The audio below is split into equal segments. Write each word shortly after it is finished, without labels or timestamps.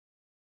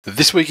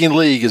This Week in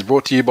League is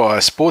brought to you by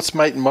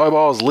Sportsmate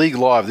Mobile's League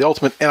Live, the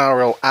ultimate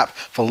NRL app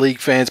for league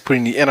fans,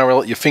 putting the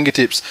NRL at your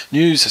fingertips.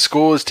 News,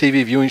 scores,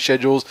 TV viewing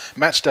schedules,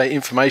 match day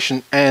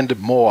information, and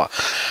more.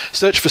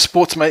 Search for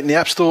Sportsmate in the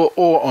App Store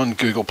or on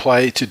Google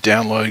Play to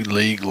download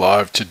League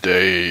Live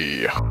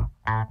today.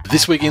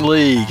 This Week in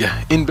League.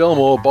 In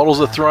Belmore, bottles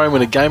are thrown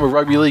when a game of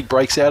rugby league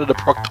breaks out at a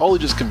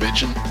proctologist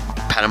convention.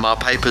 Panama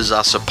Papers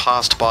are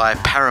surpassed by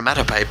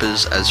Parramatta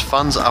Papers as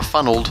funds are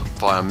funneled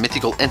via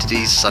mythical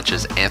entities such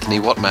as Anthony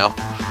Watmow.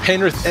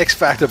 Penrith X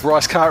Factor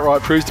Bryce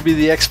Cartwright proves to be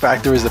the X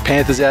Factor as the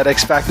Panthers out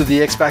X Factor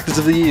the X Factors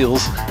of the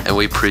Eels. And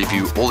we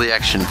preview all the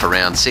action for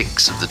round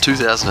 6 of the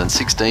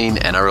 2016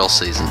 NRL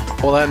season.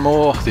 All that and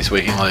more this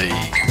week in League.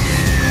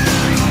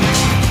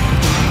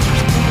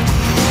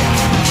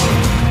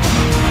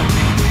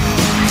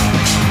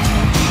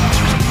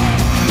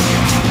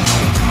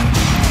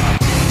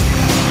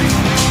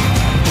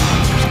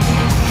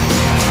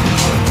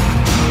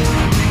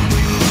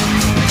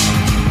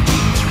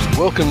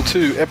 Welcome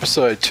to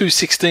episode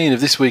 216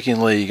 of This Week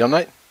in League. I'm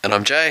Nate. And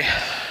I'm Jay.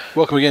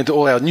 Welcome again to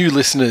all our new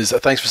listeners.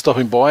 Thanks for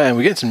stopping by, and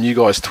we're getting some new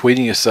guys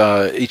tweeting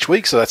us each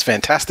week, so that's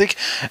fantastic.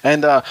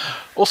 And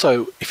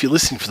also, if you're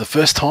listening for the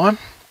first time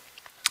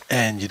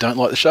and you don't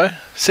like the show,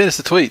 send us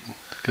a tweet,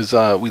 because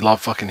we love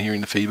fucking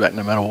hearing the feedback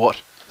no matter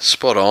what.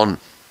 Spot on.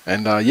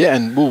 And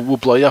and we'll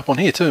blow you up on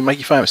here too and make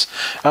you famous.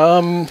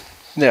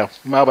 Now,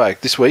 mailbag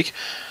this week.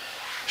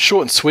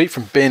 Short and sweet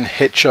from Ben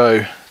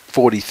Hetcho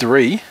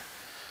 43.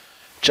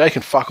 Jay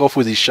can fuck off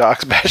with his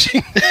Sharks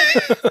bashing.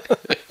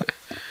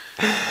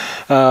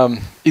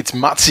 It's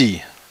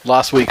Mutzi.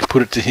 Last week I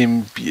put it to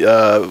him,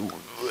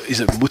 is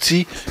it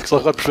Mutzi?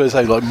 Because I prefer to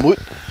say like Mut,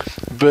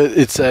 but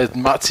it's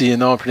Mutzi and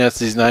no one pronounced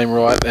his name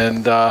right.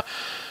 And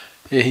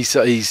he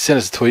sent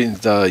us a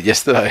tweet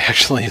yesterday,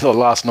 actually, like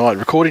last night.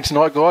 Recording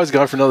tonight, guys,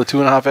 going for another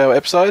 2.5 hour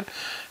episode.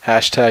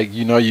 Hashtag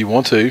you know you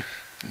want to.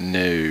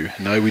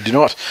 No, we do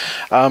not.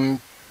 Rpop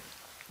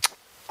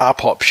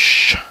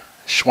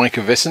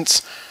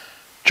Schwankervescence.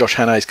 Josh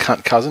Hannay's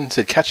cunt cousin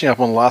said, catching up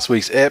on last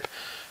week's ep,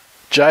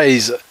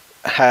 Jay's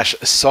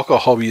 #soccer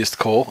hobbyist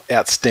call,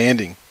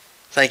 outstanding.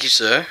 Thank you,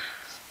 sir.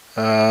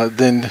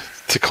 Then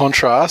to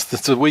contrast,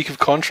 it's a week of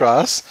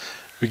contrast.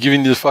 We're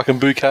giving you the fucking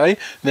bouquet.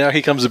 Now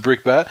here comes the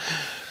brickbat.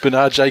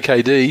 Bernard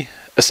JKD,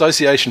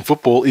 association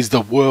football is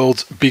the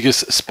world's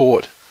biggest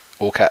sport.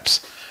 All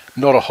caps.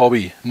 Not a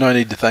hobby. No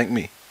need to thank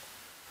me.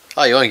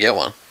 Oh, you won't get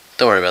one.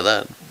 Don't worry about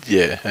that.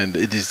 Yeah, and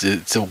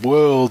it's a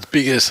world's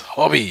biggest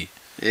hobby.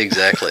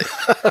 Exactly.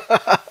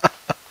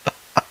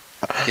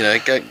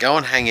 Go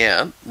and hang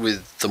out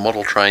with the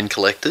model train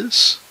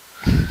collectors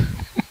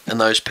and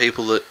those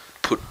people that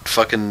put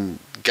fucking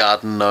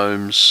garden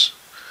gnomes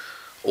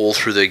all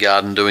through their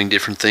garden doing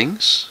different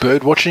things.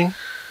 Bird watching.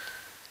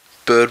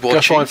 Go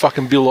find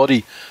fucking Bill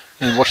Oddie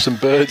and watch some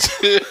birds.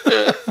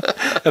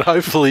 And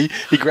hopefully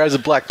he grabs a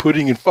black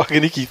pudding and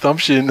fucking Icky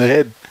thumps you in the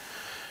head.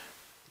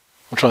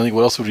 I'm trying to think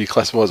what else would you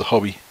classify as a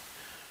hobby.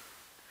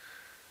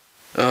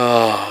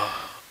 Oh...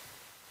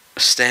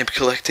 Stamp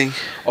collecting.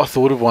 I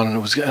thought of one, and it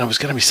was going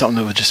to be something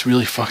that would just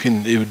really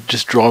it would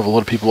just drive a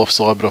lot of people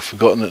offside, but I've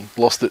forgotten it,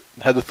 lost it,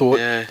 had the thought,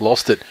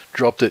 lost it,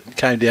 dropped it,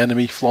 came down to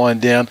me, flying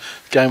down,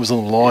 the game was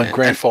on the line,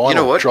 grand final, you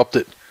know what? Dropped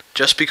it.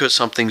 Just because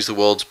something's the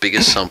world's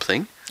biggest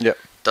something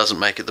doesn't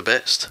make it the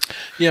best.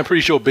 Yeah, I'm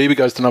pretty sure Bieber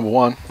goes to number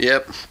 1.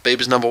 Yep,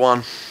 Bieber's number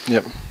 1.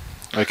 Yep.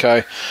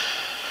 Okay.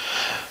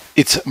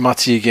 It's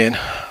Mutzi again.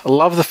 I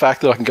love the fact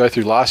that I can go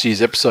through last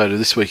year's episode of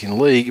This Week in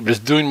League, but it's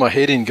doing my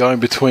head in going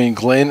between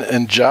Glenn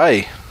and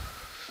Jay.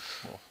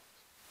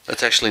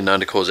 That's actually known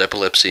to cause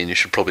epilepsy, and you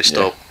should probably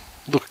stop.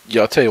 Yeah. Look,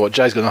 I'll tell you what,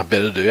 Jay's got nothing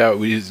better to do. How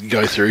we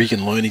go through, he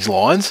can learn his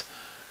lines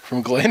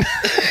from Glenn,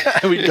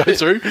 and we go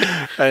through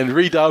and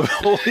redub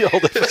all the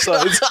old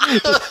episodes,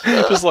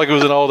 just like it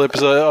was an old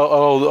episode,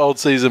 old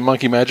season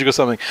Monkey Magic or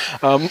something.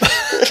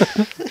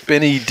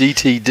 Benny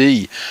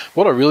DTD.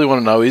 What I really want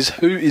to know is,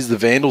 who is the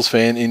Vandals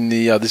fan in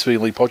the This Week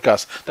in League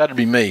podcast? That'd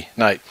be me,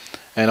 Nate.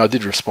 And I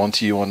did respond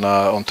to you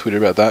on Twitter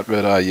about that,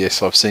 but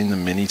yes, I've seen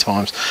them many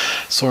times.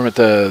 Saw him at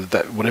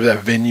whatever that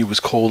venue was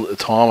called at the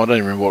time. I don't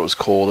even remember what it was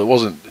called.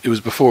 It was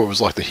before it was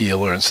like the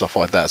Healer and stuff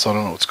like that, so I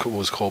don't know what it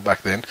was called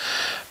back then.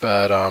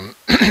 But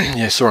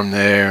saw him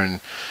there, and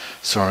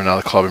saw him at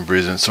another club in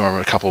Brisbane. Saw him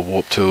at a couple of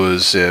Warp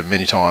Tours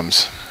many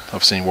times.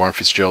 I've seen Warren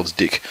Fitzgerald's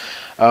dick.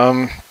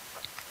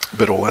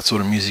 But all that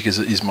sort of music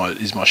is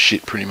my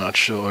shit pretty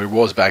much, or it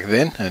was back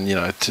then. And we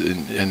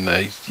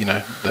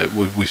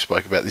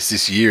spoke about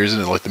this year,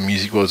 isn't it? Like the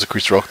music was a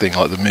Chris Rock thing.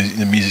 Like the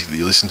music that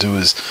you listen to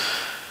is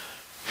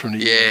from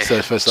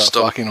the first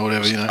start fucking or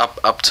whatever.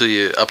 Up to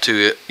your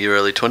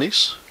early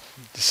 20s,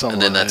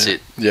 and then that's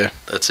it. Yeah,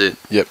 that's it.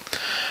 Yep.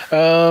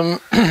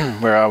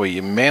 Where are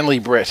we? Manly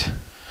Brett.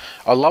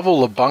 I love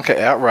all the bunker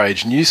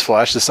outrage.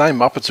 Newsflash: the same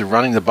Muppets are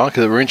running the bunker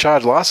that were in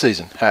charge last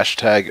season.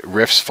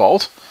 #ref's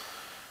fault.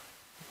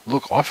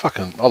 Look, I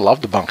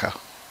love the bunker.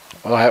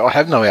 I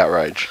have no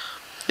outrage.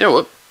 You know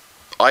what?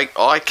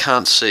 I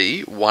can't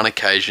see one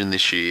occasion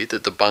this year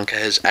that the bunker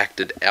has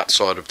acted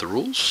outside of the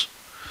rules.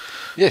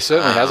 Yeah,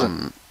 certainly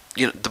hasn't.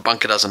 The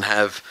bunker doesn't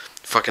have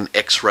fucking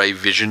X-ray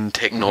vision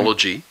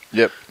technology.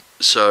 Yep.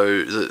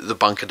 So the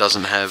bunker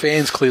doesn't have...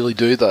 Fans clearly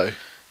do, though.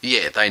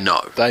 Yeah, they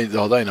know. They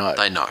know. They know.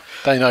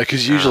 They know,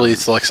 because usually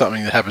it's like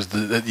something that happens,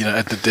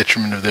 at the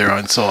detriment of their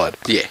own side.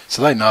 Yeah.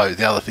 So they know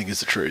the other thing is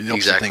the truth. The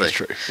opposite thing is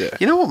true. Yeah.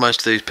 You know what most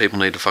of these people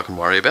need to fucking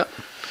worry about?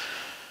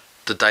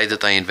 The day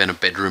that they invent a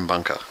bedroom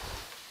bunker.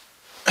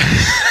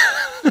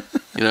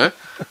 You know?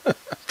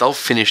 They'll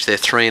finish their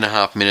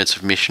 3.5 minutes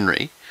of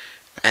missionary,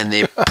 and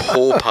their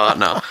poor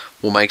partner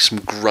will make some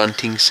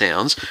grunting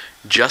sounds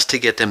just to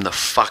get them the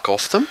fuck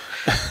off them,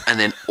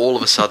 and then all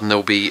of a sudden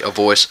there'll be a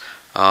voice...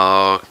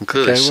 I can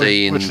clearly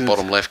see in the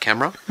bottom left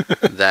camera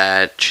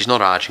that she's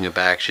not arching her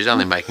back. She's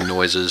only making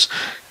noises,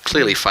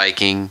 clearly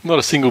faking. Not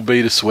a single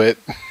bead of sweat.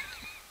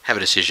 Have a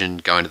decision,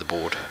 go into the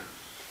board.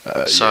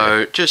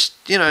 Just,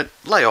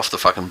 lay off the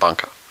fucking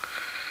bunker.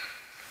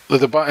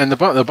 The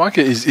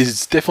bunker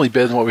is definitely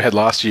better than what we had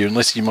last year,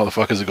 unless you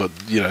motherfuckers have got,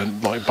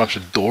 like a bunch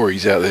of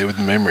dories out there with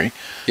the memory.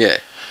 Yeah.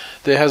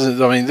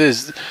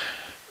 There's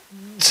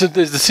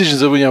decisions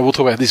that we'll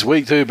talk about this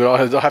week too, but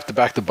I have to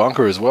back the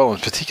bunker as well, and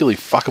particularly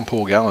fucking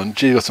Paul Gallen.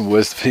 Gee, got some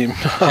words for him.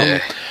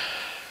 Yeah.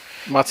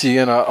 Mutzy,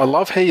 I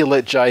love how you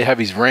let Jay have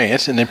his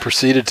rant and then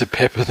proceeded to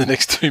pepper the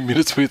next 2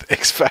 minutes with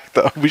X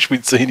Factor. I wish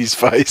we'd seen his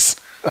face.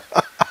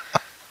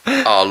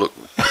 Oh, look,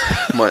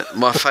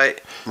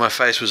 my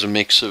face was a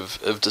mix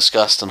of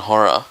disgust and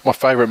horror. My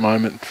favourite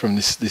moment from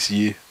this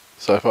year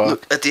so far.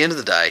 Look, at the end of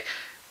the day...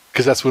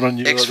 Because that's when I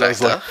knew X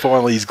Factor. Like,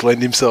 finally he's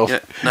glenned himself.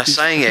 Now,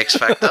 saying X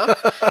Factor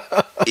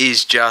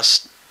is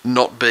just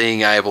not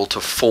being able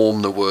to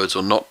form the words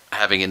or not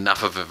having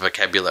enough of a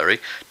vocabulary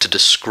to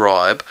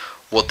describe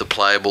what the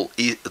player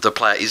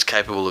is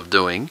capable of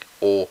doing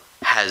or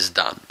has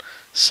done.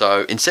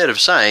 So instead of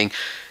saying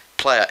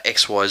player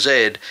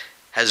XYZ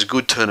has a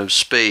good turn of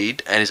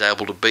speed and is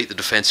able to beat the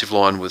defensive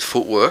line with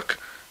footwork,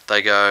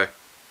 they go,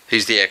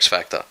 he's the X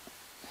Factor.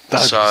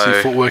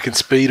 So footwork and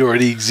speed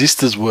already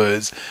exist as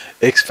words.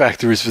 X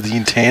Factor is for the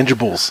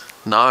intangibles.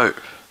 No.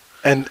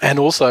 And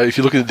also, if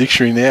you look at the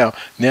dictionary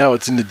now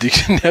it's in the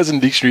dictionary. Now it's in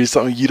the dictionary is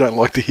something you don't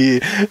like to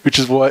hear, which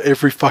is why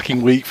every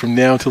fucking week from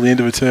now until the end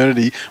of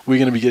eternity, we're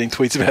going to be getting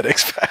tweets about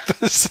X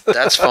Factors.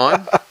 That's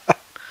fine.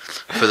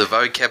 For the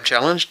vocab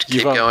challenge,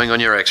 keep going on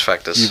your X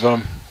Factors.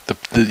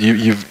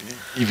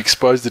 You've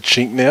exposed the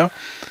chink now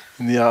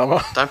in the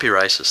armour. Don't be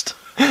racist.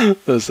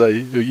 I say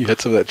you had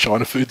some of that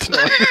China food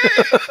tonight.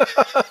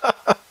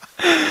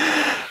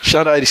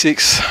 Shunda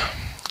 86.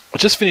 I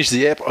just finished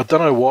the app. I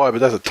don't know why, but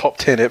that's a top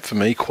 10 app for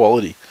me.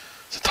 Quality.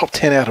 It's a top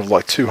 10 out of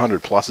like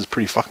 200 plus. Is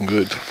pretty fucking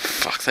good.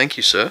 Fuck, thank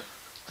you, sir.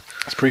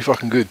 It's pretty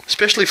fucking good,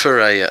 especially for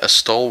a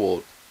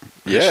stalwart.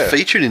 Yeah, who's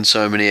featured in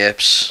so many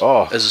apps.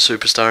 As a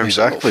superstar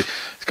himself. Exactly.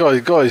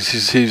 This guy,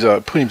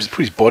 he's put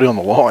his body on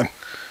the line.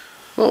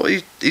 Well,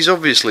 he's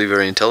obviously a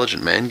very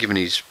intelligent man, given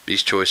his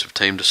choice of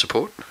team to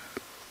support.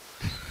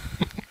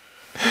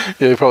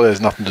 Yeah, it probably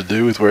has nothing to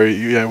do with where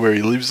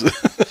he lives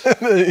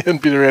and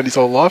been around his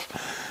whole life.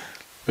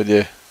 But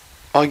yeah,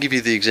 I'll give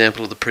you the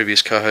example of the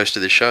previous co-host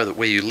of this show that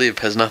where you live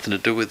has nothing to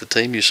do with the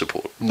team you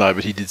support. No,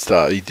 but he did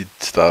start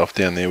off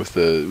down there with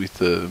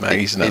the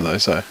Maggies and that though.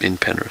 So in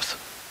Penrith.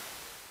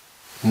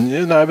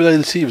 Yeah, no,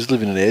 but he was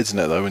living in Aids and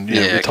that though. And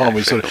the time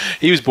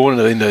he was born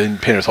in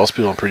Penrith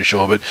Hospital, I'm pretty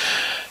sure. But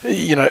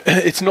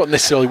it's not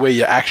necessarily where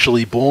you're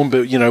actually born,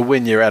 but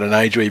when you're at an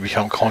age where you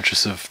become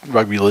conscious of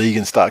rugby league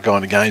and start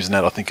going to games and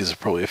that, I think is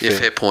probably a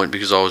fair point,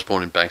 because I was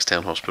born in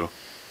Bankstown Hospital.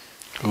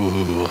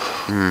 Ooh,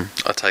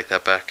 I take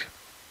that back.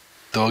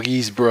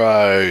 Doggies,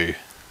 bro.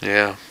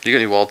 Yeah, you got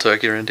any wild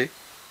turkey around here?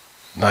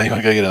 No, you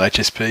want to go get an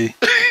HSP?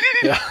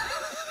 Yeah.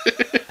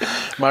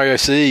 Mario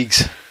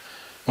Siegs.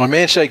 My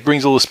man shake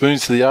brings all the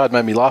spoons to the yard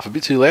made me laugh a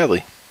bit too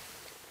loudly.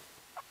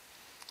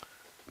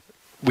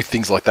 With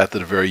things like that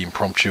are very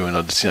impromptu, and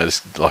I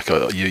just like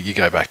you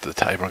go back to the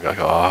table and go,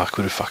 I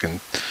could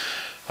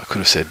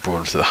have said brought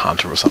him to the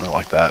hunter or something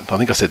like that. I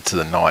think I said to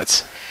the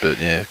knights, but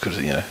yeah, could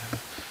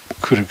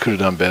have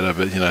done better.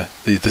 But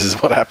this is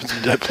what happens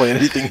when you don't plan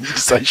anything. You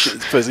just say shit. The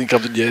first thing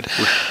comes in your head.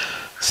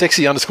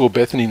 Sexy _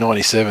 Bethany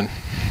 97.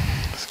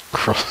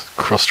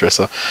 Cross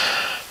dresser.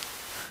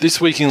 This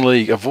week in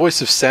league, a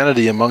voice of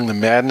sanity among the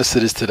madness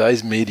that is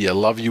today's media.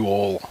 Love you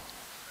all.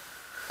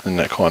 And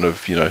that kind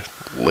of,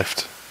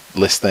 left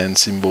less than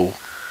symbol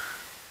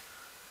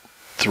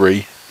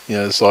 3,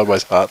 the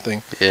sideways heart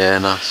thing. Yeah,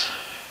 nice.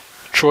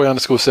 Troy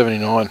 _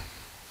 79.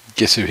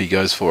 Guess who he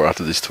goes for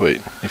after this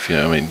tweet? If you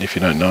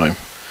don't know him.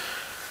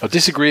 I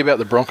disagree about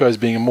the Broncos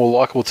being a more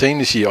likeable team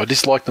this year. I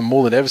dislike them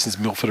more than ever since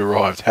Milf had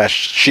arrived. #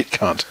 shit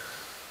cunt.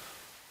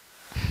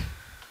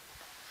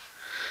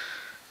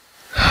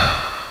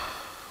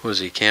 Was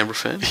he a Canberra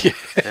fan? Yeah.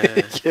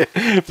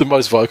 Yeah. The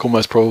most vocal,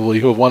 most probably.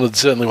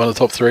 Certainly one of the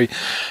top 3.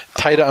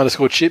 Tater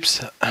 _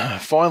 Chips.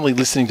 Finally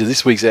listening to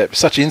this week's app.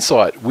 Such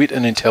insight, wit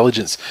and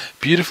intelligence.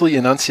 Beautifully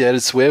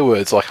enunciated swear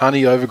words like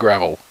honey over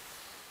gravel.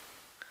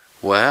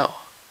 Wow.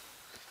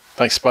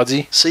 Thanks,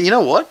 Spudsy. See, you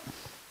know what?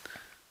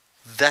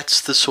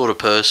 That's the sort of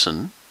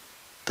person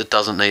that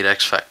doesn't need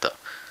X Factor.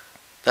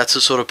 That's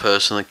the sort of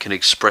person that can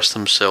express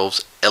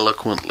themselves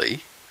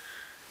eloquently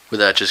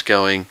without just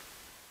going,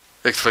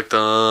 X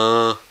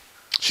Factor.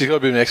 She's got a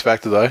bit of an X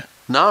Factor, though.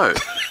 No.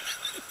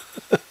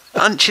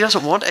 And she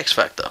doesn't want X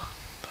Factor.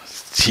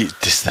 This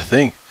is the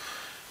thing.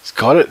 She's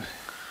got it.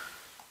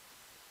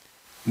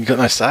 You got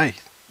no say.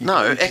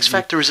 No, X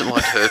Factor isn't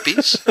like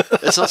herpes.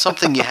 It's not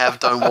something you have,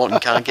 don't want,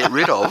 and can't get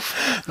rid of.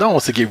 No one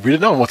wants to get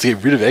rid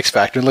of X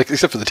Factor,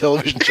 except for the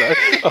television show.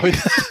 I mean,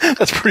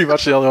 that's pretty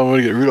much the only one I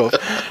want to get rid of.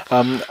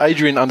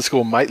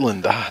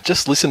 Adrian_Maitland.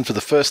 Just listened for the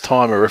first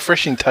time. A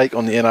refreshing take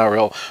on the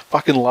NRL.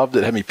 Fucking loved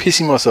it. Had me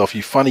pissing myself.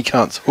 You funny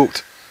cunts.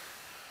 Hooked.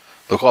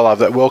 Look, I love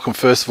that. Welcome,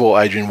 first of all,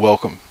 Adrian.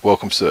 Welcome.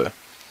 Welcome, sir.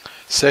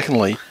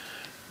 Secondly,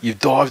 you've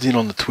dived in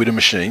on the Twitter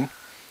machine.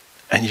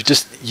 And you're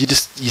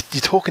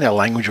talking our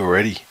language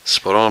already.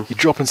 Spot on. You're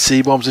dropping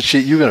C-bombs and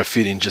shit. You're going to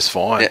fit in just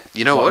fine. Yeah,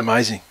 you know what?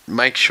 Amazing.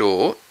 Make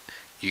sure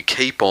you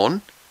keep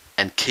on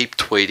and keep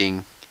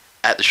tweeting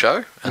at the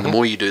show. And the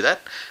more you do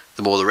that,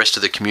 the more the rest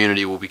of the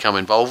community will become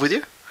involved with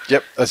you.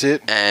 Yep, that's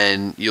it.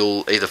 And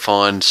you'll either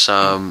find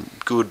some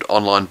good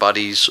online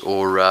buddies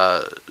or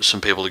some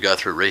people to go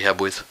through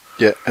rehab with.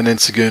 Yeah, and then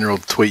Saguna will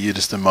tweet you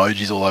just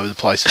emojis all over the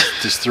place,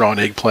 just throwing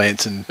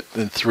eggplants and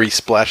 3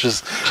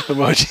 splashes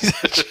emojis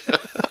at you.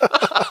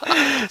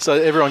 So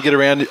everyone get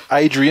around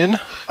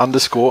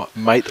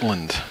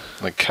Adrian_Maitland.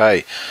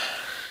 Okay.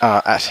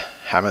 At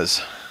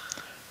Hammers.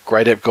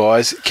 Great app,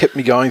 guys. Kept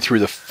me going through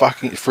the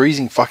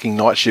freezing fucking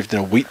night shift in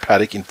a wheat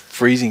paddock in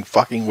freezing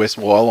fucking West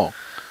Wyalong.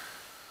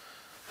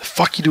 The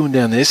fuck you doing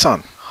down there,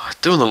 son?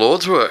 Doing the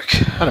Lord's work. I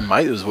had a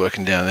mate that was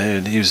working down there,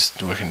 and he was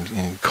working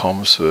in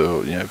comms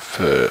for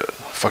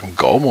fucking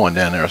gold mine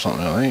down there or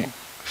something, I think.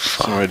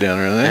 Somewhere down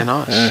around there. Yeah,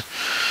 nice. Yeah.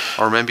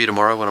 I'll remember you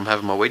tomorrow when I'm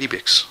having my Weedy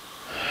Bix.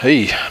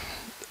 Hey,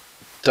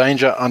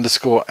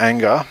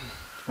 Danger_Anger.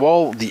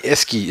 While the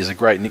Esky is a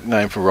great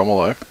nickname for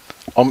Romolo,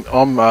 I'm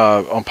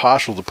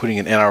partial to putting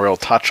an NRL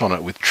touch on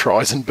it with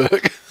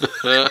Trisenberg.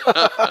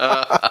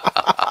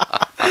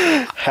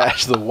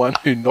 # the one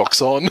who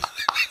knocks on.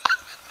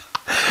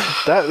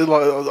 That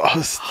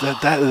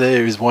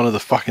there is one of the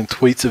fucking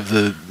tweets of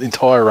the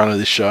entire run of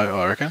this show,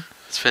 I reckon.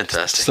 It's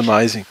fantastic. It's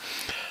amazing.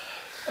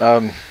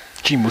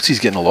 Jim Mutsi's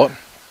getting a lot.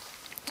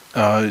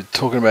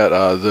 Talking about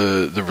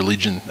the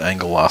religion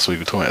angle last week,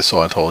 we were talking about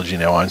Scientology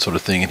and our own sort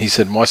of thing, and he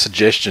said, my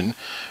suggestion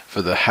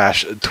for the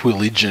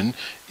 #TWiLigion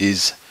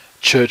is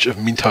Church of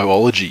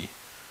Mintoology.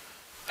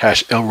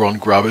 #Elron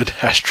Grubbard,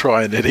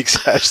 #Trianetics,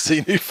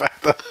 #Xenu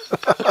Factor.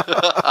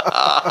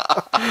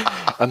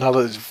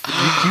 Another.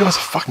 You guys are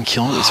fucking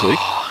killing it this week.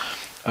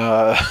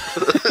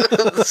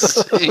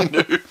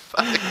 Xenu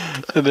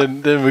Factor.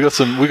 And then we got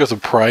some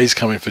praise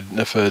coming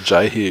for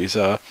Jay here. He's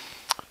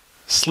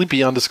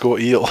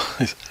Slippy_eel.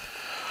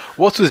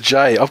 What's with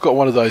Jay? I've got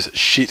one of those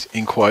shit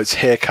in quotes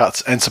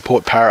haircuts and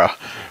support para.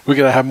 We're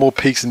going to have more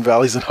peaks and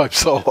valleys than Hope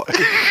Solo.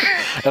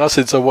 And I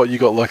said, so what, you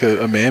got like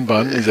a man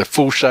bun? He's a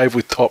full shave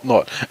with top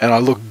knot, and I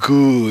look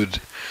good.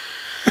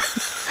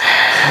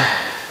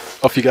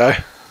 Off you go.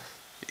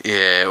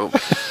 Yeah. Well,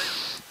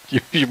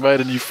 you made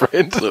a new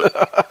friend. Look,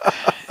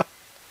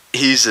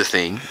 here's the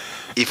thing.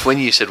 If when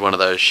you said one of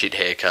those shit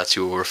haircuts,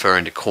 you were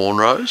referring to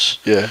cornrows.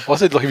 Yeah. Well, I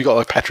said, like, if you got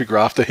like Patrick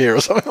Rafter hair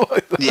or something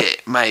like that. Yeah,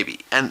 maybe.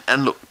 And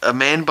look, a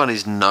man bun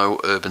is no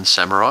urban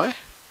samurai.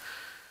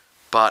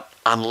 But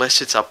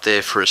unless it's up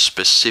there for a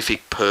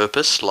specific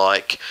purpose,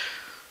 like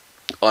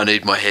I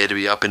need my hair to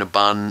be up in a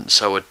bun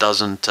so it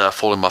doesn't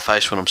fall in my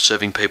face when I'm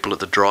serving people at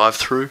the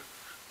drive-through.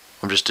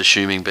 I'm just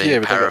assuming,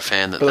 being a para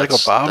fan,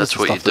 that's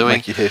what you're doing.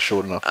 Make your hair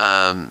short enough.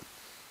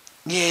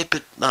 Yeah,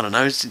 but I don't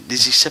know. Is he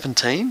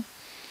 17?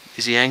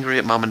 Is he angry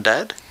at mum and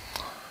dad?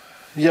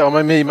 Yeah,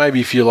 I mean,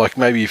 maybe if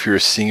you're a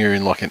singer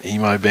in like an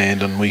emo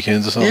band on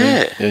weekends or something,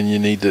 yeah, and you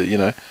need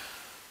to,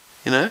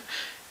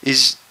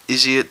 is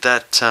he at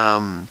that?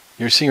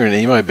 You're a singer in an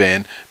emo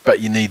band, but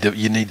you need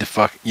to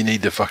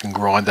fucking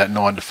grind that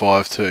 9 to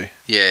 5 too.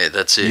 Yeah,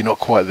 that's it. You're not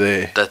quite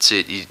there. That's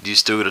it. You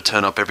still got to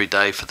turn up every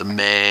day for the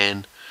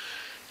man.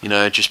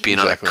 Just being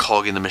a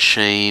cog in the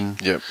machine.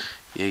 Yep.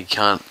 You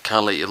can't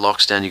let your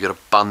locks down. You got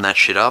to bun that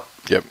shit up.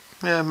 Yep.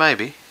 Yeah,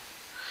 maybe.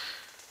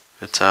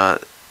 But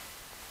at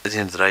the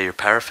end of the day, you're a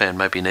para fan.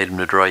 Maybe you need him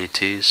to dry your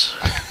tears.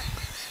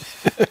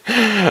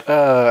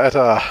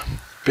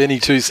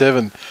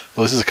 Benny27.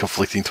 Well, this is a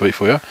conflicting tweet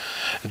for you.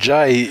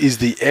 Jay is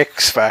the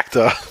X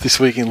factor this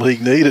week in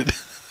League Needed.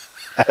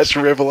 As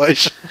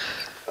revelation.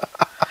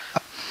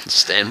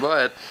 Stand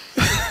by it.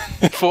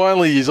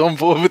 Finally, he's on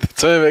board with the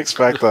term X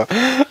Factor.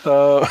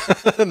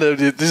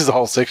 This is a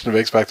whole section of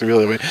X Factor,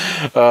 really.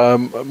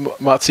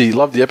 Mutzi,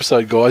 love the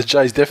episode, guys.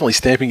 Jay's definitely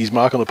stamping his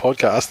mark on the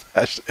podcast.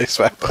 X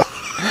Factor.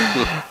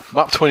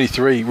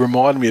 Mup23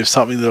 reminded me of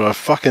something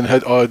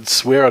that I'd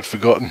swear I'd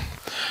forgotten.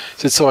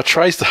 He said, so I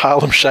traced the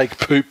Harlem Shake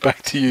poop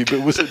back to you,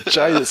 but was it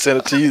Jay that sent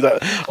it to you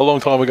that a long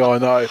time ago? I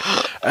know.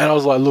 And I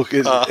was like, look,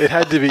 it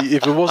had to be,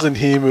 if it wasn't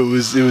him, it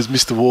was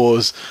Mr.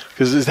 Wars,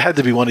 because it had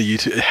to be one of you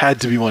two. It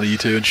had to be one of you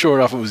two, and sure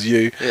enough, it was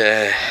you.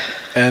 Yeah.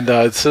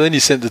 And so then you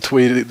sent the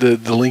tweet,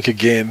 the link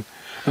again,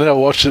 and then I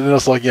watched it, and I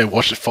was like,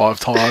 watched it 5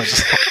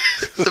 times.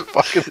 It's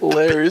fucking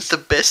hilarious. The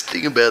best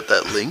thing about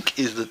that link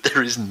is that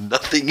there is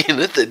nothing in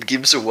it that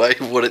gives away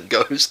what it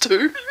goes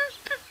to.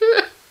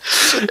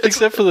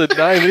 Except for the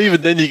name, and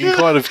even then you can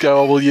kind of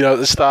go, oh, well, at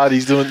the start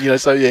he's doing,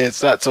 so yeah,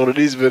 that's what it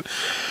is, but...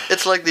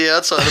 It's like the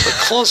outside of a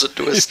closet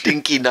to a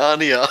stinky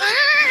Narnia.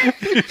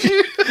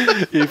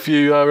 If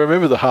you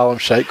remember the Harlem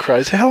Shake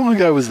craze, how long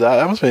ago was that?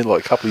 That must have been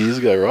like a couple of years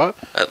ago, right?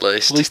 At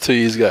least 2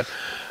 years ago.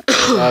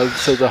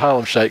 So the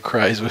Harlem Shake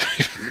craze,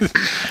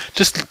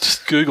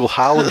 just Google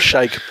Harlem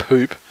Shake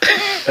poop,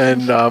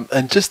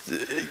 and just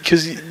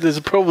because there's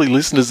probably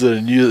listeners that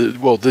are new.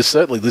 Well, there's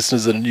certainly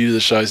listeners that are new to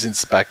the show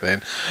since back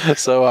then.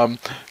 So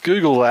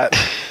Google that,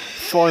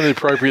 find the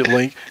appropriate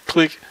link,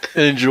 click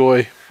and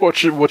enjoy.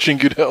 Watching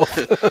good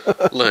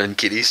health. Learn,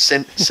 kiddies.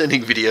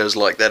 Sending videos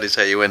like that is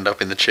how you end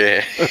up in the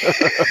chair.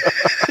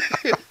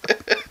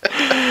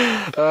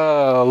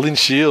 Lynn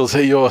Shields,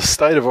 your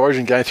State of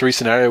Origin Game 3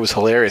 scenario was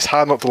hilarious.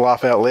 Hard not to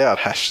laugh out loud.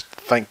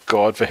 Thank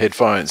God for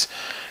headphones.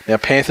 Now,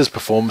 Panthers'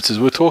 performances,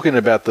 we're talking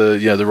about the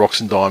the Rocks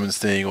and Diamonds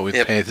thing, or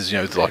with Panthers,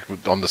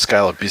 like on the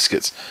scale of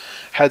biscuits.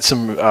 Had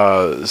some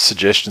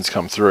suggestions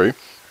come through,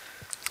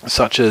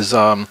 such as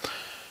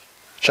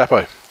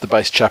Chapo, the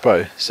base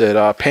Chapo, said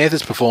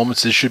Panthers'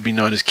 performances should be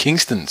known as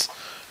Kingston's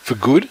for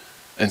good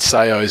and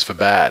Sayos for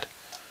bad.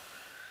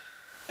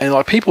 And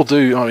like people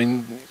do, I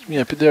mean,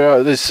 but there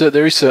is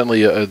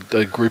certainly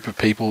a group of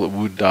people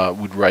that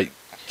would rate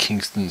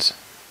Kingston's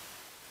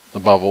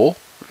above all.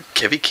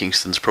 Kevy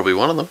Kingston's probably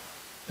one of them.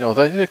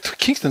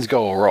 Kingston's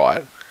go all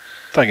right.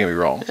 Don't get me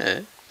wrong.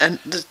 Yeah, and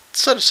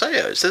so do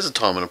Sayos. There's a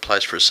time and a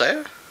place for a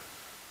Sayo.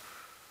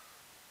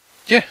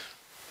 Yeah.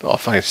 I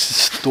think it's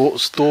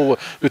store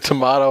with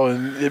tomato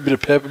and a bit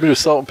of pepper, a bit of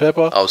salt and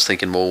pepper. I was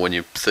thinking more when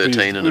you're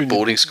 13 and at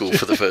boarding school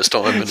for the first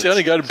time. And see, I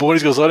only go to boarding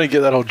school, so I don't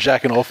get that whole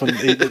jacking off and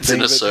eating it's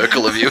in a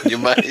circle of you and your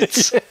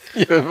mates.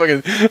 Yeah,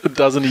 fucking a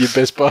dozen of your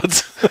best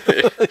buds,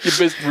 your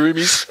best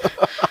roomies.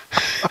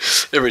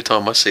 Every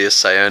time I see a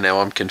Sayo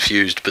now, I'm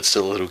confused but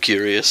still a little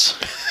curious.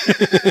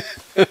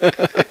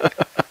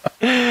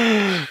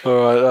 All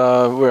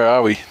right, where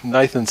are we?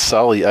 Nathan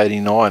Sully,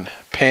 89.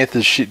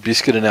 Panthers shit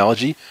biscuit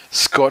analogy.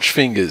 Scotch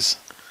fingers.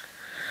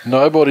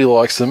 Nobody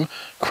likes them.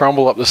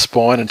 Crumble up the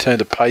spine and turn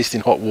to paste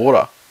in hot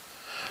water.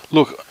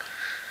 Look,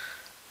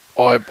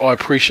 I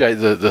appreciate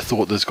the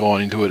thought that's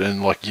gone into it,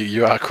 and like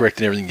you are correct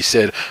in everything you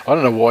said. I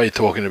don't know why you're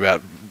talking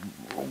about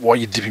why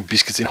you're dipping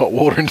biscuits in hot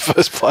water in the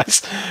first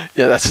place.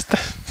 Yeah,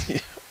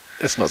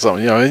 that's not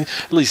something,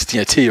 at least,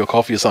 tea or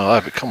coffee or something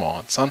like that, but come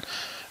on, son.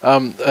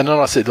 And then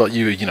I said, like,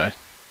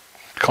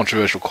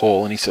 controversial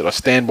call, and he said, I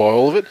stand by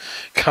all of it.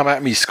 Come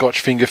at me, Scotch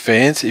finger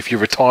fans, if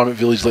your retirement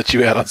village lets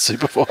you out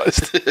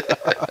unsupervised.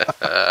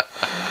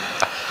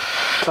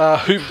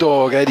 Hoop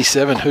Dog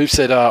 87, Hoop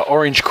said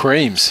orange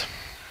creams.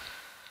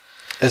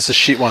 That's a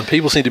shit one.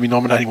 People seem to be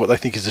nominating what they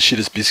think is the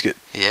shittest biscuit.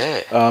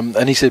 Yeah.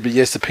 And he said, but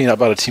yes, the peanut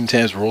butter Tim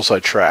Tams were also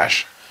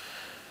trash.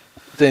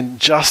 Then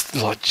just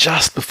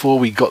before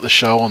we got the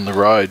show on the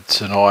road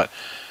tonight,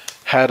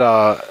 had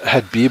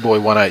Beer Boy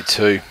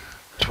 182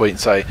 tweet and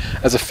say,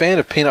 as a fan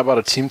of peanut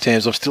butter Tim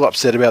Tams, I'm still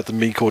upset about the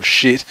meat called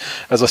shit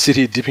as I sit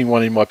here dipping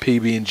one in my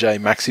PB&J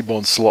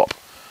Maxibon slop.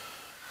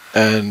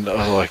 And I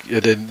was like,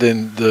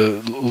 then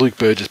the Luke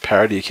Burgess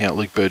parody account,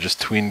 Luke Burgess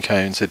Twin,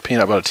 came and said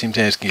peanut butter Tim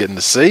Tams can get in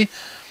the sea.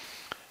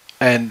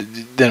 And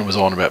then it was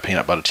on about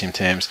peanut butter Tim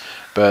Tams.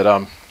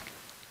 But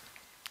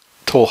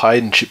Tall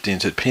Hayden chipped in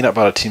and said peanut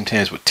butter Tim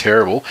Tams were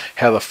terrible.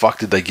 How the fuck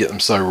did they get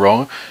them so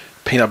wrong?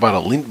 Peanut butter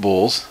lint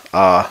balls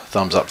are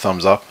thumbs up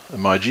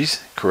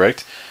emojis,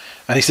 correct?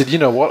 And he said, you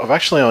know what, I've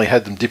actually only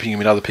had them dipping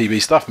them in other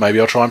PB stuff. Maybe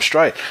I'll try them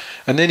straight.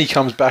 And then he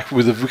comes back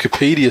with a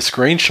Wikipedia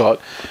screenshot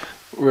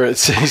where he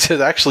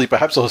says, actually,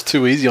 perhaps I was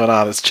too easy on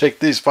Arnott's. Check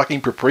this,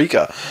 fucking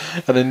paprika.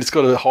 And then it's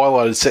got a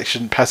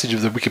highlighted passage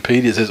of the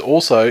Wikipedia that says,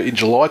 also, in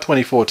July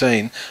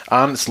 2014,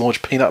 Arnott's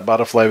launched peanut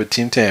butter flavoured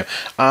Tim Tam.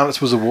 Arnott's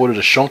was awarded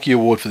a Shonky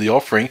Award for the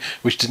offering,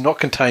 which did not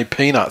contain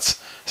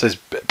peanuts. It says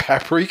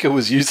paprika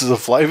was used as a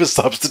flavour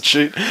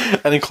substitute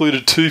and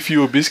included 2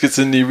 fewer biscuits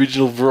in the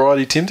original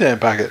variety Tim Tam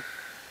packet.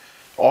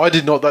 I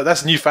did not.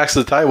 That's new facts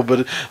to the table,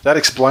 but that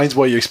explains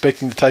why you're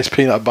expecting to taste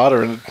peanut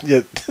butter. And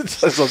yeah,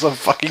 that's not some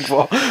fucking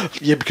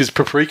yeah, because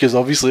paprika's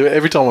obviously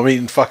every time I'm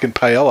eating fucking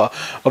paella,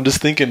 I'm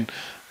just thinking,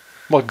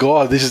 my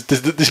God,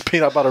 this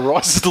peanut butter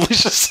rice is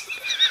delicious.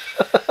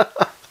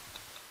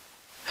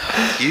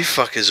 You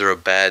fuckers are a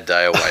bad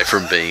day away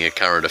from being a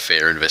current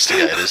affair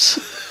investigators.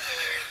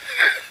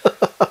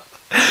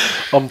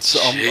 I'm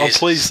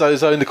pleased.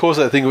 So in the course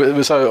of that thing,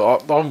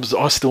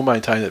 I still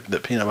maintain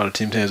that peanut butter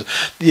Tim Tams.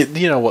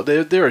 You know what?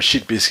 There are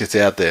shit biscuits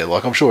out there.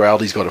 Like I'm sure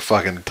Aldi's got a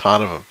fucking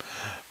ton of them.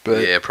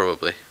 But yeah,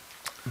 probably.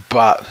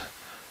 But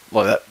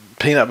like that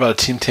peanut butter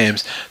Tim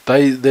Tams,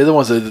 they're the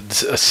ones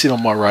that sit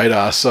on my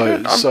radar.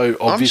 So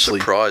obviously, I'm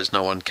surprised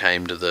no one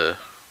came to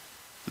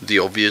the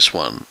obvious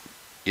one.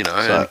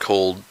 And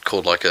called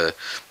like a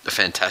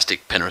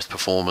fantastic Penrith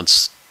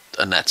performance,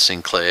 a Nat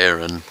Sinclair,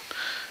 and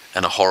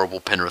a horrible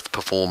Penrith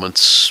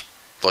performance,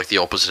 like the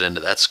opposite end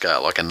of that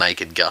scale, like a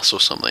Naked Gus or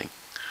something.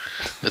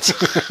 I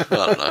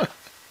don't know.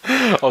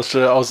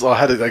 I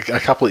had a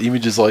couple of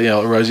images like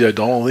Rosie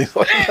O'Donnell. And things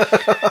like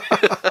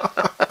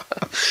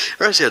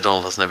Rosie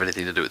O'Donnell doesn't have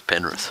anything to do with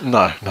Penrith.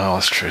 no,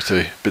 that's true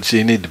too. But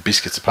you need the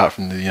biscuits apart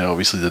from the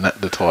obviously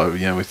the tie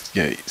with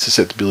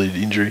susceptibility to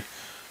injury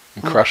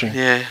and crushing.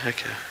 Yeah,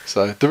 okay.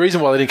 So the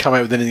reason why they didn't come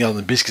out with anything other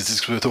than biscuits is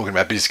because we were talking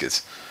about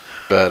biscuits.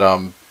 But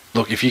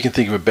look, if you can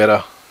think of a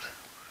better,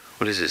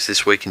 what is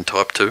this week in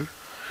Type 2?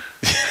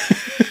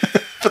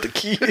 for the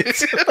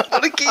kids. For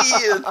the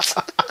kids.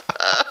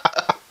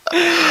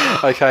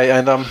 Okay,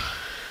 and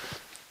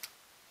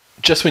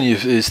just when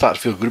you start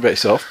to feel good about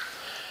yourself,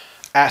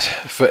 at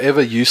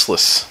Forever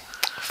Useless,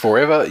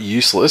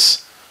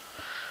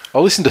 I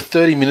listened to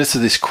 30 minutes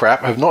of this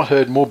crap, have not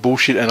heard more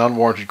bullshit and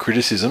unwarranted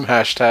criticism,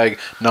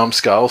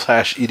 #numbskulls,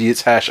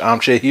 #idiots,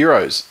 #armchair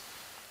heroes.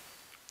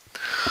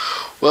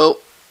 Well,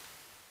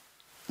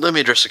 let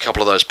me address a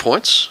couple of those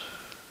points.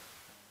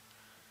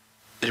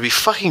 It'd be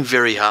fucking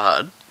very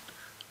hard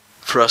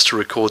for us to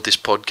record this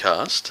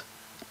podcast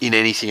in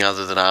anything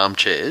other than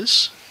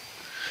armchairs,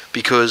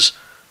 because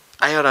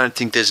I don't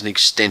think there's an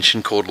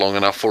extension cord long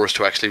enough for us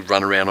to actually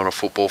run around on a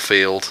football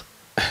field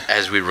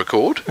as we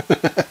record.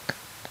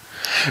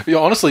 Yeah,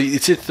 honestly,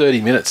 it's at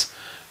 30 minutes.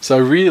 So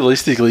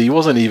realistically, he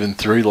wasn't even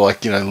through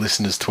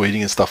listeners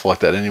tweeting and stuff like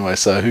that anyway.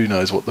 So who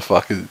knows what the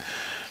fuck is?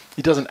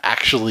 He doesn't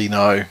actually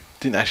know.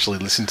 Didn't actually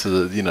listen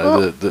to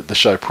the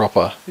show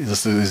proper.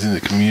 He's in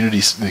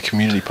the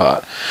community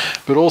part.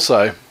 But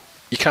also,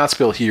 you can't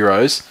spell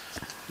heroes.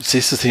 It's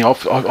just the thing. I'll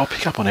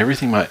pick up on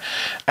everything, mate.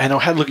 And I'll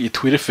have a look at your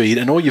Twitter feed,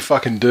 and all you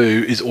fucking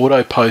do is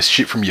auto post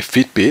shit from your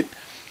Fitbit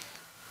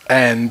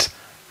and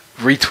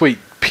retweet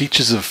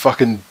pictures of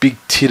fucking big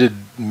titted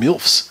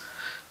milfs.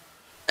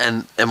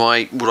 And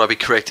would I be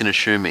correct in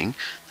assuming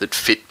that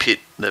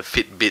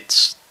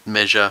Fitbits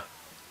measure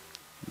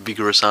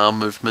vigorous arm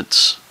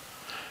movements?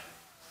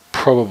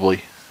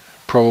 Probably.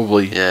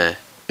 Yeah.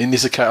 In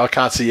this case, I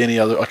can't see any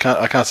other. I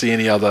can't see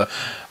any other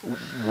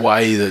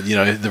way that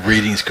the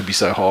readings could be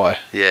so high.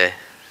 Yeah.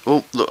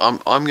 Well, look,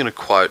 I'm going to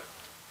quote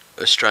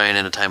Australian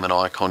entertainment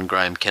icon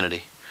Graham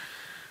Kennedy.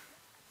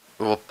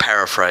 Or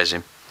paraphrase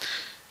him.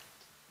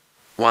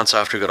 Once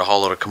after he got a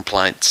whole lot of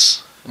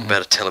complaints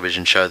about a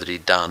television show that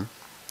he'd done,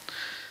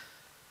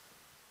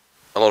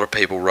 a lot of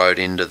people wrote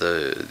into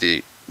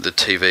the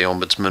TV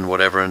ombudsman,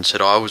 whatever, and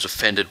said, I was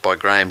offended by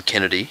Graham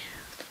Kennedy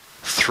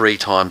 3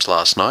 times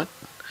last night,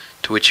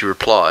 to which he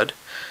replied,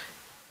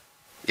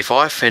 if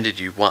I offended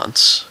you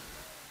once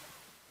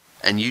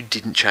and you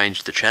didn't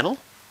change the channel,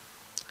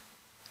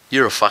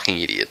 you're a fucking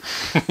idiot.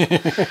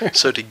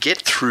 So to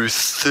get through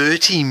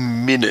 30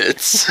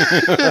 minutes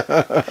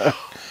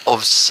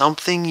of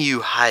something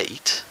you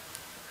hate,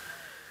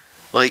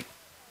 what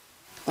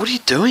are you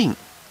doing?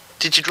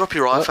 Did you drop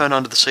your iPhone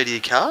under the seat of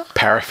your car?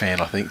 Paraffin,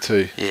 I think,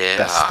 too. Yeah,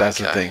 that's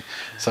the thing.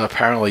 So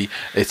apparently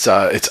it's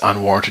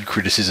unwarranted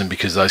criticism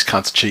because those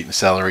cunts cheat in the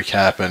salary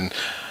cap and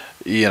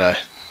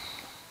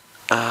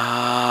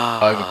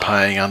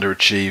overpaying,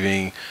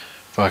 underachieving,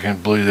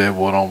 fucking blew their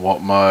what on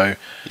what mo.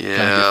 Yeah.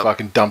 Gonna get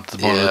fucking dumped at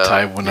the bottom of the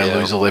table when they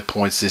lose all their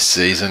points this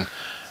season.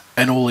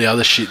 And all the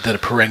other shit that a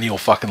perennial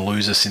fucking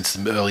loser since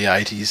the early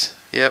 80s.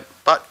 Yep,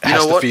 but you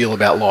has know to what? feel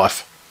about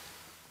life.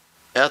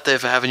 Out there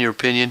for having your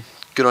opinion.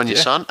 Good on you,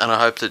 son, and I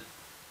hope that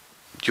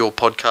your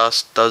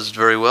podcast does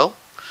very well.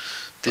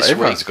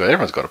 Everyone's got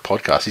a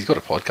podcast. He's got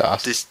a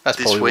podcast. That's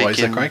probably why he's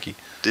so cranky.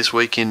 This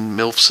week in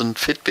Milfs and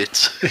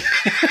Fitbits.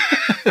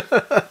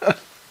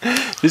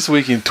 This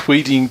week in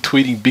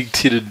tweeting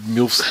big-titted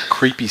milfs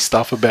creepy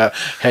stuff about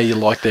how you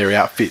like their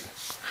outfit.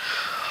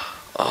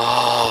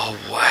 Oh,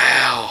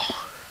 wow.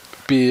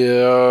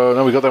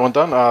 No, we got that one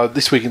done.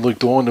 This week in Luke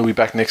Dawn, we'll be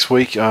back next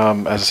week.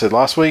 As I said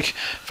last week,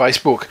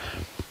 Facebook.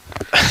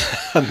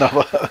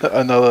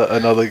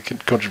 another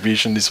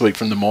contribution this week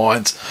from the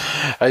mines.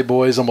 Hey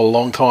boys, I'm a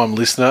long time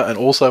listener and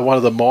also one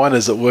of the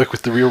miners that work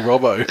with the real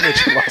Robbo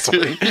mentioned last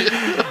week.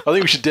 I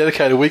think we should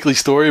dedicate a weekly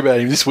story about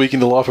him this week in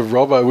the life of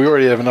Robbo. We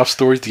already have enough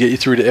stories to get you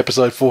through to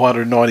episode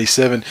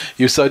 497.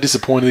 He was so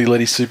disappointed he let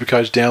his super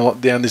coach down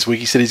this week.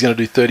 He said he's going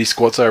to do 30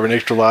 squats over an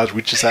extra large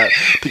witch's hat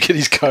to get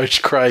his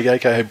coach Craig,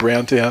 aka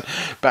Browntown,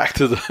 back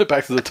to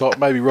the top.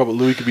 Maybe Robert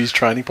Louis could be his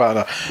training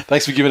partner.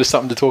 Thanks for giving us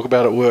something to talk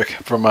about at work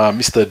from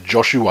Mr.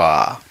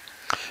 Joshua.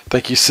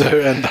 Thank you,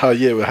 sir. And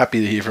we're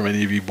happy to hear from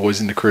any of you boys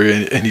in the crew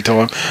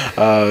anytime.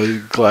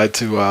 Glad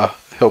to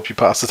help you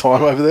pass the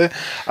time over there.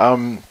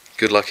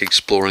 Good luck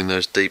exploring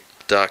those deep,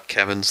 dark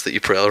caverns that you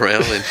prowl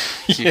around in.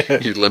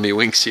 You Lemmy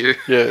winks you.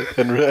 Yeah,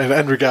 and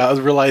regards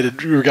to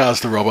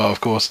Robbo,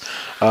 of course.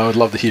 I would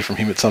love to hear from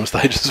him at some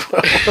stage as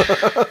well.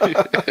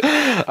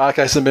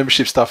 Okay, so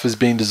membership stuff has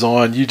been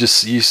designed. You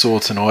saw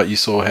tonight. You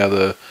saw how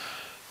the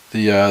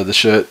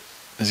shirt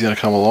is going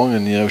to come along,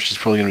 and which is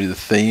probably going to be the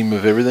theme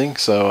of everything.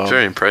 So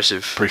very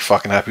impressive. Pretty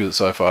fucking happy with it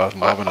so far.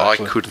 I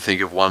couldn't think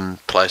of one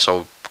place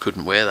I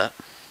couldn't wear that.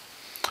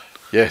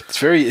 Yeah, it's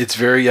very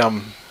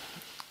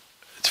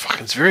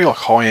like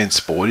high end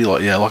sporty,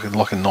 like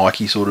a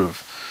Nike sort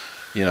of,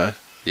 Yeah.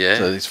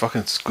 So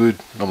it's good.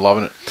 I'm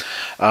loving it.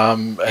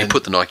 You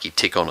put the Nike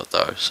tick on it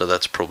though, so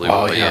that's probably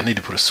I need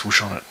to put a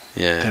swoosh on it.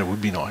 Yeah. Then it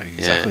would be Nike.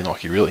 Exactly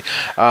Nike, really.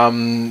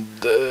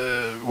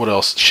 What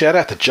else? Shout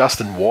out to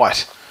Justin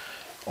White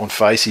on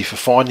Facey for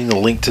finding the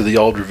link to the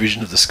old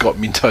revision of the Scott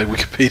Minto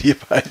Wikipedia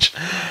page.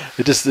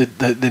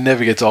 It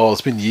never gets old.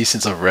 It's been years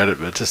since I've read it,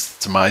 but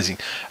it's amazing.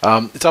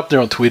 It's up there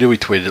on Twitter. We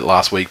tweeted it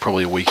last week,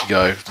 probably a week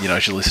ago,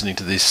 as you're listening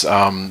to this.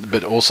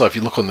 But also, if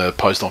you look on the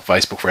post on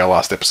Facebook for our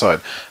last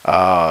episode,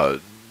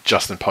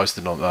 Justin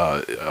posted on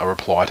a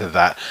reply to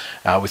that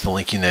with the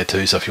link in there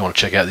too. So if you want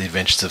to check out the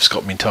adventures of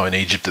Scott Minto in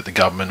Egypt that the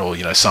government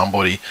or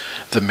somebody,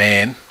 the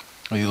man,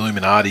 or the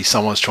Illuminati,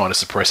 someone's trying to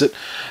suppress it.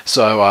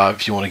 So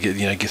if you want to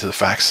get to the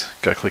facts,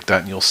 go click that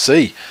and you'll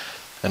see,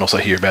 and also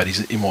hear about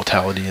his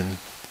immortality and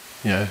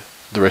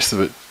the rest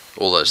of it.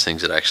 All those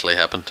things that actually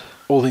happened.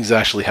 All things that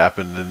actually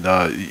happened, and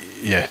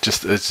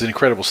just it's an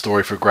incredible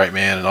story for a great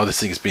man. And I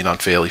just think it's been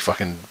unfairly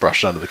fucking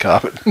brushed under the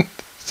carpet.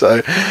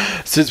 So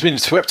it's been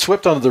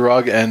swept under the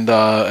rug, and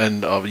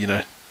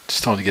it's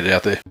time to get it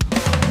out there.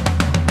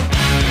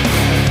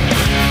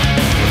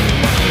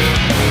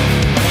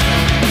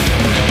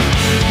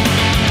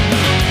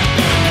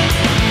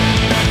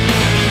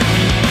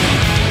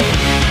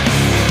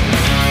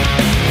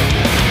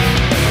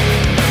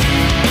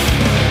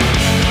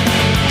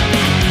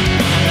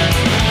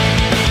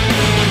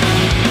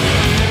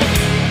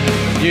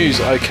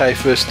 News. Okay,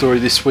 first story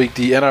this week.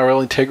 The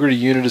NRL Integrity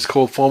Unit has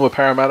called former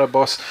Parramatta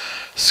boss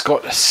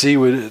Scott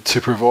Seward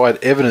to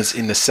provide evidence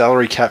in the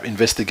salary cap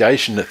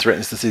investigation that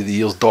threatens to see the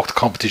Eels docked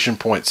competition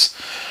points.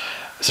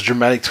 It's a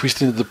dramatic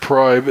twist into the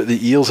probe.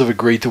 The Eels have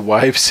agreed to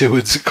waive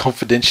Seward's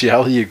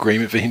confidentiality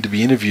agreement for him to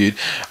be interviewed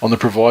on the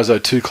proviso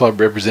 2 club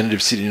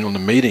representatives sitting in on the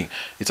meeting.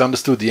 It's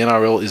understood the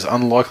NRL is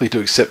unlikely to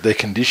accept their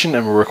condition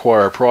and will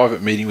require a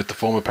private meeting with the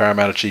former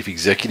Parramatta chief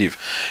executive.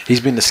 He's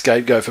been the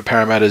scapegoat for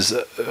Parramatta's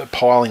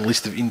piling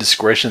list of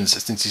indiscretions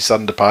since his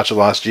sudden departure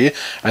last year,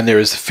 and there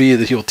is fear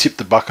that he'll tip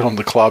the bucket on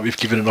the club if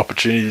given an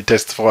opportunity to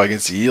testify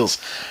against the Eels.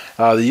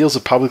 The Eels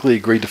have publicly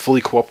agreed to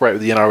fully cooperate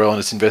with the NRL in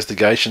its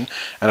investigation,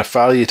 and a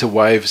failure to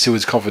waive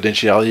Seward's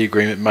confidentiality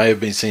agreement may have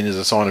been seen as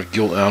a sign of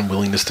guilt and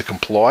unwillingness to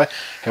comply.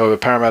 However,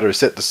 Parramatta is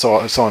set to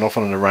sign off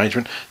on an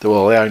arrangement that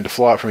will allow him to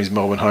fly out from his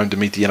Melbourne home to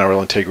meet the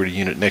NRL Integrity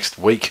Unit next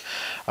week.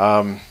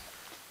 So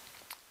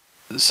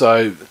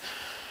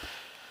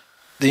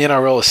the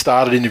NRL has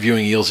started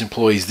interviewing Eels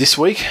employees this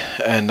week,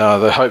 and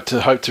they hope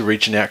to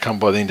reach an outcome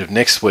by the end of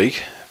next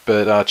week.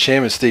 But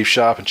Chairman Steve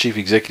Sharp and Chief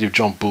Executive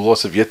John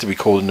Boulos have yet to be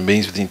called into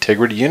meetings with the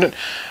Integrity Unit.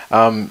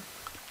 And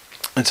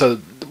so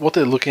what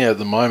they're looking at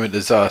the moment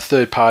is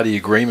third-party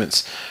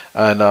agreements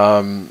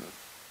and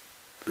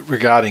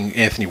regarding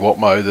Anthony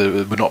Watmo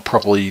that were not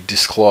properly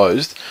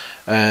disclosed.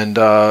 And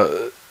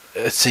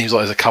it seems like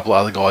there's a couple of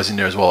other guys in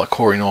there as well, like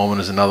Corey Norman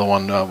is another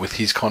one with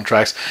his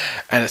contracts.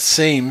 And it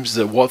seems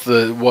that what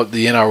the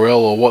NRL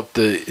or what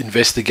the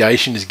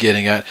investigation is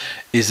getting at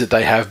is that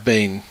they have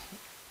been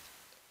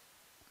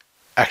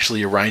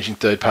actually arranging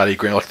third-party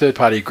agreements. Like,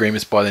 third-party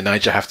agreements by their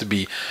nature have to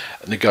be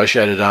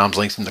negotiated at arm's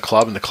length from the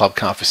club, and the club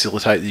can't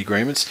facilitate the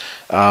agreements.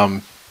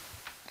 But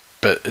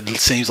it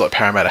seems like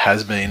Parramatta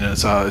has been, and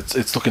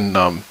it's looking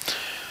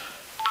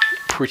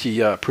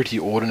pretty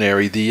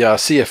ordinary. The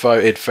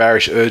CFO Ed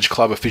Farish urged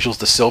club officials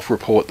to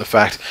self-report the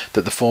fact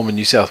that the former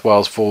New South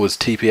Wales Forwards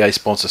TPA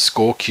sponsor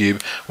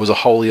ScoreCube was a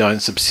wholly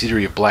owned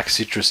subsidiary of Black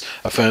Citrus,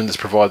 a firm that's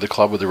provided the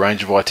club with a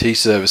range of IT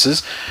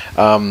services.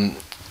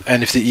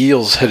 And if the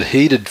Eels had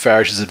heeded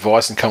Farish's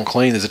advice and come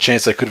clean, there's a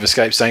chance they could have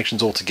escaped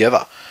sanctions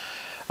altogether.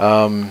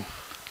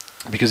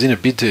 Because in a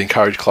bid to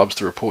encourage clubs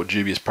to report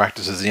dubious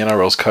practices, the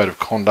NRL's Code of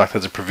Conduct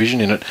has a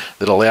provision in it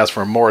that allows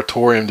for a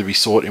moratorium to be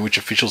sought in which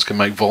officials can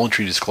make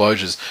voluntary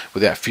disclosures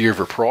without fear of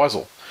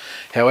reprisal.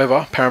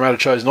 However, Parramatta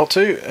chose not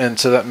to, and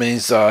so that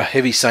means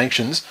heavy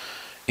sanctions,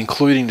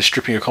 including the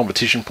stripping of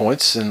competition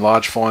points and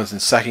large fines and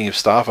sacking of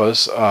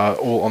staffers, are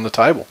all on the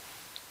table.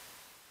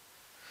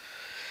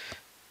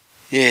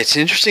 Yeah, it's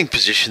an interesting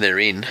position they're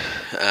in.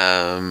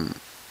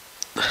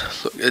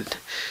 Look, it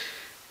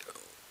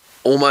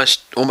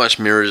almost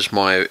mirrors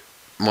my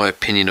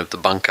opinion of the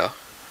bunker.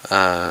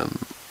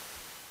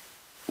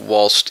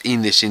 Whilst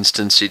in this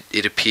instance,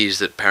 it appears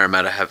that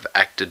Parramatta have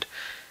acted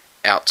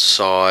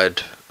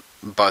outside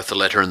both the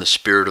letter and the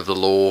spirit of the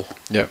law,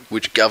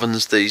 which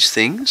governs these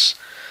things.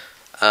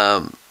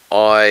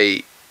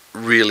 I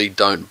really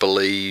don't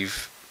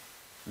believe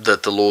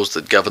that the laws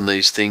that govern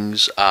these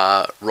things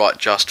are right,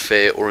 just,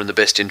 fair, or in the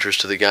best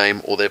interest of the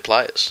game or their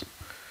players.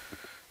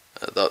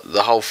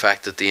 The whole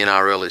fact that the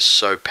NRL is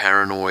so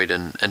paranoid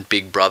and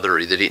big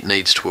brothery that it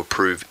needs to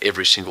approve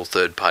every single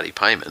third-party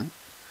payment.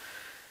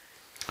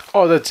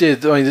 Oh, that's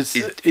it. I mean, it's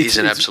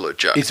an absolute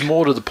joke. It's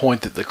more to the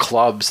point that the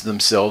clubs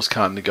themselves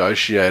can't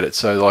negotiate it.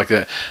 So like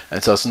that,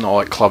 and so it's not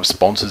like club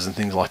sponsors and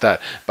things like that.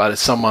 But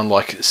it's someone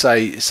like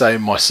say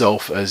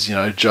myself as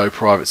Joe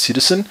Private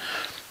Citizen.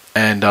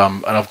 And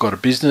I've got a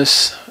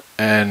business,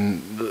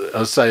 and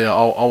I'll say I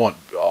want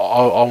to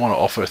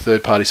offer a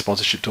third party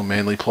sponsorship to a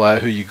Manly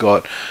player who you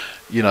got,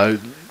 my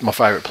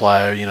favourite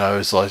player,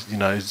 is like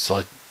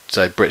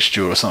say Brett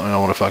Stewart or something. I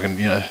want to fucking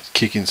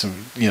kick in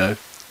some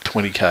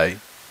 20k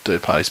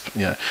third parties.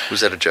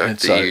 Was that a joke? And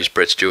Did so- you use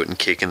Brett Stewart and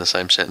kick in the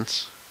same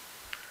sentence?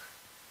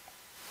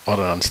 I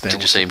don't understand.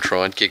 Did you see him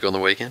try and kick on the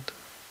weekend?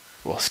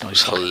 Well, it's not It was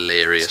his fucking,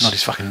 hilarious.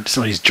 it's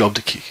not his job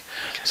to kick.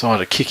 So I had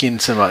to kick in.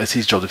 It's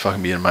his job to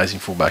fucking be an amazing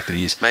fullback that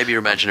he is. Maybe your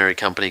imaginary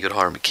company could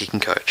hire him a kicking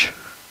coach.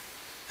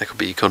 That could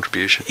be your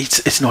contribution.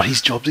 It's not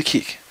his job to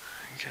kick.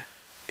 Okay.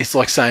 It's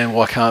like saying,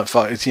 well, I can't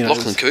fuck.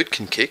 Lachlan Coote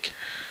can kick.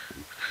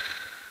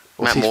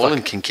 Matt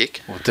Moylan can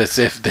kick. Well, that's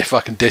their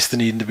fucking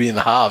destiny to be in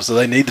the halves, so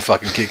they need the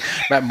fucking kick.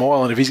 Matt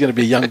Moylan, if he's going to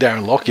be a young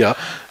Darren Lockyer,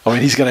 I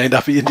mean, he's going to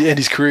end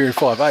his career in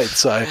 5'8".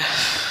 So,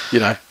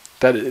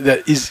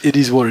 it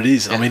is what it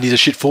is. I mean, he's a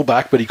shit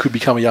fullback, but he could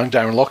become a young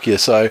Darren Lockyer.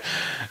 So,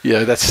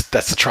 that's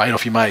the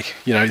trade-off you make.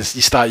 You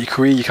start your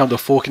career, you come to a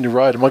fork in the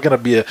road. Am I going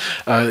to be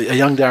a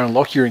young Darren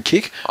Lockyer and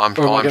kick, or am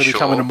I going to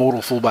become an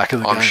immortal fullback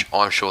of the game?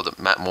 I'm sure that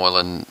Matt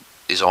Moylan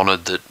is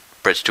honoured that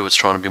Brett Stewart's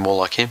trying to be more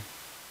like him.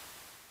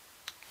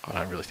 I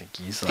don't really think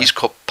he is, though. He's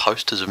got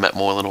posters of Matt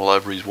Moylan all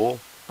over his wall.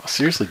 I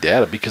seriously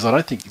doubt it, because I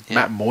don't think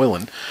Matt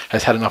Moylan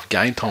has had enough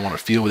game time on a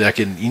field without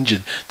getting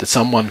injured that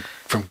someone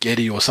from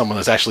Getty or someone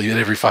that's actually at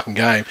every fucking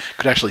game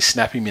could actually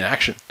snap him in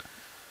action.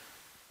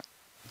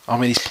 I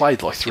mean, he's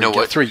played like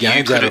three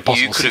games out of a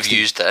possible 60.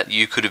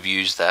 You could have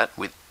used that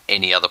with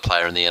any other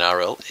player in the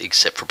NRL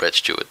except for Brett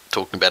Stewart,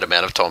 talking about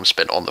amount of time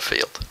spent on the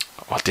field.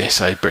 I dare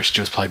say Brett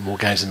Stewart's played more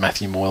games than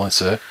Matthew Moylan,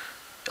 sir.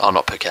 Oh,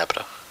 not per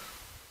capita.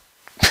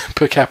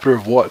 Per capita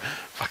of what?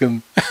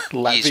 Fucking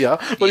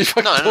Latvia? What are you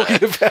fucking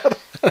talking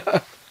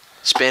about?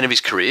 Span of his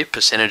career,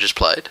 percentages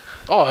played.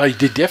 Oh, he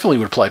definitely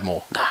would have played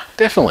more. No.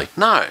 Definitely.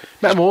 No.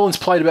 Matt Moylan's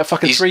played about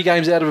fucking 3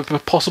 games out of a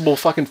possible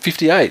fucking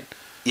 58.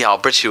 Yeah,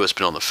 Brett Stewart's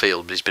been on the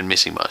field, but he's been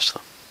missing most of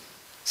them.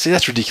 See,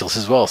 that's ridiculous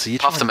as well. So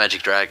Puff the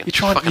Magic Dragon. You're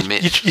trying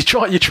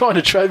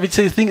to trade.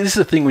 See, this is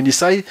the thing. When you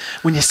say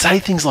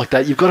things like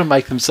that, you've got to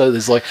make them so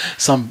there's like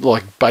some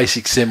like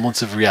basic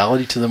semblance of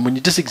reality to them. When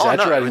you're just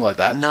exaggerating like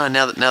that. No,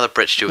 now that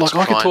Brett Stewart's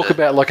like I could talk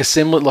about like a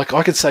semblance. Like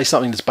I could say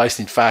something that's based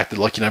in fact that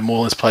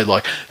Moylan's played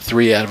like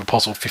 3 out of a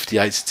possible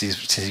 58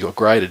 since he got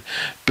graded,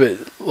 but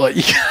like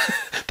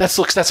that's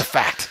a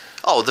fact.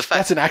 Oh,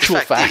 that's an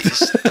actual fact.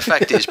 The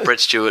fact is, Brett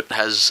Stewart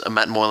has a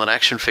Matt Moylan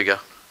action figure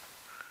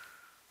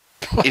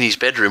in his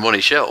bedroom on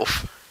his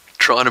shelf,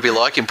 trying to be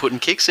like him, putting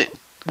kicks in.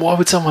 Why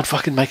would someone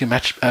fucking make a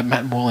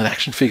Matt Moylan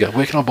action figure?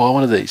 Where can I buy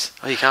one of these?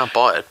 Oh, you can't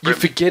buy it. You're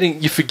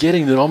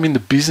forgetting that I'm in the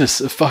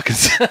business of fucking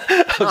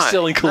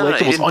selling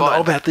collectibles. I know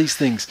about these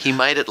things. He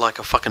made it like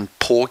a fucking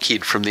poor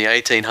kid from the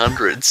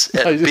 1800s.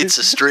 At bits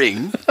of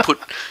string.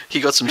 He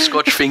got some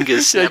Scotch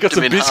fingers, snapped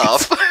them in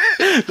half.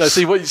 No,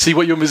 see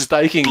what you're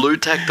mistaking. Blue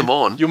tacked them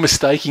on.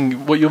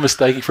 What you're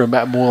mistaking for a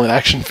Matt Moylan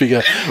action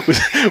figure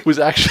was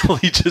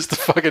actually just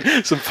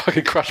some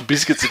fucking crushed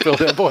biscuits that fell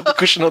down by the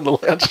cushion on the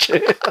lounge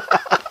chair.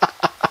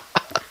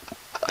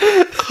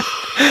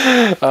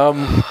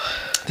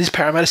 This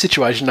Parramatta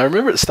situation, I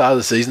remember at the start of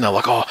the season, they're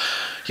like,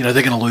 they're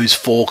going to lose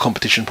 4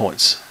 competition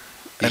points.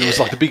 And it was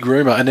like the big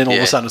rumour, and then all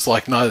of a sudden it's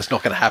like, no, that's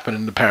not going to happen,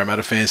 and the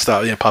Parramatta fans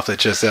start, puff their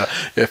chests out,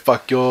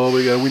 fuck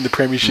we're going to win the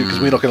premiership because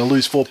we're not going to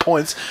lose 4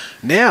 points.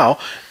 Now,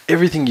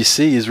 everything you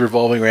see is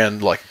revolving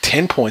around like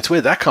 10 points.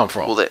 Where'd that come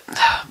from? Well,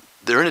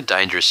 they're in a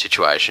dangerous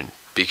situation,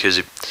 because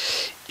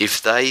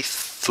if they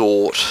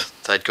thought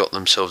they'd got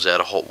themselves out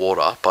of hot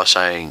water by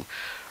saying,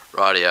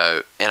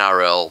 rightio,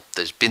 NRL,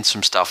 there's been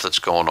some stuff that's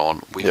gone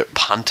on. We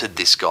punted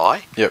this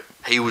guy. Yep.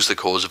 He was the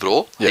cause of it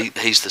all. Yep.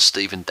 He's the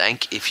Stephen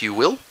Dank, if you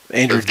will.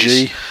 Andrew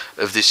G.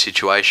 Of this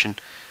situation.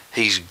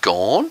 He's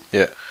gone.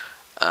 Yeah.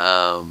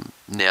 And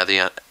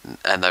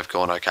they've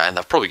gone, okay, and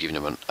they've probably given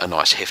him a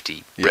nice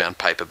hefty brown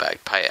paper bag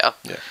payout.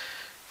 Yeah.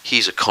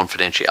 Here's a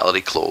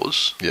confidentiality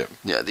clause. Yeah.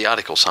 Yeah, the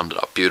article summed it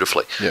up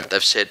beautifully. Yeah.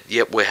 They've said,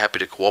 we're happy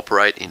to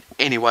cooperate in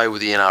any way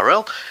with the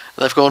NRL.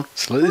 And they've gone,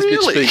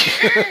 really?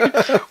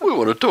 We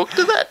want to talk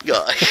to that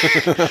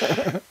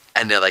guy.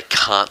 And now they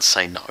can't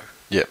say no.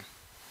 Yeah.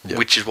 Yep.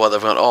 Which is why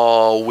they've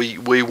gone,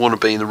 we want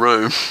to be in the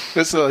room.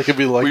 That's like, it could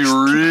be like, we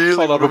really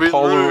hold up a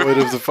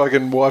Polaroid of the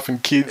fucking wife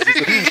and kids.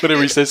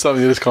 Whenever he says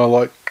something, it's kind of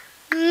like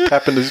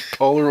tapping his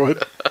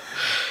Polaroid.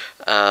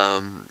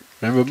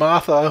 Remember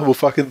Martha? We'll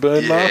fucking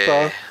burn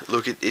Martha.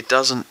 Look, it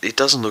doesn't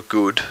look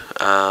good.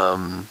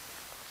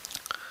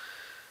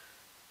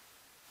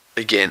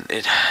 Again,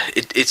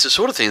 it's the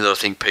sort of thing that I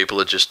think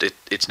people are just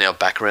it's now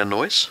background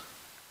noise.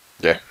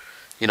 Yeah.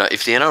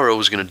 If the NRL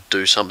was going to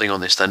do something on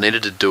this, they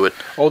needed to do it.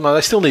 Oh no, they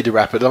still need to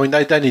wrap it. I mean,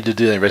 they need to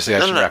do their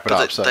investigation and wrap it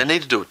up. They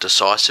need to do it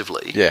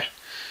decisively. Yeah.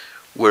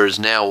 Whereas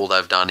now all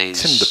they've done is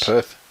send him to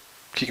Perth,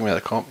 kick him out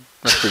of the comp.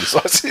 That's pretty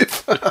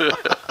decisive.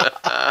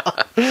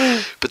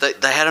 But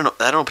they had an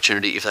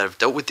opportunity if they've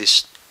dealt with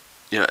this,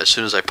 as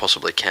soon as they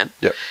possibly can.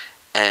 Yep.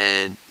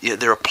 And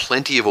there are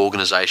plenty of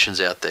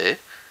organisations out there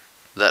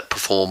that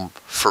perform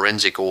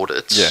forensic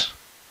audits. Yeah.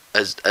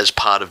 As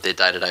part of their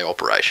day-to-day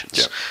operations.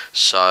 Yep.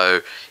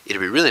 So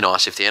it'd be really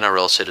nice if the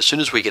NRL said, as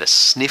soon as we get a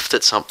sniff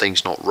that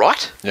something's not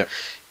right, yep.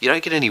 you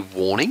don't get any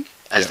warning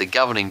as the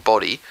governing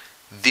body,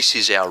 this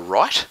is our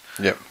right.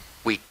 Yep.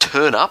 We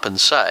turn up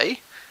and say,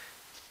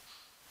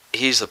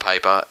 here's the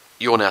paper,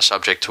 you're now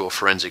subject to a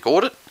forensic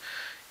audit.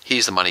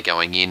 here's the money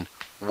going in,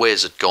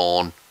 where's it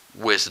gone,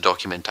 where's the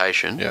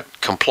documentation, Yeah.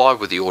 comply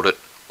with the audit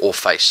or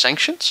face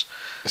sanctions.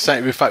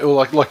 Same,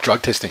 or like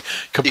drug testing.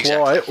 Comply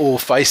Exactly. or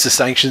face the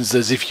sanctions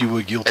as if you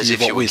were guilty As of if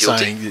what you were we're guilty.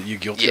 saying that you're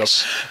guilty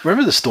Yes. of.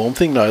 Remember the Storm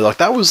thing, though? Like,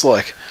 that was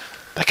like...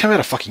 They came out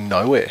of fucking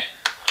nowhere.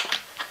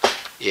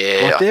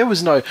 Yeah. Like, there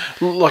was no...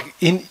 Like,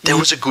 There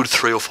was a good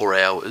 3 or 4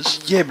 hours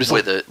Yeah, but it's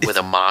where, like- where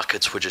the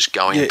markets were just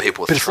going and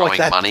people were but it's throwing like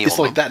that, money it's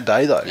on like them. that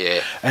day, though.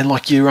 Yeah. And,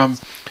 like,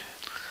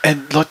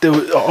 And like there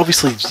were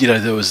obviously,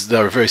 they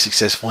were very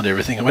successful and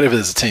everything. And whenever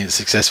there's a team that's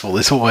successful,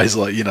 there's always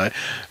like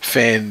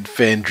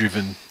fan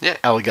driven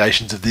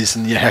allegations of this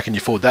and how can you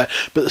afford that?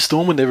 But the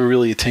Storm were never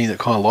really a team that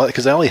kind of liked it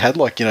because they only had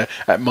like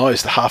at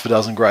most half a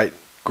dozen great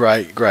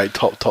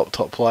top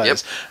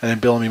players, and then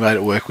Bellamy made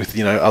it work with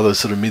other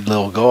sort of mid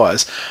level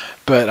guys.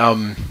 But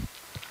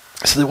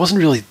so there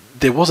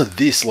wasn't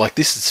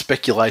this is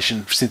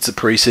speculation since the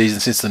preseason,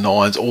 since the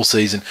Nines, all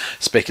season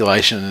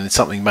speculation, and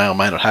something may or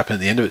may not happen at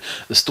the end of it.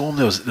 The Storm,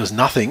 there was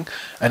nothing,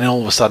 and then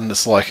all of a sudden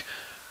it's like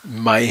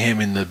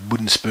mayhem in the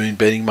wooden spoon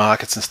betting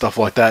markets and stuff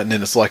like that, and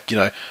then it's like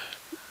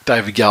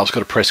David Gallup's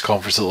got a press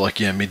conference at like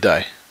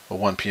midday or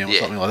 1 p.m. or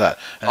something like that,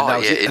 and that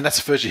was it. And that's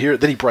the first you hear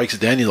it. Then he breaks it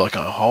down, and you're like,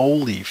 oh,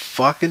 holy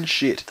fucking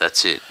shit.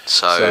 That's it.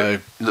 So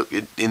look,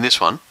 in this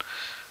one,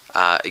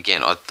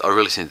 again, I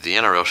really think the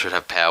NRL should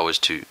have powers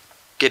to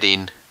get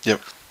in. Yep.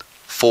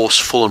 Force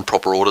full and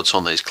proper audits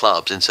on these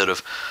clubs instead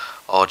of,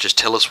 just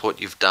tell us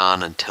what you've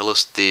done and tell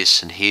us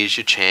this and here's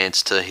your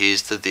chance to,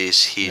 here's the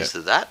this, here's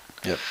the that.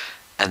 Yep.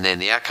 And then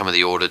the outcome of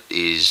the audit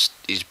is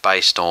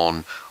based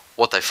on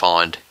what they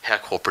find, how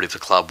cooperative the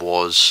club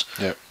was,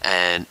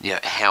 and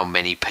how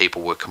many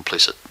people were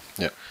complicit.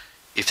 Yep.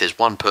 If there's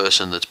one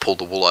person that's pulled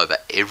the wool over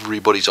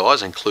everybody's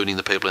eyes, including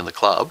the people in the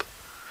club,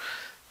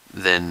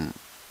 then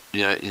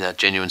in that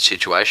genuine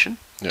situation,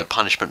 the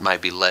punishment may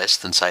be less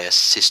than, say, a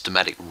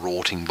systematic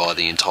rorting by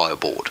the entire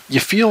board.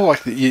 You feel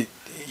like you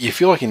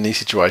feel like in these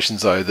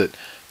situations, though, that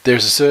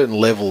there's a certain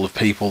level of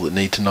people that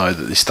need to know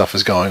that this stuff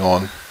is going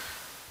on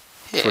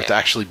for it to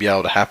actually be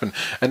able to happen,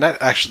 and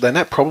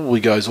that probably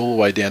goes all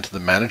the way down to the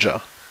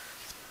manager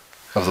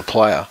of the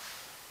player.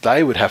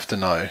 They would have to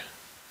know.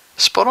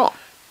 Spot on.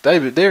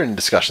 They're in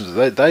discussions.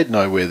 They'd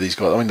know where these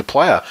guys. I mean, the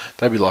player.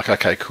 They'd be like,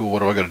 okay, cool.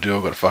 What do I got to do?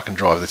 I've got to fucking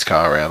drive this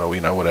car around, or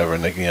whatever.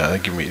 And they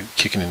give me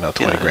kicking in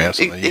 20 grand or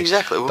something.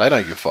 Exactly. They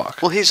don't give a fuck.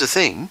 Well, here's the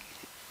thing: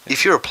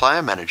 if you're a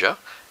player manager,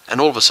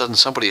 and all of a sudden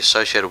somebody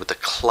associated with the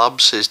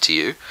club says to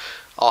you,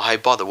 "Oh, hey,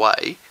 by the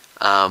way,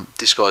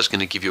 this guy's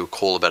going to give you a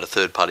call about a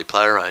third-party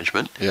player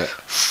arrangement." Yeah.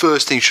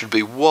 First thing should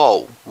be,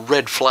 whoa,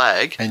 red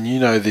flag. And you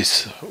know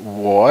this?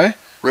 Why?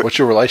 What's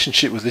your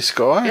relationship with this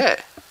guy?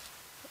 Yeah.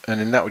 And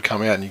then that would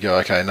come out and you go,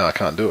 okay, no, I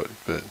can't do it.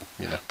 But,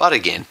 But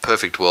again,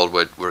 perfect world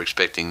where we're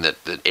expecting that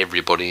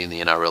everybody in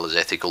the NRL is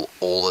ethical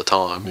all the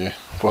time. Yeah.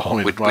 Well, I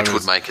mean, which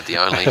would make it the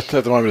only... At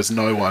the moment, it's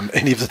no one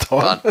any of the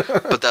time.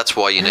 But that's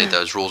why you need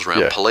those rules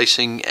around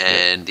policing,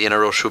 and the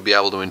NRL should be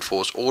able to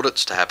enforce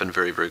audits to happen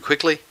very, very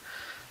quickly.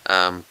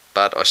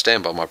 But I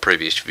stand by my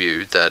previous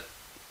view that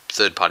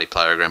third-party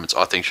player agreements,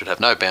 I think, should have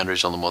no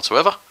boundaries on them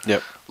whatsoever.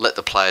 Yep. Let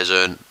the players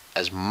earn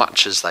as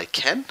much as they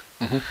can.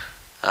 Mm-hmm.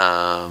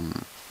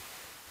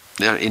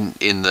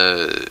 In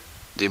the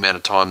amount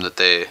of time that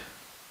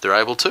they're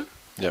able to.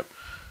 Yep.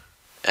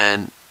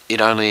 And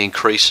it only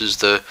increases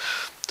the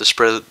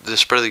spread of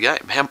the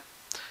game.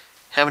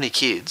 How many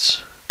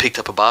kids picked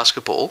up a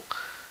basketball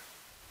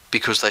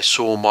because they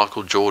saw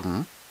Michael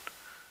Jordan,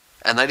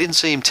 and they didn't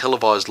see him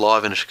televised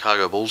live in a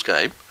Chicago Bulls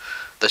game?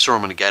 They saw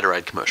him in a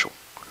Gatorade commercial.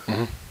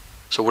 Mm-hmm.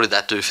 So what did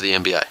that do for the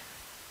NBA?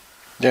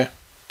 Yeah.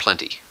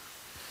 Plenty.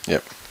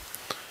 Yep.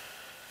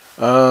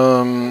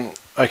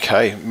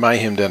 Okay,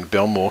 mayhem down at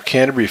Belmore.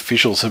 Canterbury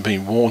officials have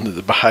been warned that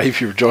the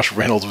behaviour of Josh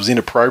Reynolds was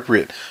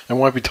inappropriate and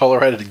won't be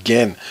tolerated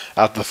again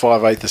after the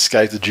 5/8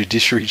 escaped the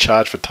judiciary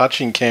charge for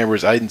touching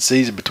Canberra's Aiden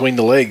Caesar between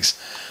the legs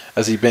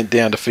as he bent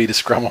down to feed a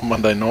scrum on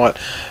Monday night.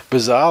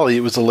 Bizarrely,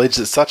 it was alleged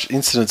that such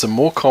incidents are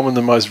more common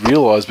than most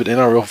realised, but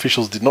NRL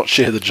officials did not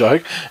share the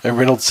joke, and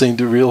Reynolds seemed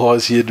to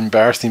realise he had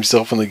embarrassed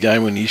himself in the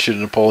game when he issued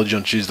an apology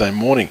on Tuesday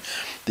morning.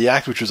 The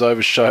act, which was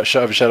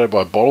overshadowed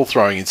by a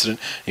bottle-throwing incident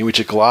in which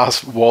a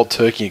glass wild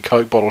turkey and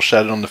Coke bottle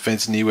shattered on the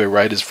fence near where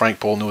Raiders' Frank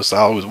Paul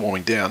Nuasala was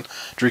warming down,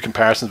 drew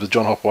comparisons with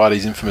John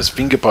Hopoate's infamous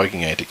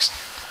finger-poking antics.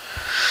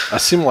 A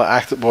similar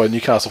act by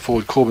Newcastle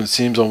forward Corbin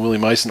Sims on Willie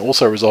Mason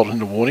also resulted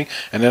in a warning,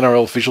 and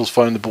NRL officials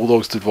phoned the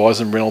Bulldogs to advise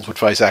them Reynolds would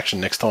face action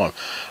next time.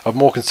 Of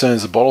more concern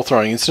is the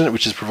bottle-throwing incident,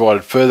 which has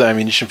provided further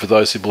ammunition for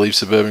those who believe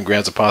suburban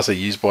grounds are past their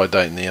use-by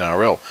date in the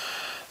NRL.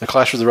 The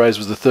clash with the Raiders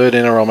was the third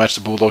NRL match the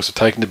Bulldogs have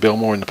taken to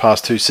Belmore in the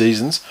past 2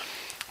 seasons,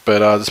 but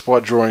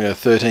despite drawing a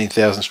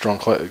 13,000-strong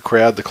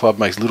crowd, the club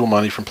makes little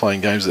money from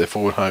playing games at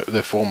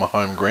their former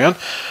home ground.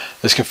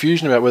 There's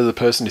confusion about whether the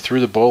person who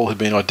threw the ball had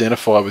been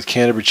identified, with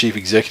Canterbury Chief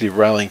Executive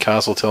Raylene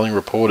Castle telling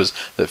reporters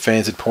that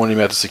fans had pointed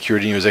him out to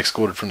security and he was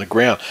escorted from the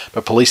ground,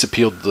 but police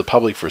appealed to the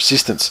public for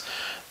assistance.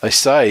 They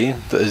say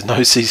that there's no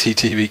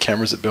CCTV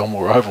cameras at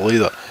Belmore Oval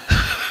either.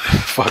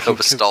 fucking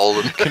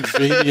stolen.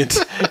 convenient.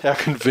 How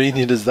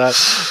convenient is that?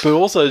 But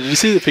also, did you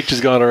see the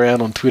pictures going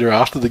around on Twitter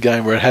after the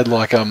game where it had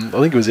like I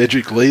think it was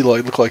Edric Lee,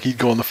 like looked like he'd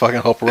gone the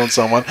fucking hopper on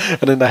someone,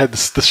 and then they had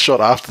the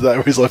shot after that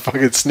where he's like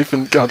fucking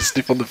going to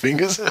sniff on the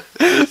fingers.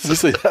 Did you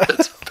see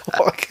that?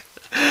 Like,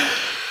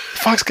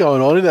 fuck's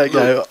going on in that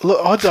game?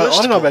 Look, I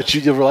don't know about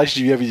you, your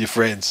relationship you have with your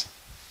friends.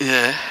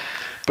 Yeah.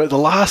 But the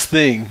last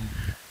thing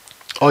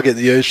I get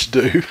the urge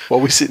to do while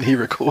we're sitting here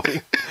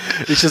recording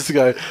is just to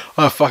go,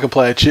 oh, fucking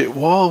play a chip.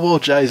 While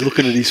Jay's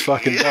looking at his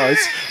fucking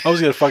notes, I was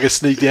going to fucking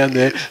sneak down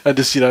there and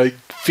just,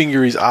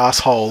 finger his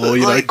asshole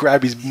or,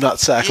 grab his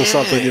nutsack or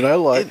something,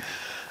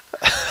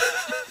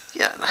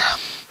 Yeah.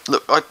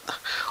 Look,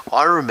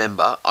 I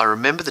remember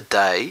the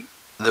day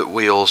that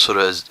we all sort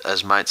of,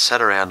 as mates,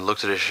 sat around and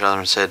looked at each other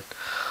and said,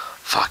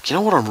 fuck, you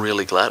know what I'm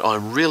really glad?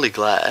 I'm really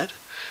glad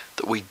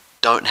that we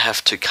don't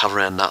have to cover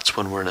our nuts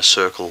when we're in a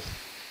circle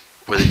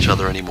with each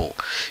other anymore.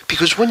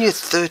 Because when you're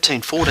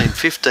 13, 14,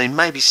 15,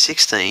 maybe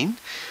 16,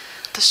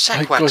 the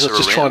sack wax are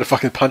just around. trying to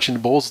fucking punch in the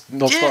balls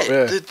non-stop,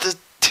 yeah.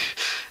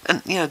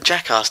 And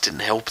Jackass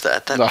didn't help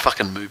that. That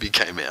fucking movie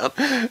came out.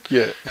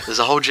 Yeah. There's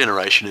a whole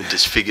generation of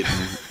disfigured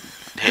and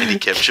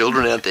handicapped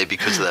children out there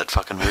because of that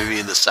fucking movie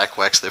and the sack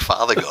wax their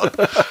father got.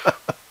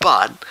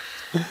 But,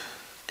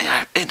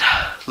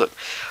 look,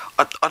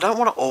 I don't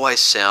want to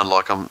always sound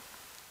like I'm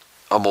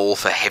all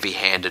for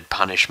heavy-handed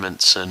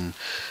punishments and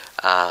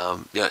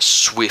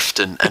swift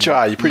and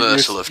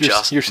merciless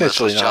justice. You're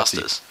essentially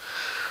justice.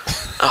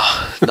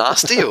 Oh,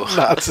 nasty or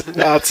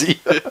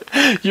Nazi?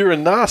 You're a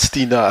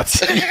nasty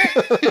Nazi.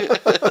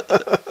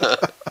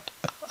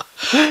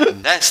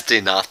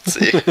 Nasty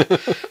Nazi.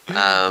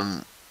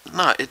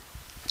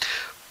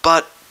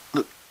 But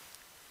look,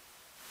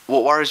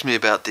 what worries me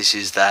about this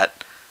is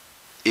that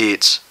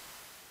he's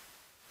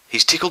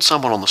tickled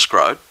someone on the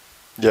scrot.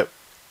 Yep.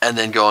 And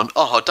then gone,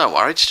 oh, don't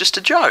worry, it's just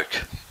a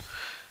joke.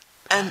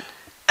 And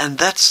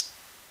that's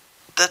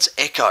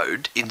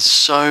echoed in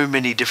so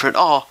many different,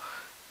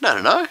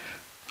 no,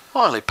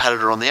 I only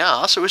patted her on the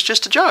arse, it was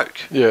just a joke.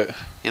 Yeah.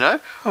 I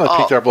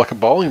picked her up like a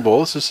bowling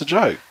ball, it's just a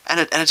joke. And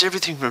it's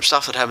everything from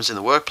stuff that happens in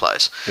the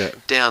workplace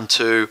down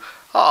to,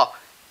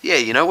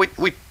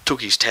 we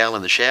took his towel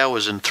in the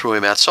showers and threw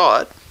him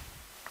outside.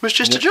 It was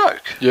just a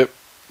joke. Yep.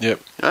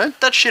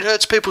 That shit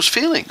hurts people's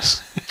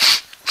feelings.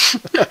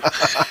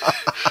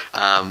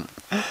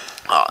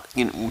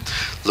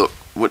 Look,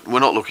 we're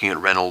not looking at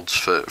Reynolds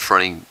for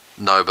any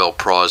Nobel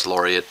Prize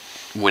laureate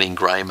winning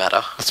grey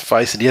matter. Let's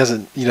face it, he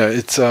hasn't,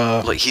 it's...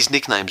 Like, his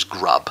nickname's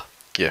Grub.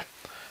 Yeah.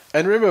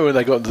 And remember when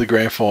they got into the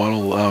grand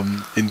final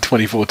in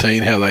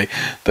 2014, how they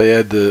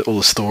had all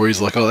the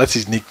stories like, oh, that's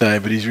his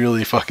nickname, but he's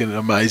really fucking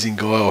amazing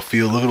guy, I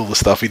feel. Look at all the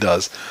stuff he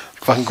does.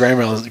 Fucking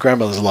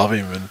grandmothers love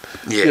him. And,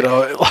 yeah,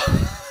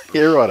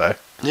 righto.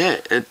 Yeah,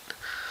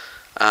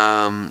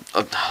 I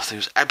think it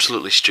was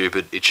absolutely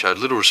stupid. It showed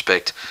little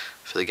respect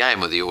for the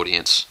game or the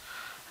audience.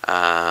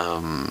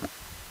 I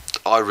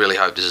really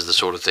hope this is the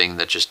sort of thing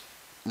that just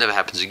never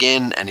happens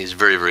again and is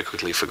very, very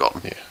quickly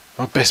forgotten. Yeah.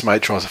 My best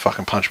mate tries to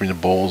fucking punch me in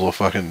the balls or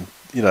fucking,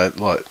 I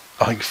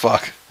think,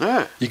 fuck.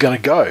 Yeah. You're going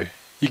to go.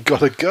 You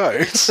gotta go.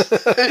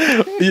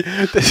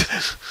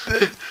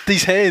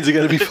 These hands are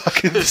going to be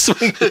fucking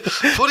swinging.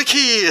 For the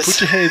kids.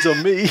 Put your hands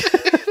on me.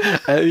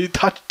 And you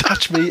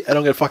touch me, and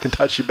I'm going to fucking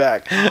touch you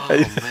back. Oh,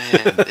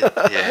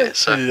 man.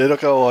 So they're not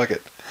going to like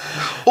it.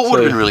 What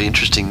would have been really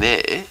interesting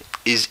there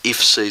is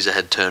if Caesar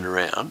had turned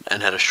around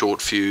and had a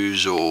short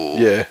fuse or,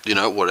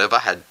 whatever,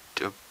 had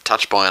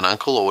touched by an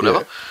uncle or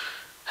whatever,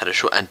 had a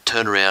short, and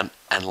turned around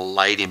and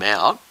laid him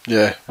out.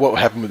 Yeah. What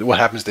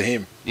happens to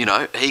him? He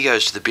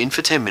goes to the bin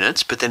for 10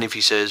 minutes, but then if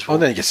he says... Well,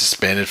 then he gets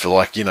suspended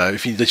for,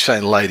 if you're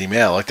saying laid him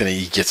out, then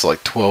he gets,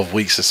 12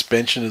 weeks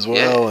suspension as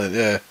well.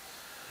 Yeah.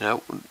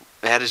 And,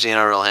 how does the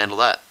NRL handle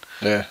that?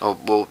 Yeah. Oh,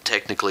 well,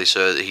 technically,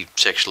 sir, he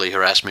sexually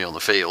harassed me on the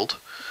field.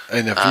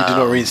 And if you do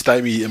not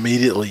reinstate me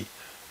immediately,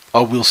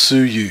 I will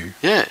sue you.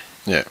 Yeah.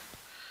 Yeah.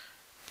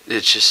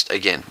 It's just,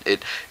 again, the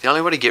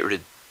only way to get rid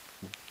of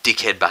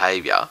dickhead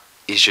behaviour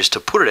is just to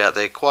put it out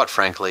there, quite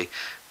frankly,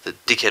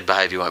 that dickhead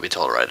behaviour won't be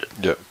tolerated.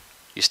 Yep.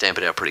 You stamp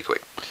it out pretty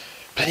quick.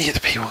 But then you get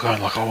the people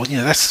going like, oh,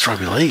 that's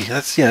rugby league.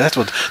 That's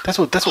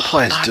what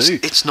players do.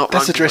 It's not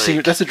that's rugby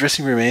league. That's the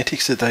dressing room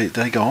antics that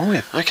they go on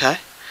with. Okay.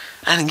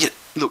 And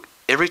look,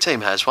 every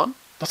team has one.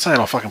 Not saying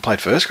I fucking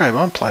played first grade,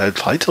 but I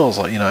played till I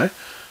was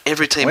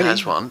Every team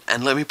has one,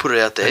 and let me put it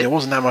out there. And there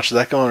wasn't that much of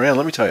that going around,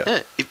 let me tell you.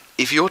 Yeah.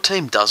 If your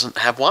team doesn't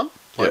have one,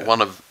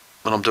 one of,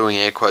 when I'm doing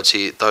air quotes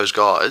here, those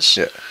guys,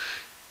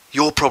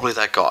 you're probably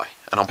that guy.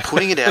 And I'm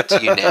putting it out to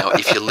you now,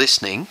 if you're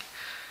listening,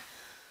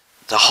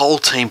 the whole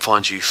team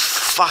finds you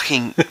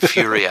fucking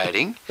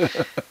infuriating,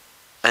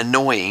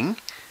 annoying,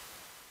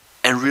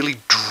 and really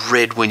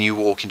dread when you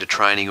walk into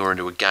training or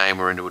into a game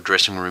or into a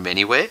dressing room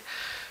anywhere.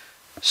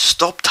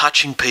 Stop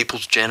touching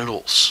people's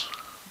genitals.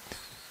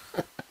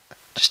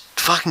 Just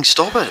fucking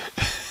stop it.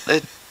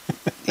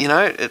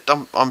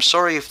 I'm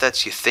sorry if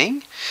that's your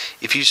thing.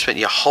 If you spent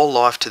your whole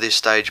life to this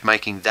stage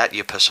making that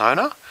your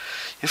persona,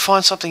 you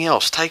find something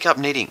else. Take up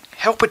knitting.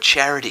 Help a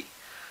charity.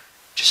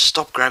 Just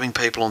stop grabbing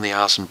people on the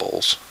arse and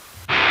balls.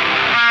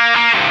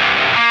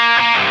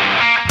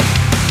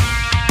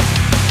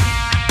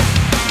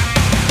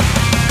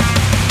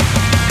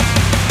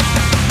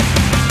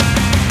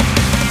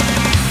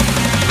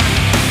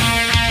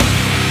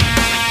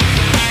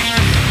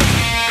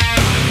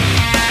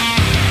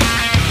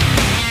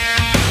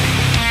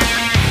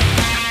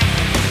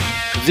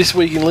 This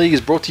Week in League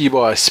is brought to you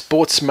by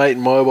Sportsmate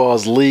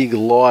Mobile's League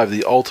Live,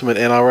 the ultimate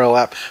NRL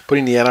app,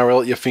 putting the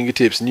NRL at your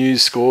fingertips.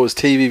 News, scores,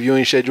 TV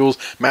viewing schedules,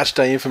 match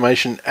day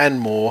information, and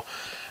more.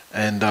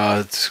 And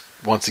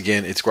once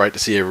again, it's great to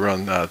see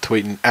everyone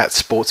tweeting at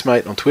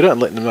Sportsmate on Twitter and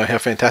letting them know how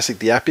fantastic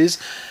the app is.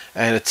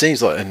 And it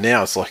seems like, and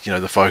now it's like,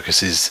 the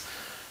focus is,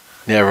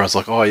 now everyone's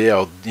like, oh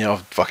yeah, I'll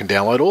fucking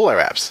download all our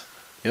apps.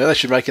 They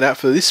should make an app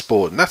for this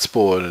sport and that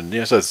sport,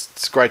 and so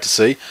it's great to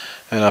see.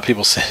 And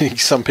people saying,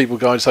 some people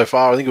going so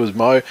far. I think it was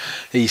Mo.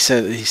 He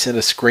sent a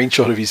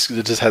screenshot of his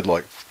that just had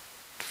like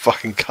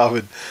fucking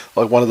covered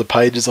like one of the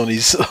pages on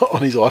his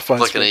iPhone,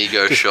 like an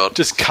ego shot,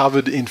 just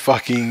covered in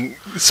fucking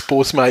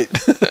Sportsmate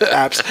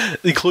apps,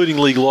 including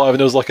League Live. And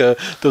there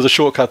was a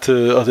shortcut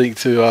to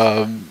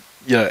our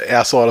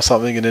site or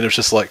something, and then it was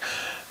just like,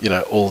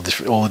 all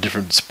the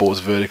different sports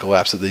vertical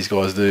apps that these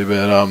guys do.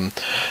 But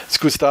it's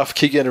good stuff.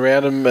 Keep getting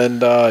around them,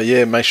 and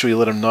make sure you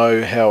let them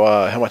know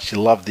how much you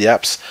love the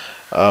apps.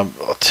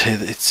 I'll tell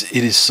you, it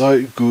is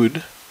so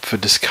good for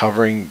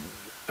discovering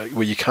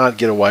where you can't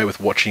get away with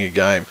watching a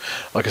game.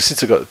 Like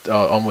since I got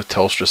on with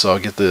Telstra, so I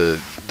get the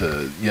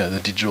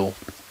digital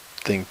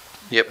thing.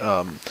 Yep.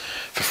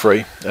 For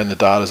free, and the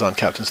data's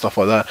uncapped and stuff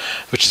like that,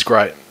 which is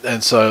great.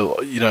 And so,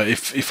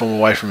 if I'm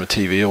away from a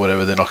TV or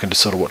whatever, then I can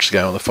just sort of watch the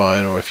game on the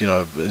phone, or if, in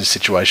a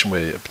situation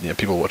where,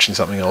 people are watching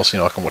something else,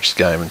 I can watch the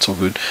game and it's all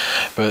good.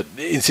 But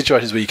in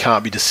situations where you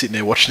can't be just sitting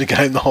there watching the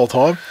game the whole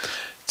time,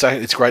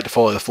 it's great to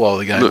follow the flow of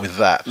the game with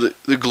that.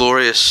 The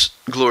glorious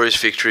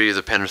victory of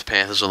the Penrith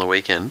Panthers on the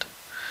weekend.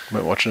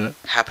 Weren't watching it.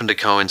 Happened to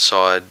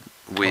coincide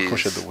with of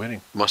course, you had the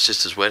wedding. My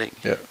sister's wedding.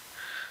 Yeah.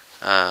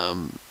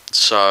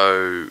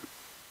 So,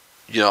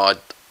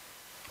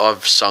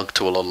 I've sunk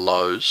to a lot of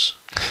lows,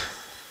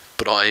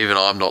 but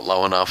I'm not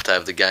low enough to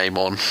have the game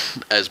on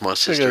as my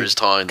sister is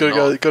tying the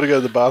knot. Got to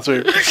go to the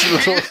bathroom.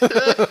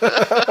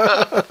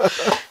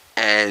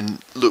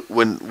 And look,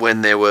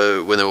 when there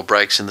were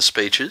breaks in the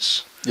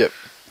speeches. Yep.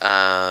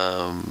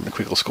 A quick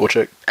little score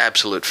check.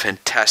 Absolute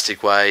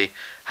fantastic way.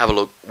 Have a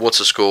look. What's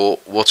the score?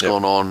 What's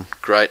going on?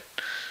 Great.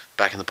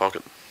 Back in the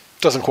pocket.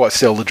 Doesn't quite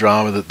sell the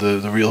drama that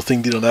the real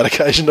thing did on that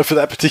occasion for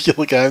that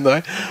particular game,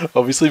 though.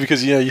 Obviously,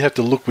 because you have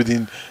to look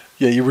within.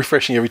 Yeah, you're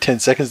refreshing every 10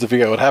 seconds to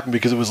figure out what happened,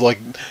 because it was like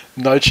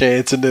no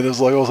chance, and then it was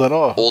like all of a sudden,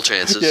 all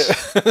chances. Yeah.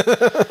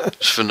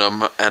 Just for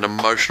an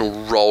emotional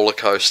roller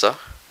coaster.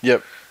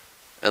 Yep.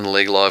 And the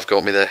League Live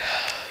got me there.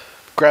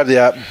 Grab the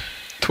app,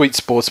 tweet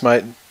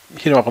Sportsmate,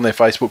 hit them up on their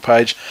Facebook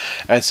page,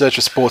 and search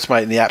for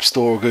Sportsmate in the App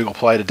Store or Google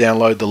Play to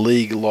download the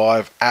League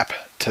Live app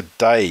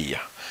today.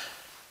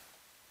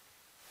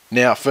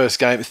 Now, first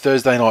game,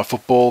 Thursday night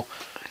football.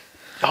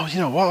 Oh, you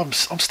know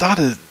what? I'm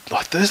started.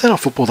 Like, Thursday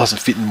night football doesn't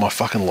fit in my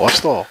fucking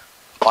lifestyle.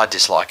 I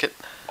dislike it.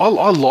 I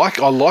like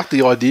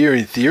the idea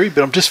in theory,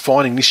 but I'm just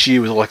finding this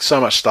year with like so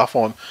much stuff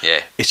on.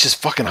 Yeah. It's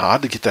just fucking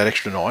hard to get that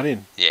extra night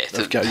in. Yeah.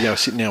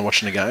 Sitting down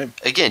watching a game.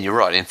 Again, you're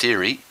right. In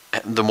theory,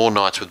 the more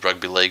nights with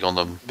rugby league on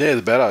them,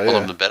 the better. Yeah.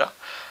 On them, the better.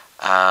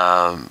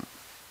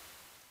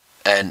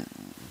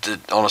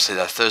 Honestly,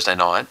 that Thursday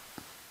night,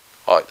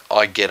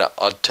 I get up.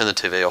 I'd turn the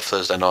TV off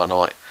Thursday night, and I'm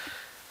like,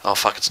 oh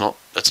fuck, it's not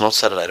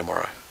Saturday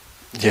tomorrow.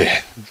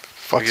 Yeah.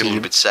 I get a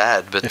little bit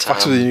sad, but it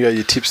fucks with you. You got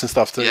your tips and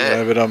stuff too.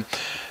 Yeah. But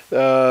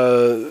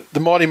the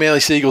mighty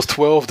Manly Seagulls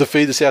 12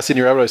 defeat the South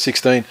Sydney Rabbitohs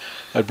 16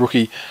 at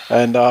Brookie,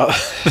 and the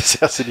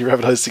South Sydney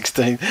Rabbitohs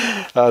 16.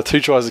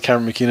 2 tries to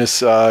Cameron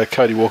McInnes,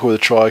 Cody Walker with a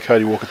try.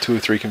 Cody Walker 2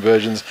 of 3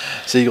 conversions.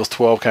 Seagulls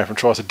 12 came from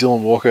tries to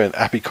Dylan Walker and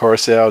Appy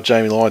Coruscant.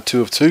 Jamie Lyon 2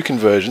 of 2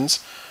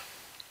 conversions.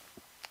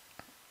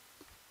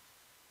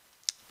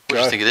 What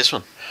do you think of this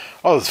one?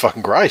 Oh, it's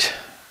fucking great.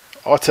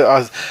 After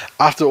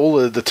all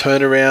the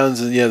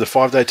turnarounds and the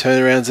 5-day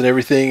turnarounds and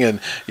everything, and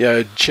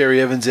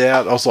Cherry Evans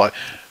out, I was like,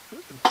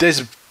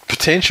 there's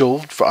potential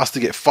for us to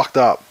get fucked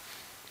up,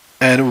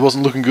 and it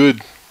wasn't looking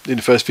good in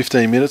the first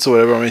 15 minutes or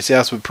whatever. I mean,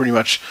 South were pretty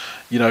much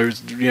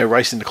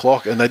racing the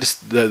clock, and they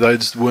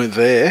just weren't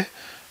there.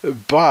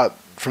 But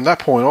from that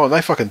point on,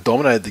 they fucking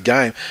dominated the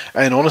game.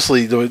 And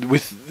honestly,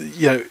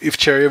 if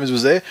Cherry Evans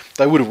was there,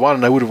 they would have won,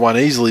 and they would have won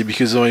easily,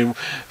 because, I mean,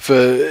 for,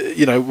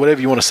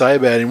 whatever you want to say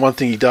about him, one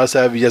thing he does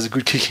have, he has a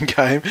good kicking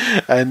game,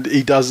 and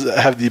he does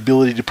have the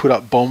ability to put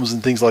up bombs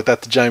and things like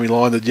that to Jamie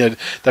Lyon, that,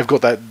 they've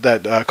got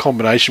that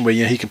combination where,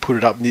 he can put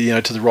it up, to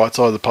the right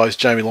side of the post.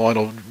 Jamie Lyon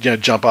will,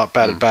 jump up,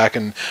 bat it back,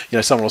 and,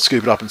 someone will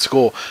scoop it up and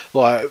score.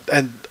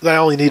 And they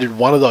only needed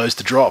one of those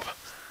to drop,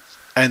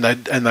 and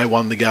they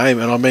won the game.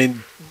 And I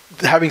mean,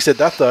 having said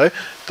that, though,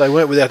 they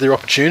weren't without their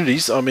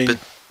opportunities. I mean, but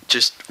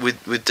just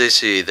with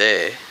DCE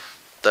there,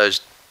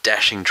 those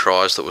dashing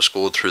tries that were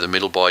scored through the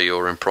middle by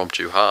your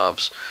impromptu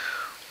halves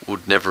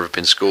would never have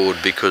been scored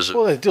because of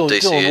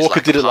Dylan Walker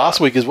did it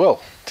last week as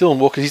well. Dylan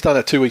Walker, he's done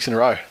that 2 weeks in a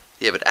row.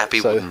 Yeah, but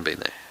Appy wouldn't have been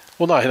there.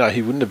 Well, no,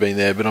 he wouldn't have been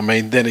there. But I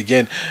mean, then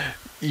again,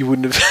 you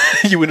wouldn't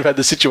have you wouldn't have had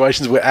the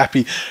situations where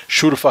Appy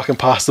should have fucking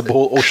passed the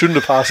ball or shouldn't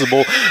have passed the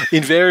ball.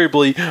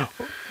 Invariably,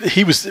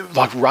 he was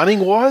like running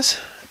wise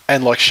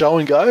and like show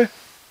and go,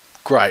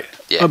 great,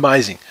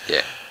 amazing.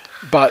 Yeah.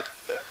 But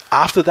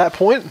after that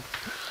point,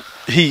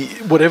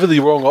 whatever the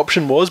wrong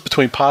option was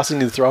between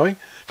passing and throwing,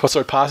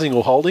 passing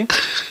or holding,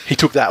 he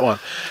took that one.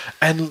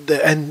 And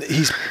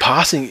he's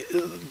passing.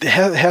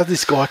 How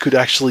this guy could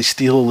actually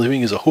steal a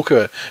living as a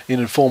hooker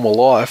in informal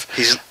life?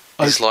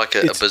 He's like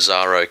a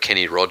bizarro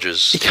Kenny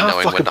Rogers,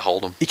 knowing when to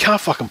hold him. He can't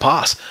fucking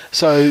pass.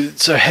 So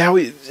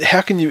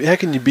how can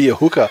you be a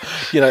hooker?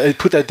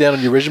 Put that down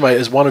on your resume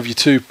as one of your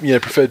two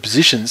preferred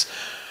positions.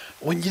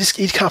 When you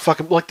can't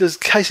fucking, like, there's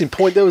case in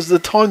point. There was the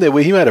time there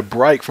where he made a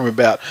break from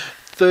about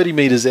 30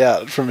 metres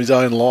out from his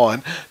own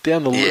line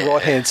down the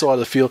right hand side of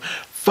the field.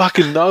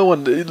 Fucking no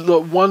one,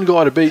 one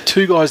guy to beat,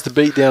 two guys to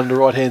beat down the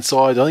right hand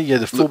side. I think he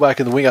had the fullback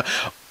and the winger.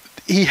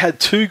 He had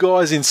two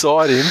guys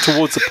inside him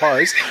towards the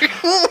post.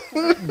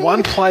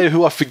 One player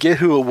who I forget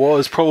who it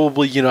was,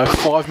 probably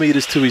 5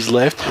 metres to his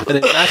left, and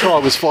then Matai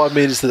was 5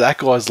 metres to that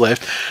guy's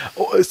left.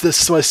 It's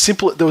the most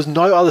simple. There was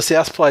no other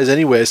South players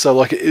anywhere, so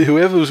like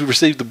whoever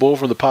received the ball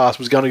from the pass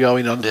was going to go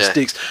in under the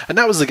sticks, and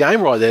that was the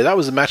game right there. That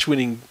was a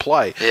match-winning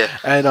play. Yeah.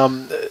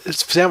 And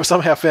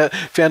somehow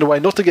found a way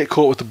not to get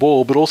caught with the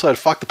ball, but also to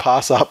fuck the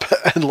pass up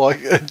and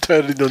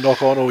turn it into a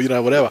knock on or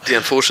whatever. The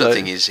unfortunate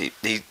thing is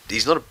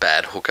he's not a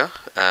bad hooker.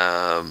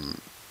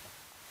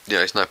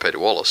 He's no Peter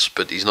Wallace,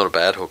 but he's not a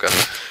bad hooker.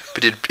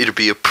 But it'd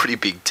be a pretty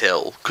big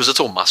tell, because it's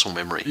all muscle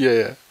memory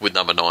with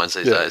number 9s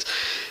these days.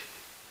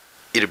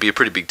 It'd be a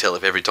pretty big tell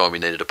if every time he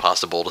needed to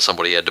pass the ball to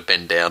somebody, he had to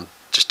bend down,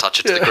 just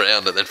touch it to the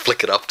ground, and then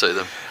flick it up to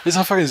them. He's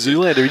not fucking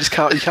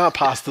Zoolander. He can't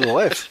pass to the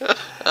left.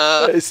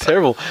 It's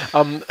terrible.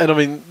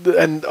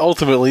 And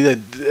ultimately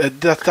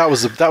that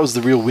was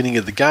the real winning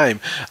of the game.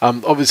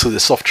 Obviously the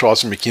soft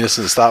tries from McInnes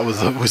at the start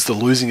was the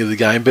losing of the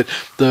game. But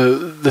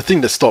the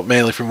thing that stopped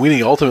Manly from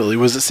winning ultimately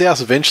was that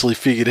South eventually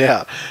figured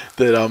out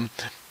that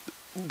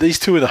these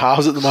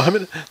 2.5s at the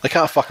moment, they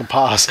can't fucking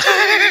pass.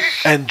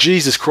 And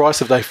Jesus Christ,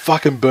 have they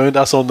fucking burned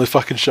us on the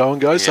fucking show and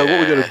go. So what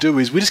we're going to do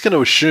is we're just going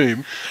to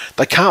assume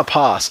they can't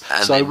pass.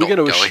 And so we're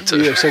going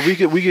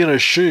to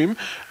assume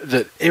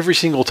that every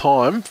single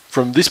time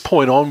from this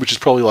point on, which is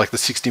probably like the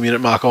 60-minute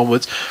mark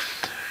onwards,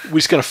 we're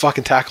just going to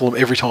fucking tackle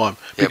them every time.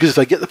 Because if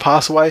they get the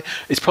pass away,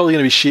 it's probably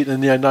going to be shit and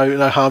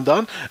no harm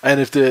done. And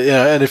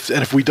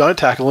if we don't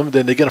tackle them,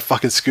 then they're going to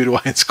fucking scoot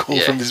away and score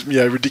from this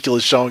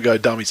ridiculous show and go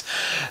dummies.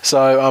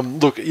 So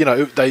look,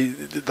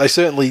 they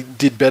certainly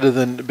did better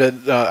than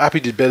Appy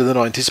did better than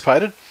I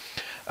anticipated.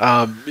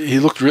 He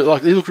looked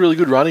really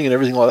good running and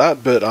everything like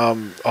that. But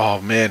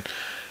oh man,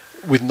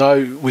 with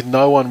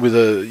no one with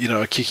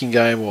a kicking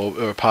game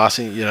or a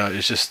passing,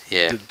 it's just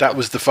that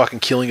was the fucking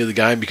killing of the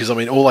game, because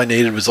all they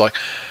needed was like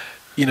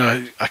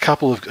a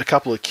couple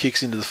of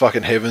kicks into the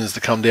fucking heavens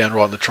to come down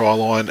right on the try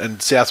line,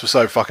 and South was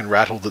so fucking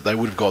rattled that they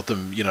would have got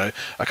them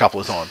a couple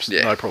of times,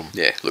 no problem.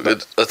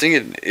 Look, I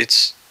think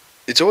it's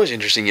always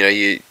interesting.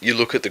 You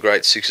look at the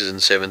great 6s and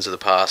 7s of the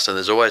past, and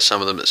there's always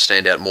some of them that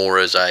stand out more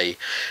as a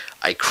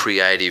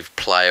creative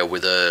player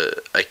with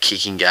a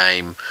kicking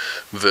game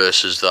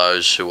versus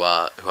those who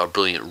are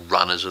brilliant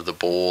runners of the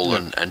ball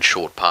and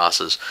short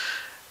passes.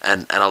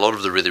 And a lot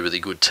of the really, really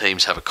good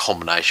teams have a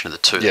combination of the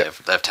two. They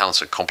have talents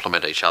that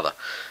complement each other.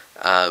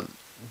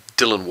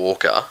 Dylan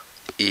Walker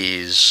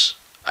is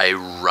a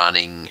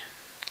running...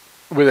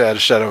 Without a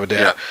shadow of a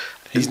doubt.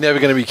 He's never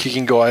going to be a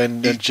kicking guy,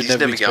 and he's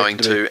never going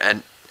to,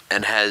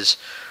 and has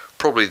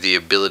probably the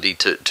ability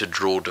to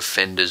draw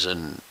defenders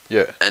and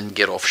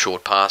get off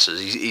short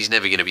passes. He's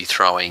never going to be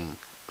throwing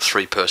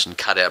 3-person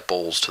cutout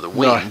balls to the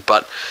wing,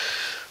 but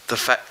the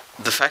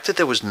fact that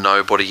there was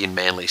nobody in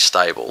Manly's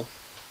stable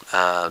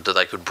that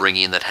they could bring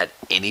in that had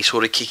any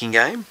sort of kicking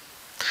game,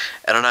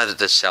 and I know that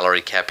there's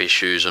salary cap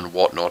issues and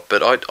whatnot,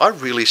 but I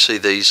really see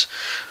these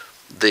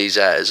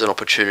as an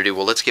opportunity.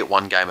 Well, let's get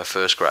one game of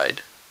first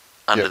grade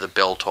under the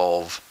belt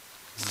of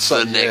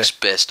the next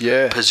best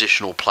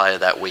positional player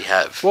that we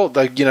have. Well,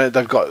 they've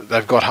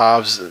got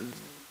halves.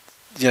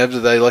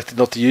 They elected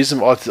not to use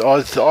them.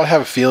 I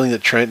have a feeling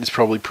that Trent is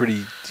probably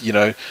pretty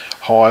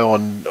high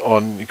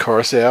on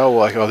Coruscant.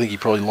 Like, I think he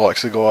probably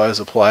likes the guy as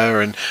a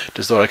player and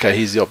just thought, okay,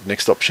 here's the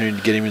next opportunity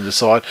to get him in the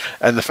side.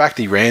 And the fact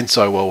he ran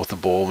so well with the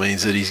ball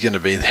means that he's going to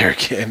be there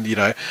again.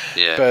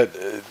 But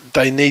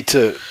they need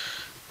to.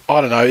 I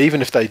don't know,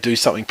 even if they do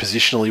something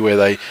positionally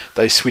where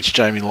they switch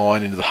Jamie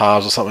Lyon into the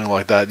halves or something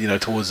like that,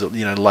 towards the,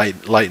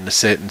 late in the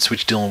set, and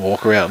switch Dylan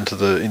Walker out into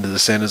the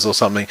centres or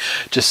something,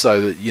 just so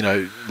that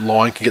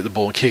Lyon can get the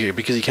ball and kick it,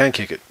 because he can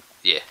kick it.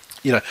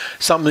 Yeah.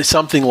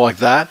 Something like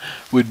that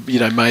would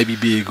maybe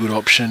be a good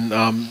option.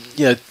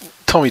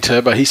 Tommy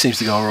Turbo, he seems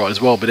to go all right as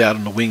well, but out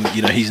on the wing,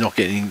 he's not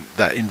getting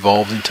that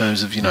involved in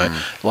terms of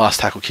last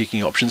tackle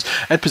kicking options.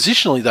 And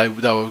positionally,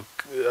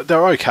 they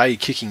were okay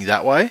kicking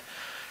that way.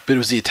 But it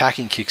was the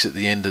attacking kicks at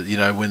the end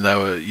that, when they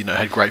were,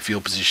 had great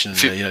field position.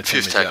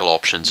 Fifth tackle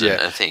options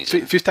and things.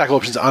 Fifth tackle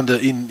options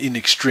in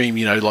extreme,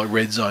 like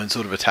red zone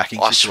sort of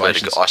attacking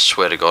situations. I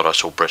swear to God, I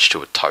saw Brett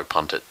Stewart toe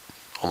punt it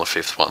on the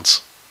fifth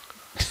once.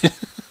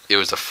 It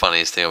was the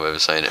funniest thing I've ever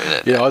seen.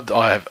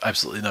 I have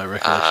absolutely no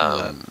recollection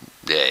of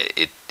that.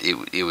 Yeah,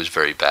 it was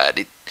very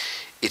bad.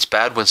 It's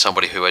bad when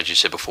somebody who, as you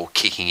said before,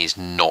 kicking is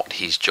not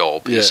his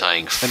job. You're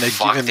saying,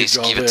 fuck this,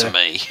 give it to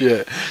me.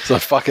 Yeah, so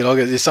fuck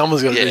it,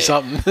 someone's got to do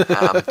something.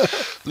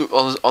 Look,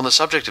 on the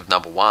subject of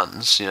number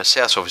ones,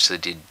 South obviously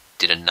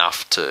did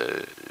enough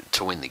to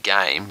win the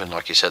game, and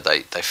like you said,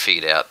 they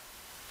figured out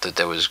that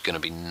there was going to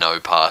be no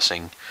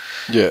passing.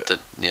 Yeah. That,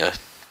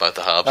 both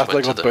the halves after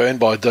went they got burned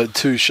by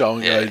two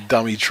showing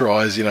dummy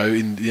tries, in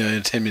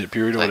a 10-minute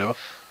period or whatever.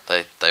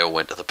 They all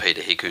went to the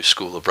Peter Hiku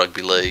School of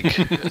Rugby League.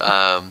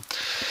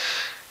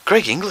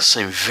 Greg Inglis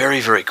seemed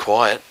very, very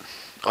quiet.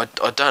 I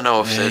don't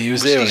know if he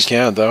was there on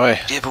account, though, eh?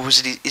 Yeah, but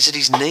is it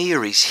his knee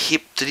or his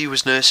hip that he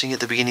was nursing at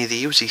the beginning of the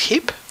year? Was his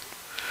hip?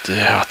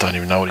 Yeah, I don't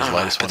even know what his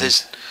latest one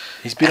is.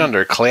 He's been under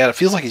a cloud. It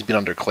feels like he's been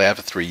under a cloud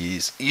for 3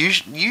 years.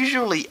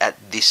 Usually at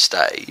this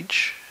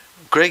stage,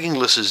 Greg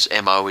Inglis's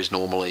MO is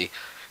normally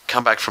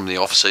come back from the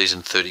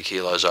off-season 30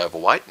 kilos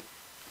overweight.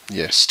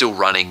 Yeah. Still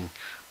running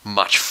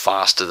much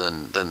faster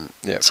than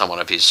someone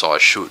of his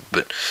size should,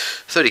 but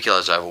 30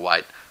 kilos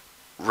overweight,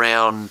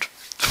 round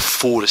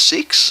 4 to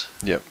 6.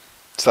 Yep.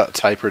 Start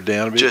to taper it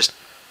down a bit. Just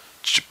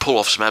pull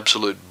off some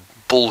absolute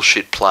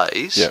bullshit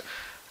plays. Yep.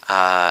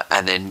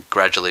 And then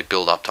gradually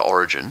build up to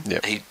Origin.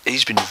 Yep.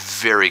 He's been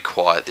very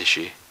quiet this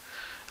year.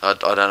 I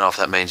don't know if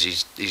that means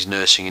he's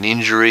nursing an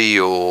injury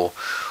or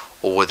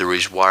whether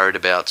he's worried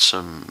about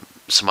some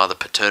other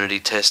paternity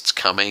tests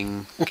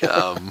coming.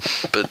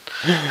 But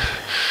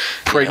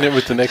pregnant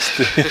with the next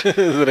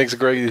the next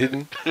Greg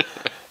Hidden.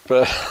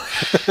 But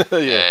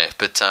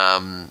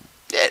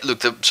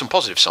look, some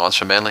positive signs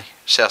for Manly.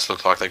 South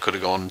looked like they could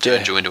have gone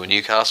turned you into a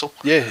Newcastle.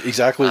 Yeah,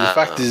 exactly. The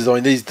fact is,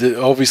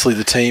 obviously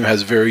the team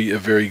has a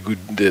very good.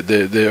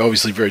 They're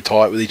obviously very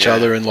tight with each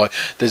other, and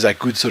there's that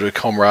good sort of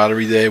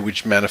camaraderie there,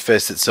 which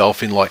manifests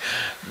itself in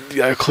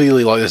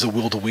clearly there's a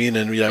will to win,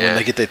 and when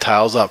they get their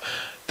tails up.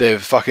 They're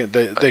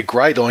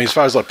great. As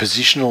far as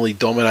positionally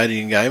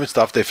dominating a game and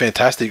stuff, they're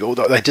fantastic.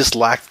 Although they just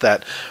lacked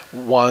that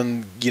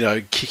one,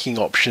 kicking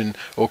option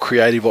or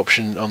creative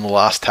option on the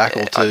last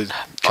tackle to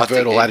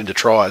convert all that into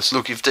tries.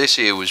 Look, if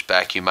DCU was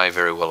back, you may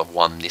very well have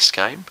won this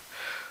game.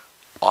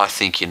 I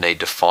think you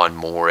need to find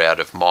more out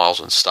of Miles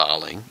and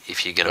Starling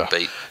if you're going to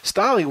beat.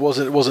 Starling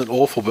wasn't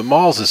awful, but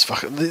Miles is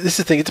fucking. This is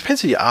the thing. It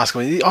depends who you ask.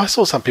 I mean, I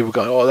saw some people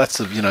going, "Oh, that's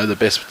the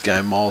best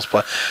game Miles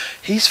play."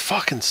 He's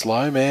fucking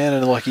slow, man,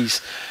 and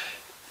he's.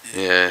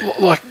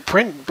 Yeah.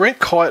 Brent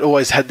Kite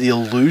always had the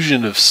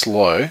illusion of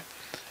slow,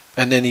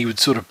 and then he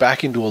would sort of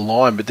back into a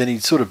line, but then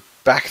he'd sort of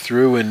back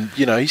through, and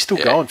he's still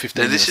going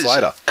 15 minutes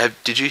later.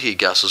 Did you hear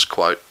Gus's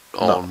quote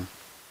on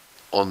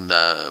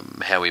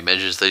how he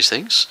measures these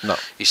things? No.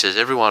 He says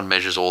everyone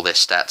measures all their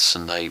stats,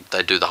 and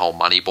they do the whole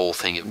Moneyball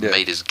thing of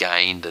meters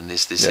gained and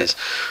this.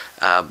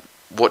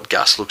 What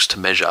Gus looks to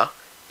measure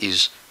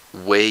is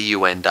where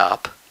you end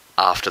up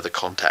after the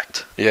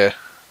contact. Yeah.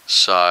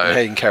 So how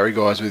you can carry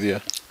guys with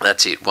you.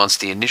 That's it. Once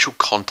the initial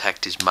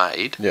contact is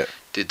made,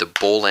 did the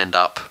ball end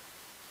up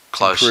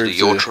closer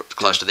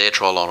to their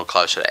try line or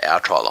closer to our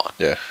try line?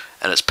 Yeah.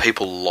 And it's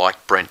people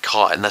like Brent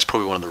Kite, and that's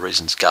probably one of the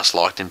reasons Gus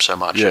liked him so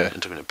much and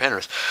took him to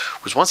Penrith,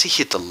 was once he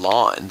hit the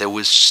line, there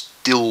was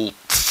still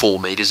 4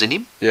 metres in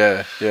him.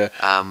 Yeah, yeah.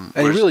 And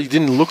he really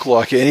didn't look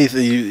like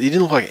anything. He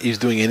didn't look like he was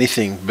doing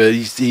anything, but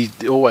he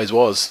always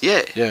was.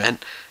 Yeah, yeah.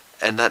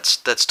 And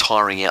that's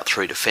tiring out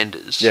 3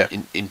 defenders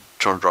in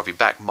trying to drop you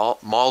back.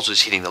 Miles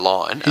was hitting the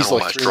line He's and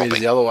almost 3 dropping.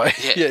 metres the other way.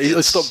 Yeah,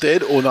 he stopped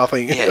dead or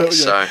nothing. Yeah,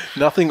 so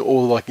nothing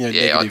or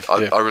negative.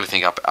 I really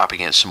think up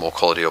against some more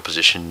quality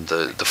opposition,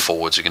 the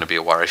forwards are going to be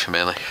a worry for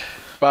Manly.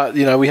 But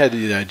we had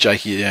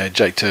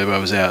Jake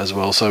Turbo was out as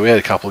well, so we had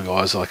a couple of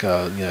guys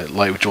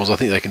late withdrawals. I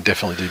think they can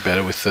definitely do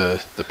better with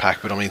the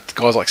pack. But I mean,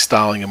 guys like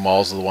Starling and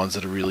Miles are the ones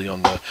that are really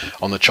on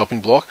the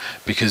chopping block,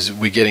 because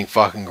we're getting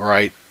fucking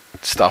great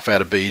stuff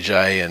out of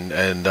BJ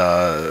and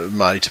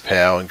Marty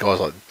Tapau and guys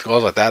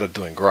like that are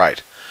doing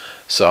great.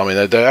 So I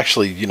mean, they're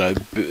actually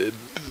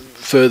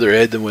further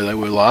ahead than where they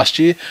were last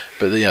year.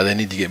 But they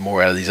need to get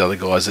more out of these other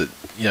guys that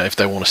if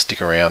they want to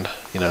stick around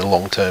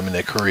long term in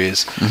their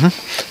careers.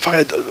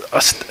 Mm-hmm.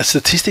 A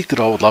statistic that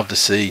I would love to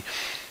see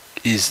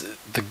is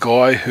the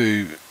guy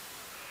who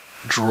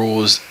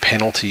draws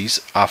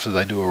penalties after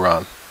they do a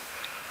run.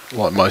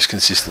 Most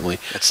consistently.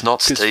 It's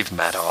not Steve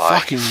Matai.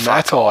 Fucking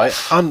Matai.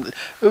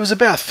 It was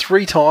about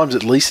 3 times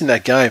at least in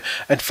that game,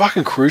 and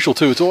fucking crucial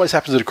too. It always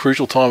happens at a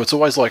crucial time. It's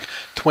always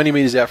 20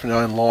 metres out from their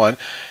own line.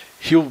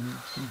 He'll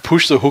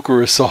push the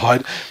hooker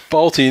aside,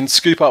 bolt in,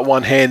 scoop up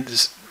one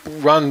hand,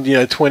 run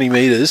 20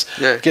 metres,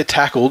 get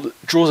tackled,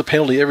 draws a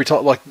penalty every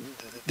time.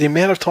 The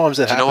amount of times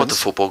that happens. Do you know what the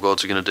football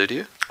gods are going to do to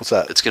you? What's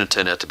that? It's going to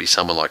turn out to be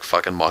someone like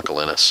fucking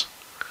Michael Ennis.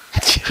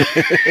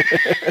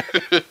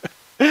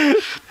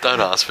 Don't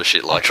ask for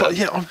shit like that.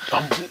 Yeah,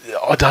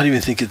 I don't even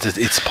think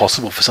it's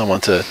possible for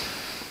someone to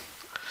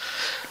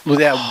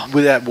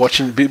without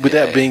watching,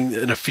 without being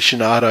an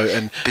aficionado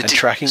and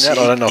tracking that.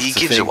 I don't know. He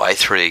gives away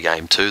 3 a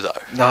game too, though.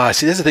 No,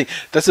 see, that's the thing.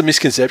 That's a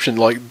misconception.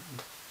 Like,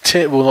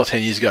 not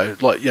 10 years ago.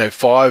 Like,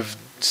 5,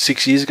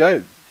 6 years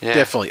ago. Yeah.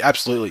 Definitely,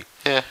 absolutely.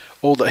 Yeah.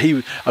 All that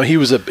he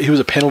was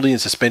a penalty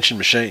and suspension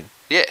machine.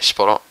 Yeah,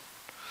 spot on.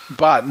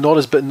 But not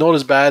as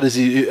bad as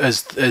he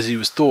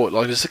was thought.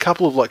 Like, there's a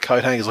couple of like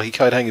coat hangers. Like, he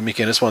coat hanged Mick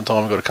Ennis one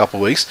time and got a couple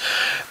of weeks.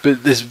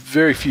 But there's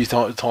very few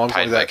times paid like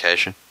that.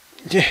 Vacation.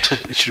 Yeah,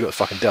 he should have got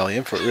fucking Dally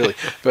M for it, really.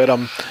 But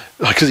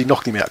because he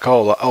knocked him out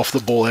cold, like, off the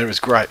ball, and it was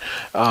great.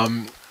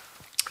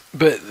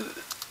 But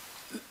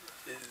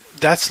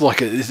that's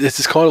like it's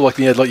just kind of like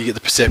like you get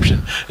the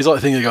perception. It's like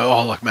the thing they go,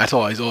 oh, like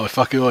Matai,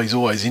 he's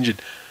always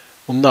injured.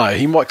 Well, no,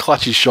 he might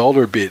clutch his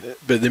shoulder a bit,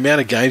 but the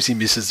amount of games he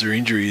misses through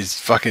injury is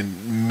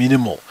fucking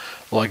minimal.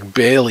 Like,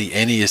 barely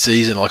any a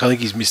season. Like, I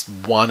think he's missed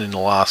one in the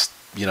last,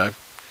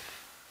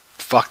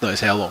 fuck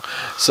knows how long.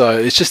 So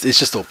it's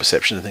just all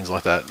perception and things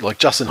like that. Like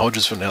Justin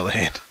Hodges, for the other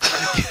hand,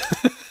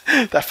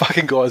 that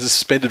fucking guy is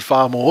suspended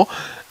far more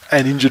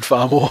and injured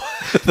far more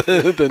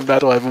than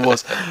Matai ever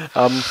was.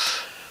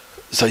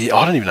 So yeah,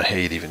 I don't even know how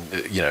you'd even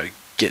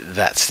get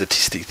that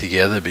statistic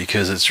together,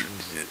 because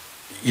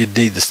you'd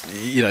need this.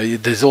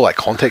 There's all that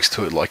context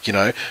to it. Like,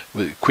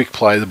 with quick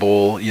play of the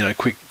ball,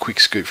 quick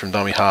scoop from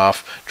dummy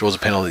half, draws a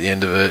penalty at the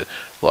end of it.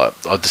 Like,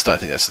 I just don't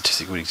think that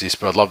statistic would exist,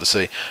 but I'd love to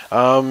see.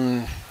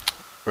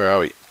 Where are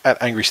we?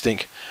 At Angry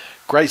Stink.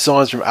 Great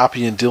signs from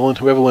Uppy and Dylan.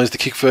 Whoever learns to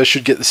kick first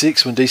should get the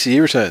 6 when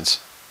DCE returns.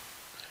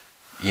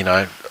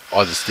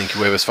 I just think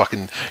whoever's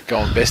fucking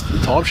going best at the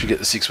time should get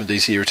the 6 when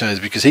DCE returns,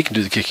 because he can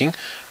do the kicking,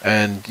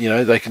 and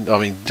they can. I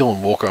mean,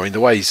 Dylan Walker. I mean, the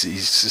way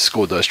he's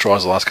scored those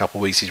tries the last couple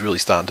of weeks, he's really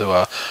starting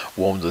to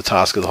warm to the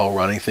task of the whole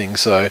running thing.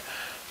 So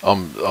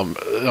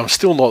I'm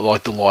still not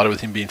like delighted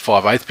with him being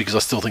 5'8", because I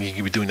still think he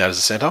could be doing that as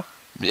a centre.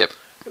 Yep.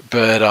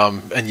 But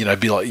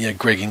be like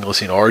Greg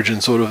Inglis in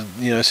Origin sort of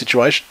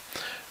situation.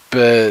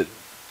 But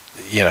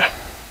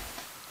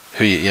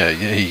who you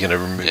going to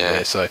remove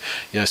there? So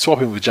swap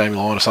him with Jamie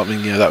Lyon or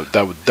something.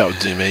 That would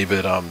do me.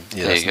 But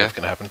that's not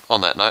going to happen.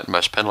 On that note,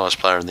 most penalised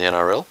player in the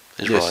NRL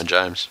is Ryan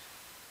James.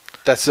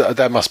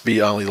 That must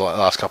be only like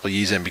the last couple of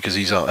years then, because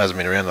he hasn't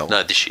been around that long.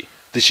 No, this year.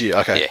 This year,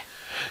 okay. Yeah.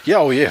 Yeah.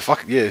 Oh yeah.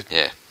 Fuck yeah.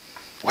 Yeah.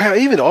 Wow.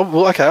 I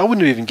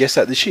wouldn't have even guessed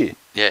that this year.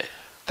 Yeah.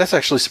 That's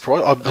actually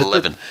surprising.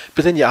 11.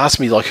 But then you asked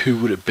me like who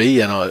would it be,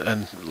 and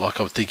I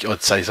would think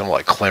I'd say something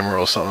like Clemmer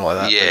or something like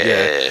that.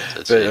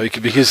 Yeah.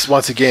 Because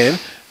once again,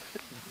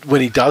 when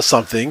he does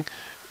something,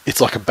 it's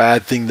like a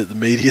bad thing that the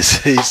media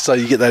sees, so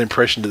you get that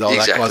impression that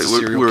that guy's a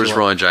serial Whereas killer.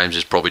 Ryan James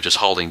is probably just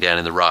holding down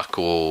in the ruck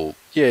or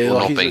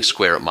not being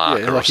square at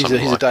marker or something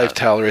he's like a Dave that.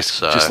 Taylor-esque,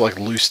 just like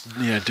loose,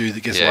 dude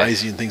that gets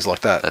lazy and things like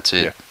that. That's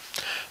it. Yeah.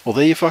 Well,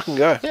 there you fucking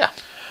go. Yeah.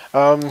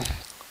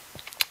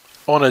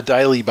 On a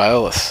daily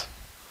bailiff.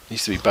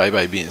 Used to be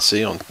Bebe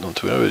BNC on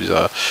Twitter.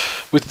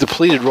 With the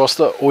depleted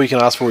roster, all you can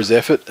ask for is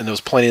effort, and there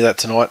was plenty of that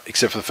tonight,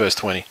 except for the first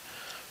 20.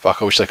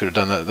 Fuck, I wish they could have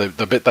done that.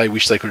 I bet they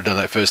wish they could have done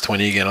that first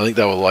 20 again. I think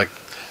they were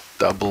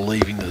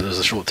believing that there was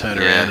a short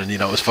turnaround, and it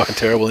was fucking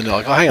terrible. And they're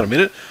like, oh, hang on a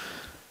minute,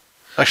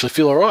 I actually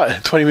feel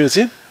alright. 20 minutes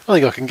in, I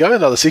think I can go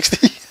another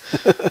 60.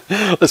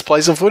 Let's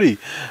play some footy.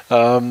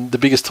 The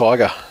biggest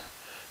tiger.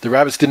 The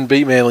Rabbits didn't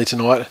beat Manly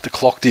tonight. The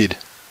clock did.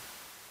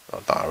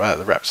 Oh, no,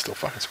 the Rabbits still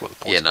fucking scored the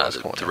points. Yeah, no,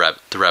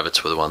 the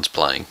Rabbits were the ones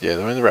playing. Yeah,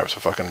 I mean, the Rabbits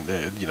were fucking,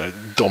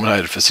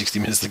 dominated for 60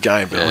 minutes of the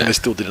game, but I mean, they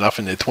still did enough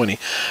in their 20.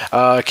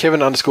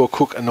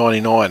 Kevin_Cook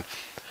 99.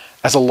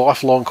 As a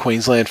lifelong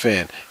Queensland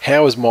fan,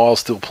 how is Miles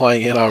still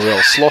playing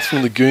NRL? Sloth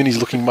from the Goonies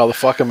looking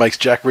motherfucker makes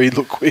Jack Reed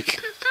look quick.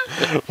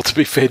 Well, to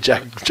be fair,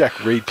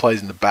 Jack Reed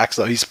plays in the back,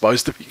 so he's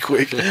supposed to be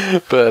quick.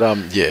 But,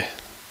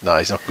 no,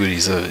 he's not good.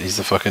 He's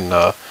the fucking...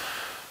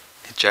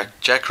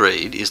 Jack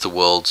Reed is the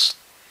world's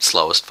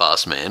slowest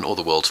fast man or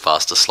the world's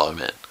fastest slow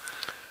man.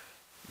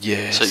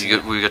 Yeah. So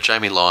we've got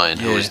Jamie Lyon,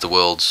 who is the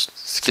world's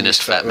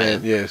thinnest fat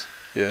man.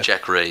 Yeah.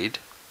 Jack Reed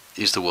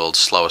is the world's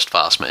slowest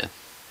fast man.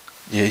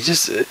 Yeah, he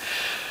just...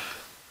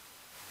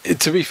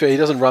 to be fair, he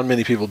doesn't run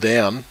many people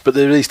down, but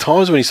there are these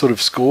times when he sort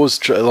of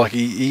scores, like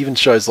he even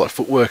shows like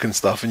footwork and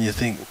stuff, and you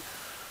think,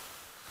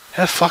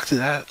 how the fuck did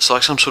that? It's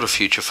like some sort of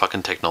future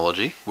fucking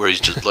technology where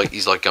he's just like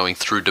he's like going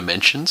through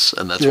dimensions,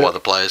 and that's why the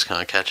players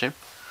can't catch him.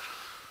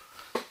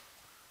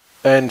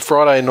 And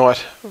Friday night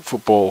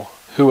football,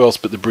 who else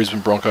but the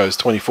Brisbane Broncos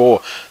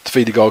 24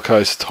 defeat the Gold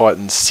Coast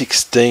Titans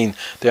 16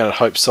 down at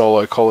Hope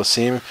Solo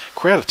Coliseum.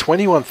 Crowd of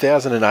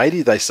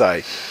 21,080, they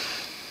say.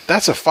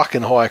 That's a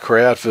fucking high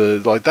crowd for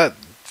like that.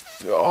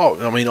 Oh,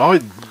 I mean,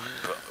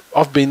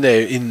 I've been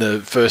there in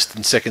the first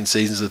and second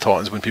seasons of the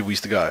Titans when people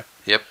used to go.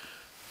 Yep.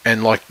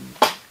 And like,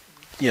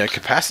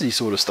 capacity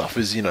sort of stuff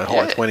is, high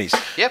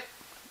 20s. Yep.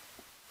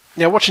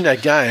 Now, watching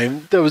that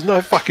game, there was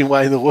no fucking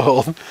way in the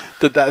world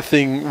that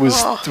thing was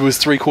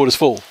 3/4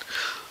 full.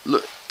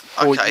 Look,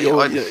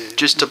 okay,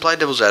 just to play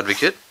devil's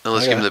advocate, and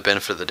let's give them the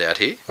benefit of the doubt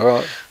here. All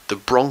right. The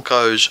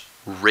Broncos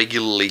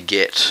regularly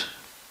get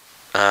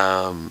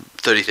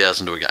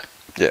 30,000 to a game.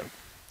 Yeah.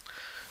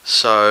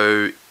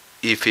 So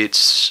if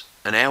it's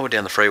an hour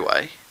down the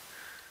freeway,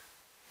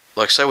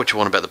 like, say what you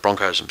want about the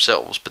Broncos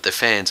themselves, but their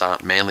fans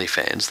aren't Manly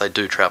fans. They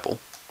do travel.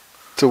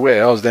 To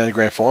where? I was down to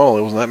grand final.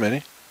 There wasn't that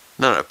many.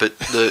 No, but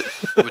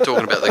we're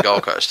talking about the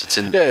Gold Coast. It's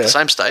in the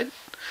same state.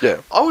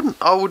 Yeah.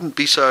 I wouldn't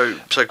be so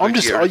quick to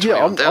get rid of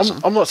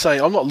 21,000. I'm not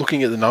saying, I'm not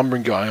looking at the number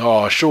and going,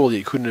 oh, surely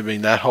it couldn't have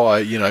been that high,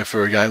 you know,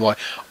 for a game. Like,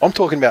 I'm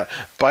talking about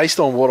based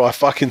on what I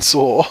fucking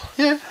saw.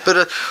 Yeah,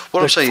 but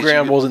what I'm saying is... the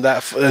ground wasn't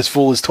that as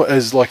full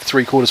as like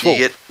 3/4 full. You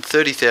get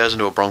 30,000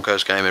 to a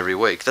Broncos game every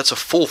week. That's a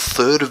full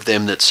third of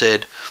them that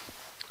said,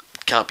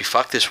 can't be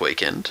fucked this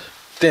weekend.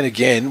 Then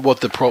again,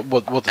 what the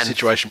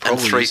situation probably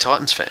is... And 3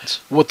 Titans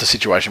fans. What the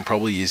situation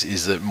probably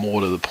is that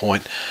more to the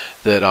point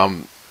that...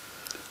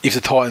 if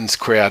the Titans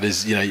crowd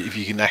is, you know, if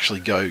you can actually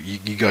go,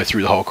 you go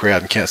through the whole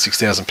crowd and count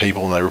 6,000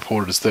 people and they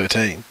report it as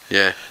 13,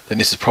 then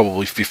this is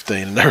probably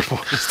 15 and they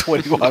report it as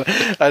 21.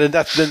 And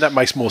then that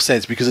makes more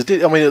sense because it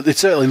did. I mean, it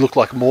certainly looked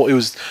like more. It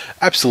was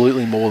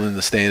absolutely more than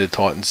the standard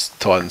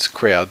Titans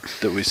crowd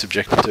that we're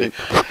subjected to.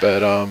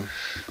 But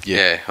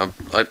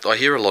I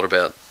hear a lot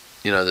about,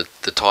 you know,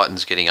 the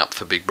Titans getting up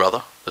for Big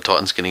Brother. The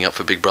Titans getting up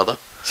for Big Brother.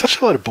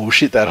 Such a load of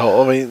bullshit. That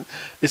whole. I mean,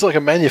 it's like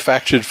a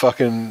manufactured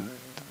fucking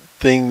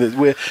thing that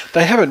where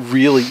they haven't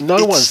really.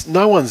 No one's.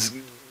 Well,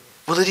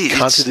 it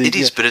is. It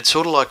is, but it's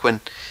sort of like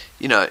when,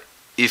 you know,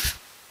 if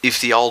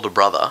the older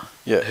brother,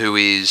 who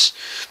is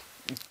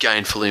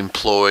gainfully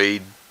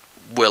employed,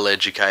 well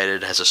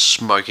educated, has a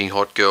smoking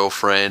hot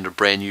girlfriend, a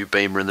brand new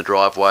Beamer in the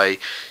driveway,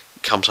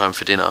 comes home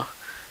for dinner,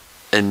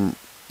 and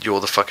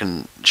you're the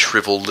fucking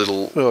shriveled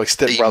little like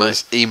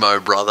emo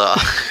brother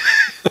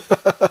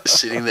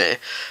sitting there.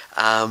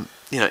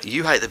 You know,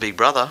 you hate the big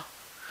brother.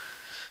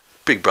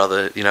 Big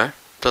brother, you know,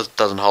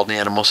 doesn't hold any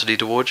animosity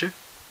towards you.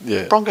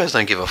 Yeah. Broncos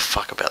don't give a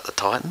fuck about the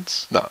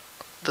Titans. No.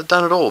 They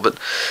don't at all. But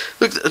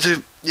look,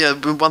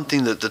 one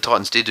thing that the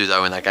Titans did do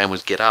though in that game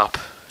was get up.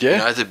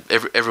 Yeah. You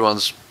know,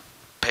 everyone's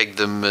pegged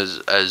them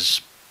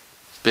as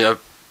you know,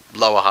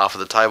 lower half of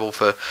the table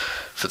for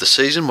the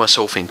season,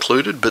 myself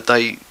included. But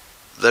they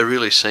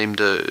really seem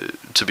to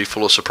be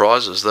full of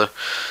surprises. The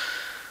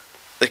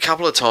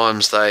couple of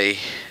times they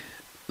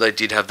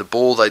did have the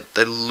ball,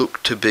 they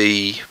look to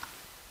be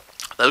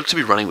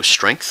running with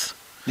strength.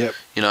 Yep.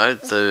 You know,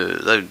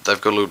 they've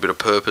got a little bit of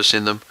purpose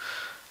in them.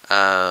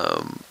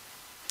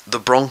 The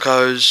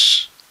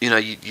Broncos, you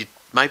know,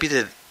 maybe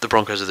the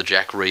Broncos are the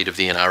Jack Reed of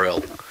the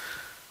NRL.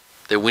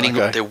 They're winning.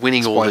 Okay. They're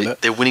winning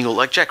all.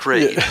 Like Jack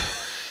Reed,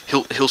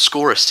 he'll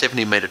score a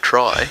 70-metre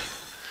try,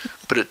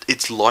 but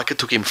it's like it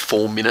took him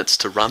 4 minutes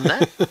to run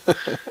that.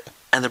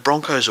 And the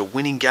Broncos are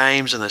winning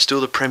games, and they're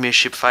still the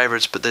premiership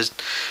favourites, but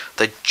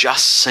they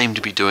just seem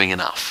to be doing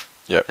enough.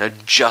 Yeah, they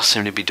just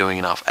seem to be doing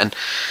enough, and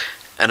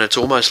it's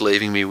almost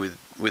leaving me with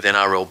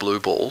NRL blue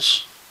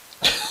balls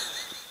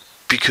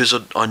because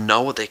I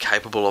know what they're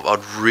capable of.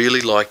 I'd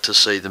really like to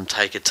see them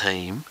take a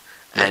team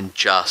and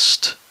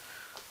just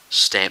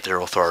stamp their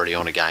authority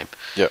on a game.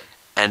 Yep.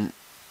 And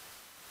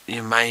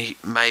you know,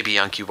 maybe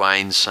Unky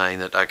Wayne's saying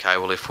that, okay,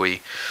 well, if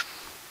we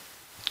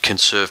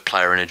conserve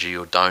player energy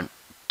or don't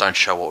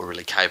show what we're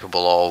really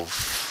capable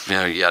of, you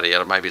know, yada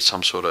yada, maybe it's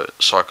some sort of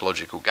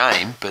psychological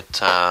game, but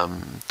I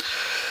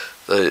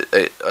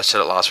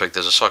said it last week,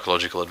 there's a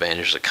psychological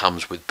advantage that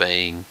comes with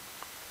being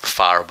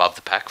far above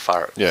the pack,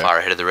 far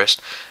ahead of the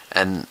rest,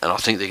 and I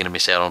think they're going to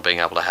miss out on being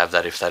able to have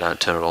that if they don't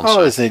turn it on.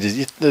 Oh,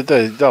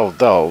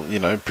 they'll you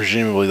know,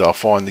 presumably they'll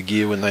find the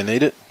gear when they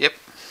need it. Yep.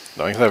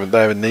 No,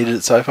 they haven't needed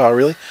it so far,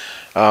 really.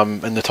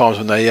 And the times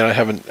when they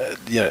haven't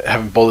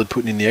bothered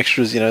putting in the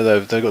extras, you know,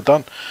 they've got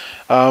done.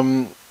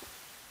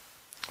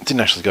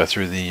 Didn't actually go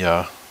through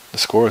the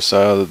scorers.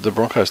 So the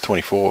Broncos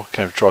 24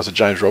 came for tries to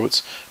James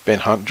Roberts, Ben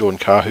Hunt, Jordan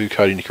Kahu,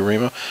 Cody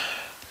Nikorima,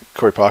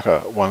 Corey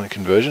Parker 1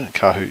 conversion,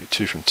 Kahu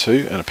 2 from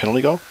 2 and a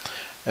penalty goal.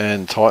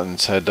 And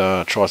Titans had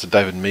tries to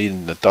David Mead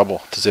and a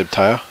double to Zeb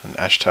Taylor and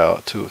Ash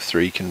Taylor 2 of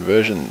 3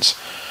 conversions.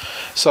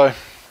 So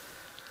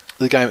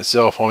the game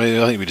itself, I mean,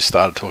 I think we just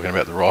started talking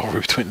about the rivalry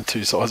between the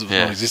two sides of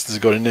non-existence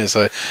got in there.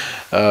 So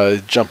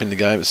jump in the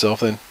game itself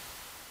then.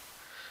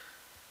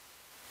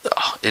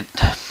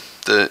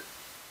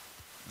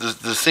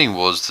 The thing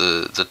was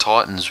the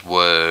Titans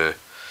were,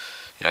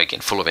 you know, again,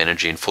 full of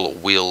energy and full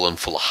of will and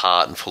full of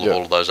heart and full of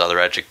all of those other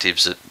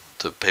adjectives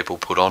that people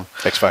put on.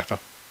 X Factor.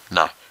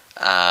 No.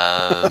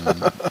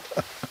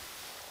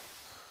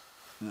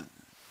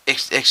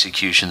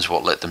 Execution's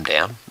what let them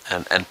down,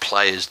 and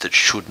players that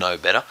should know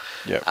better.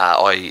 Yep.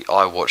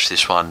 I watched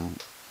this one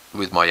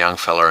with my young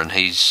fella, and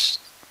he's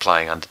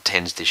playing under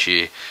 10s this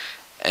year,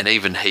 and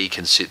even he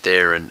can sit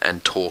there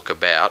and talk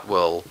about,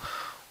 well,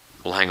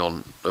 hang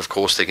on, of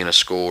course they're going to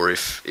score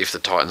if the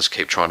Titans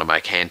keep trying to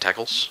make hand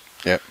tackles.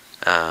 Yep.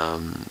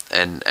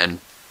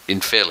 And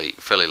in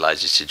fairly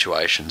lazy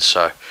situations.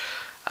 So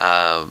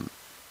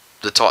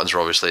the Titans are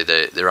obviously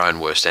their own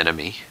worst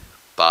enemy,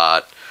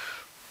 but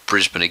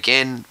Brisbane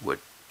again were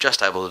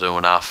just able to do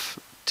enough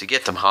to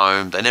get them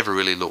home. They never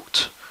really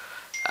looked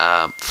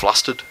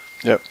flustered.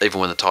 Yep.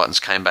 Even when the Titans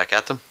came back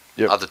at them.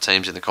 Yep. Other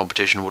teams in the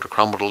competition would have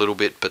crumbled a little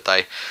bit, but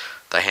they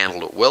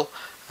handled it well.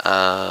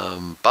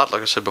 But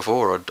like I said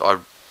before, I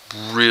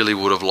really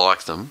would have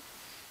liked them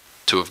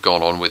to have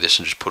gone on with this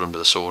and just put them to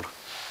the sword.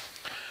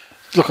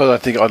 Look, I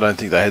don't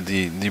think they had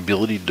the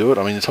ability to do it.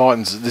 I mean, the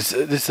Titans,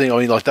 this thing. I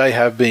mean, like they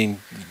have been,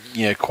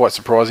 quite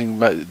surprising.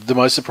 The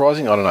most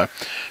surprising, I don't know,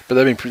 but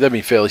they've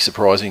been fairly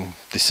surprising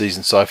this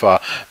season so far.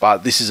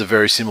 But this is a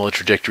very similar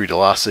trajectory to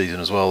last season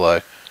as well,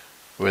 though,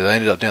 where they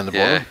ended up down the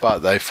bottom, but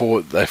they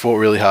fought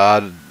really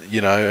hard,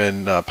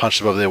 and punched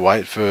above their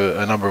weight for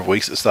a number of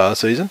weeks at the start of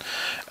the season,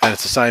 and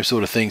it's the same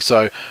sort of thing.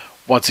 So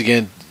once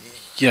again,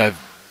 I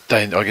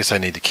guess they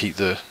need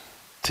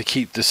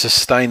to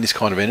sustain this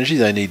kind of energy.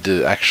 They need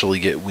to actually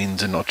get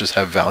wins and not just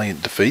have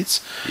valiant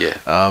defeats. Yeah.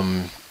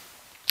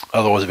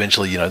 Otherwise,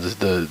 eventually,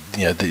 the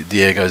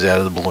air goes out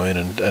of the balloon,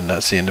 and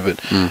that's the end of it.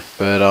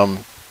 But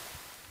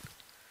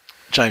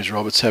James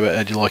Roberts,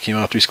 how'd you like him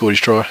after he scored his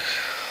try?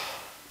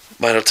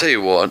 Mate, I'll tell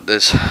you what.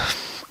 It's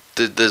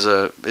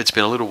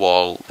been a little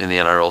while in the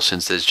NRL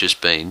since there's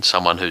just been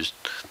someone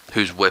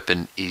whose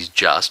weapon is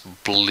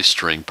just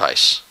blistering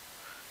pace.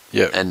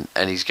 Yeah. And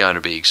he's going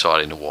to be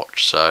exciting to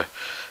watch. So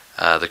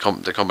the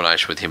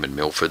combination with him and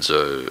Milford's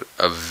a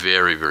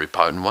very, very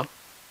potent one.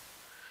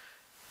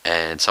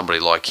 And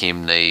somebody like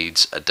him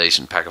needs a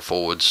decent pack of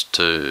forwards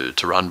to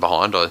run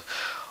behind.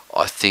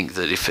 I think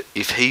that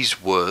if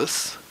he's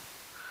worth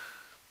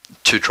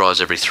 2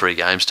 tries every 3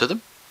 games to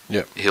them,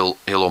 he'll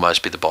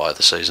almost be the buy of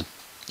the season.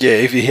 Yeah,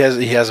 if he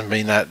hasn't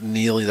been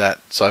nearly that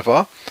so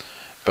far,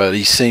 but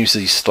he seems to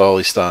be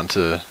slowly starting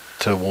to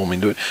warm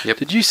into it. Yep.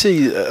 Did you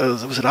see?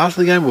 Was it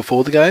after the game or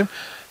before the game?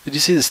 Did you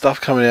see the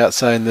stuff coming out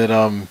saying that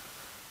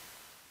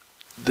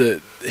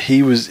that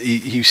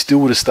he still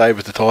would have stayed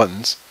with the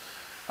Titans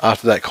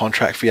after that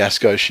contract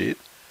fiasco shit?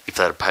 If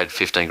they'd have paid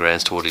 15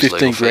 grand toward his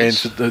legal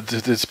fees. 15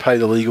 grand to pay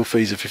the legal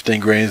fees of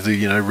 15 grand to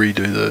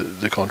redo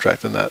the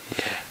contract and that.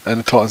 Yeah. And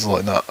the Titans are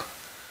like, nah.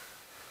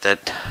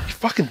 That you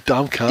fucking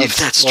dumb cunt. If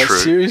that's true,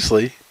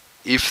 seriously.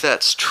 If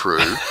that's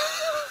true,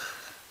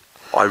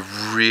 I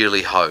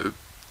really hope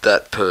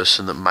that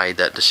person that made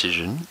that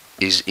decision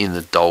is in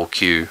the dole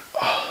queue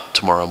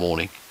tomorrow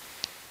morning.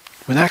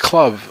 When that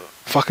club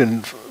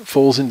fucking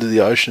falls into the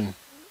ocean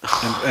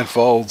and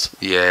folds,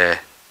 yeah,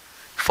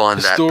 find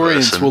that person.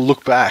 Historians will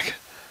look back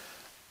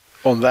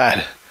on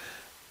that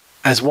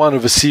as one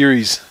of a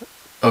series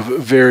of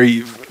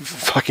very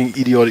fucking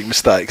idiotic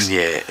mistakes.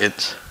 Yeah,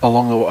 it's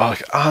along the way,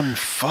 like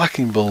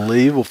unfucking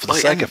believable for the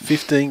sake of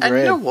 15 grand.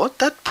 And you know what?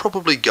 That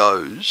probably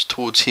goes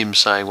towards him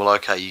saying, "Well,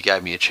 okay, you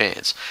gave me a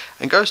chance,"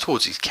 and goes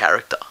towards his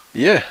character.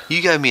 Yeah, you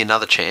gave me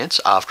another chance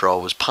after I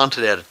was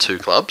punted out of 2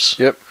 clubs.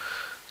 Yep.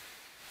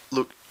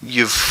 Look,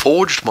 you've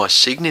forged my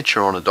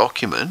signature on a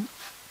document.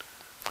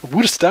 I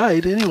would have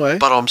stayed anyway,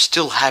 but I'm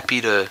still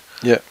happy to.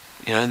 Yeah.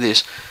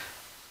 This.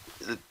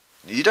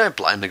 You don't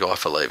blame the guy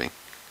for leaving.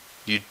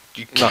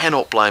 You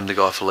cannot blame the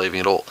guy for leaving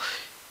at all.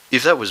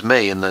 If that was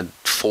me and they'd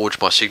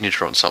forged my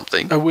signature on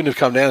something, I wouldn't have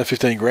come down to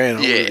 15 grand.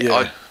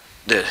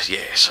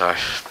 So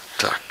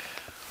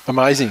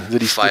amazing that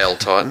he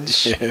failed,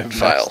 Titans. Yeah,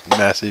 fail,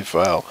 massive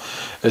fail.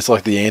 It's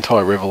like the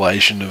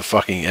anti-revelation of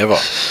fucking ever.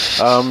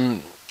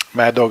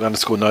 Mad Dog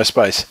 _ no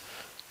space.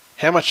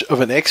 How much of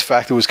an X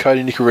factor was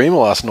Cody Nikorima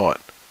last night?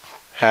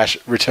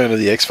 # return of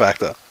the X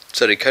factor.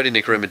 So did Cody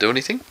Nikorima do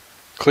anything?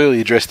 Clearly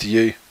addressed to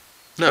you.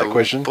 No that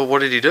question. But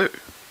what did he do?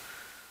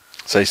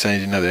 So he's saying he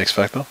didn't know the X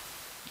factor?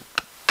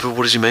 But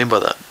what does he mean by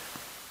that?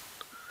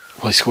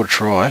 Well, he scored a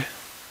try.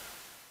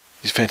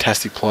 He's a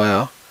fantastic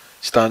player.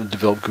 He's starting to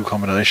develop good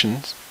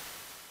combinations.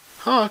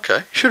 Oh, okay.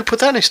 You should have put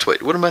that in his tweet.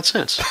 It would have made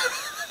sense.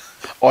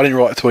 I didn't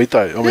write a tweet,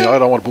 though. I mean, I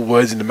don't want to put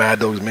words into Mad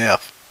Dog's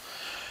mouth.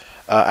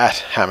 At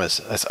Hammers,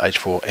 that's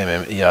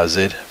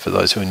H4MMERZ, for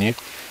those who are new.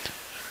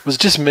 Was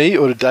it just me,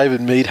 or did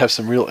David Mead have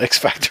some real X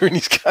factor in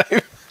his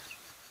game?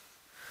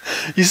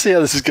 You see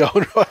how this is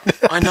going right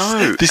now? I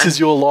know. This is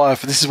your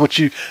life. This is what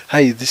you...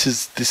 Hey, this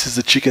is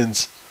the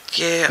chickens.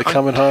 Yeah. They're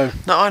coming home.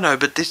 No, I know,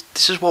 but this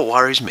is what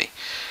worries me.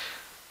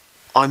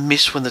 I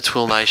miss when the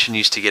TWiL Nation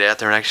used to get out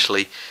there and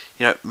actually,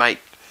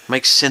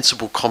 make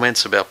sensible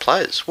comments about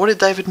players. What did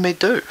David Mead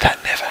do?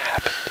 That never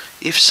happened.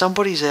 If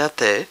somebody's out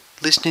there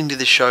listening to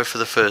this show for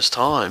the first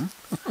time,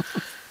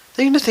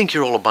 they're going to think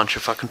you're all a bunch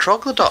of fucking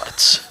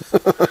troglodytes.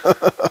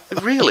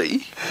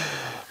 Really?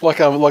 Like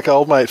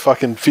old mate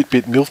fucking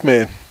Fitbit Milf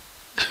man.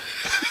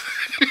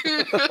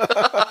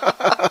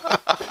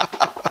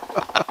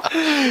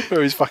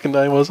 Where his fucking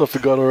name was, I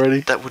forgot already.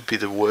 That would be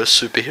the worst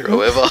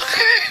superhero ever.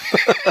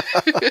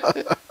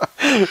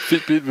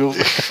 Fitbit Milf.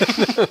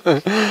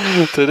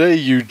 Today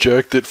you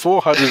jerked it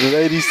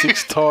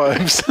 486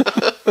 times.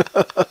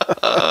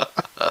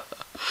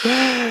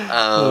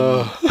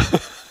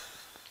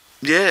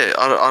 Yeah,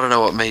 I don't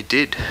know what Mead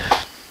did.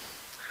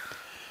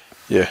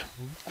 Yeah.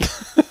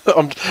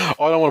 I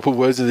don't want to put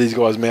words into these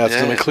guys' mouths.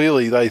 Yeah. I mean,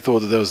 clearly they thought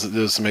that there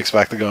was some X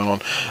factor going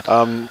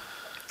on.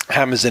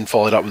 Hammers then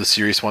followed up with a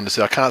serious one to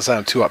say, I can't say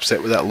I'm too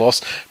upset with that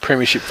loss.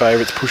 Premiership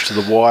favourites pushed to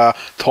the wire.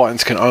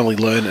 Titans can only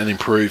learn and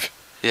improve.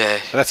 Yeah.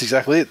 And that's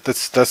exactly it.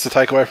 That's the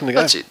takeaway from the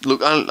game. That's it.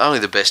 Look, only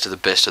the best of the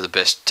best of the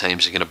best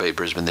teams are going to beat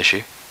Brisbane this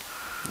year.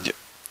 Yep.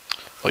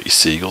 Like your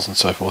Seagulls and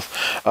so forth.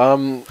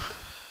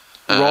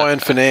 Ryan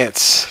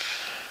Finance.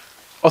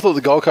 I thought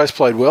the Gold Coast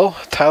played well.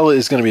 Taylor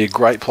is going to be a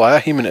great player.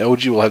 Him and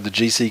LG will have the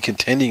GC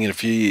contending in a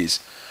few years.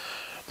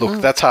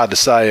 Look, that's hard to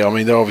say. I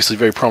mean, they're obviously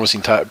very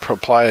promising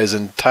players,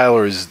 and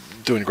Taylor is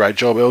doing a great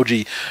job.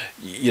 LG,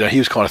 he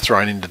was kind of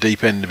thrown into the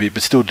deep end a bit,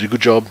 but still did a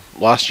good job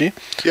last year.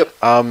 Yep.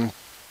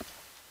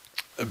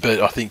 But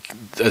I think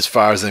as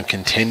far as them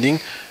contending,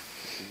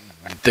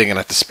 they're going to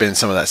have to spend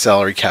some of that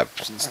salary cap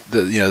that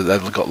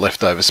they've got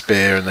leftover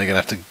spare, and they're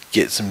going to have to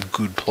get some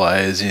good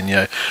players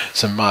in,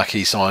 some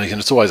marquee signings.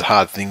 And it's always a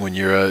hard thing when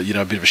you're a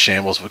bit of a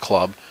shambles of a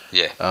club.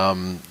 Yeah.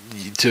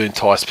 To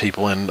entice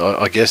people, and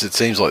I guess it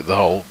seems like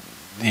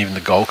even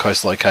the Gold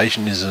Coast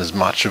location isn't as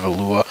much of a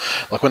lure.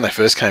 Like when they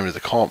first came to the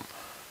comp,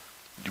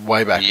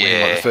 way back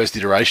when, like the first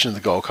iteration of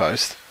the Gold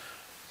Coast,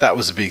 that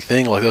was a big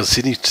thing. Like there was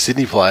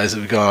Sydney players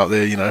that were going up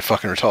there,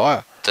 fucking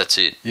retire. That's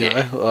it.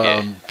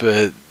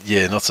 But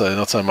not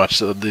so much.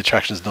 The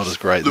attraction's not as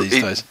great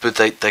these days. But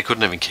they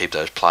couldn't even keep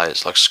those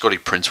players. Like Scotty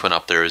Prince went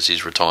up there as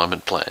his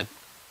retirement plan.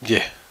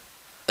 Yeah.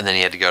 And then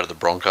he had to go to the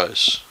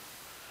Broncos.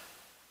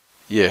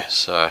 Yeah.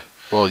 So.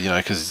 Well,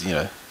 because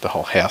the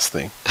whole house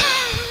thing.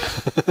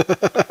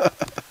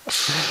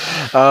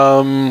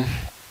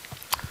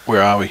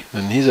 Where are we?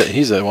 And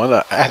here's a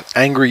one,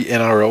 angry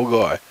NRL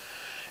guy.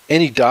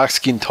 Any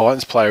dark-skinned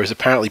Titans player is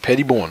apparently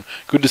Pettyborn.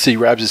 Good to see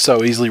Rabs is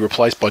so easily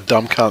replaced by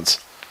dumb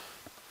cunts.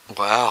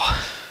 Wow.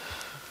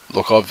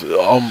 Look,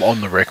 I'm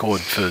on the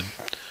record for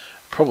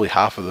probably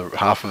half of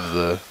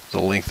the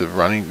length of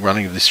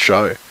running of this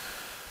show.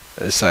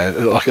 Saying,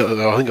 I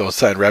think I was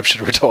saying Rabs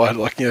should have retired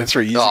 3 years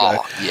ago.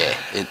 Oh, yeah.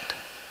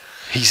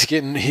 He's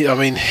getting.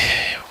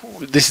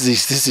 This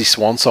is his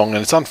swan song,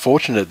 and it's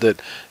unfortunate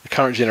that the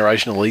current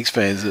generation of league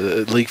fans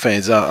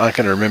aren't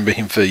going to remember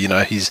him for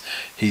his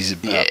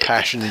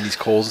passion and his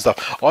calls and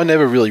stuff. I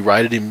never really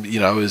rated him,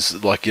 as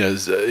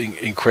as an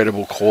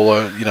incredible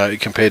caller,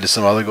 compared to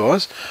some other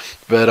guys,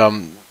 but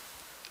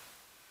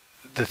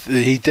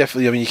he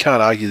definitely. I mean, you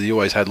can't argue that he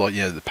always had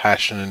the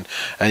passion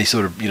and he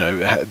sort of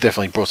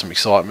definitely brought some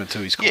excitement to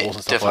his calls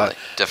and stuff like that.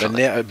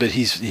 Definitely. But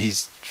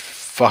he's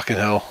fucking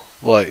hell.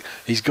 Like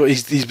he's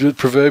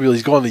proverbially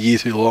he's gone the year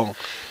too long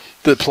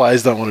that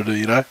players don't want to do,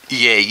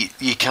 Yeah,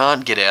 you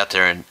can't get out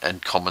there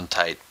and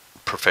commentate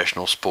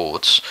professional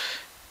sports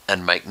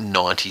and make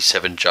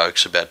 97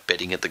 jokes about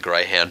betting at the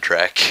Greyhound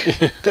track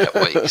that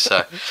week.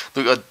 So,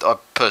 look, I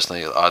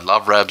personally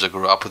love Rabs. I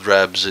grew up with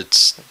Rabs.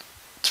 It's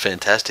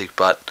fantastic,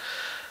 but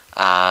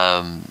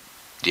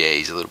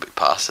he's a little bit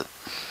past it.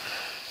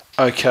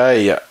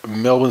 Okay,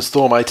 Melbourne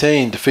Storm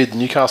 18 defeated the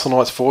Newcastle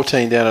Knights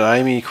 14 down at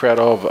Amy, crowd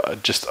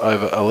of just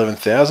over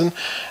 11,000.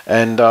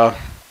 And the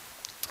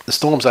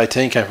Storm's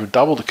 18 came from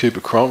double to Cooper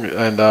Cronk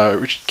and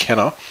Richard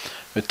Kenner,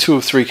 with 2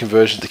 of 3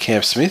 conversions to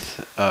Cam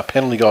Smith,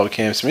 penalty goal to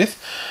Cam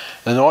Smith.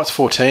 And the Knights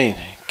 14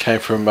 came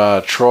from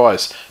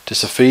tries to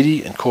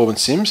Safidi and Corbin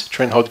Sims,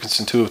 Trent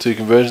Hodgkinson 2 of 2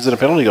 conversions and a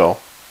penalty goal.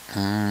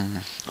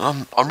 I'm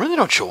really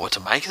not sure what to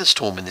make of the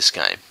Storm in this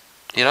game.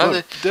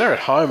 They're at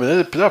home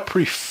and they're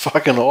pretty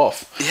fucking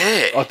off.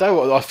 Yeah.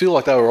 I feel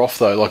like they were off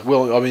though.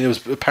 It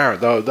was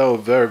apparent they were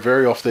very,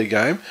 very off their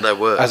game. They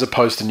were. As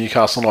opposed to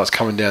Newcastle Knights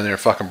coming down there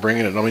and fucking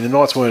bringing it. I mean, the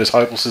Knights weren't as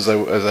hopeless as they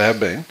have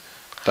been.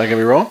 Don't get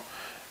me wrong.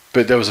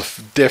 But there was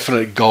a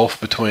definite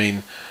gulf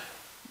between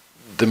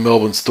the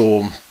Melbourne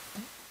Storm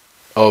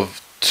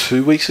of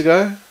 2 weeks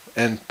ago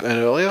and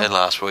earlier. And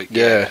last week.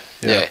 Yeah.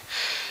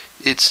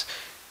 It's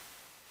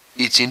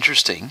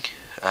interesting.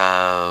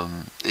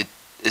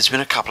 There's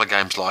been a couple of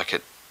games like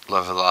it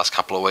over the last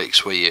couple of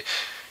weeks where you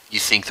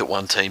think that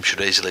one team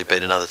should easily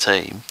beat another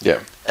team.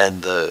 Yeah.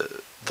 And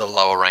the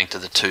lower ranked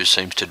of the two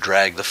seems to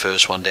drag the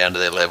first one down to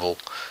their level.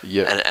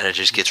 Yeah. And it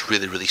just gets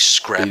really, really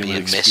scrappy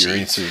and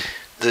messy.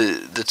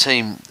 The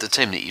team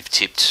that you've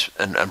tipped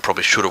and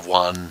probably should have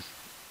won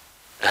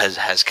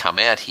has come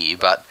out here,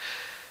 but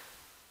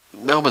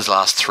Melbourne's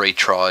last 3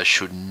 tries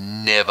should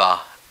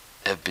never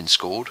have been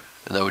scored,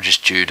 and they were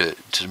just due to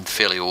some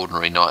fairly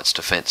ordinary Knights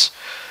defence.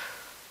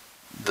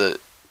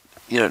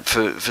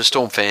 For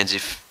Storm fans,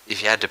 if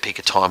you had to pick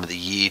a time of the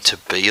year to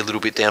be a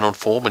little bit down on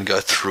form and go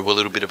through a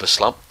little bit of a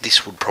slump,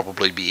 this would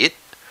probably be it.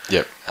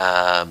 Yep.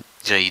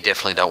 You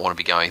definitely don't want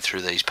to be going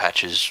through these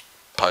patches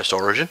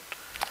post-Origin.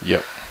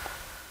 Yep.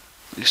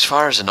 As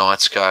far as the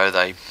Knights go,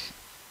 they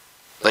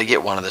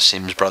get one of the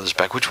Sims brothers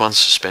back. Which one's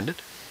suspended?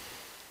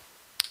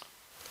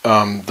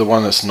 The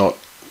one that's not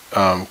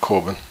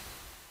Corbin.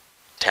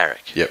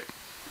 Tarek. Yep.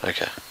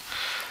 Okay.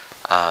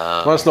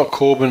 The one that's not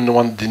Corbin, the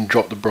one that didn't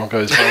drop the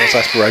Broncos' finals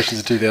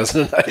aspirations in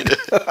 2008.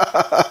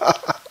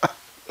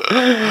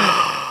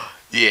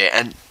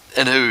 Yeah,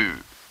 and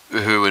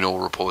who in all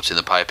reports in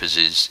the papers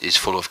is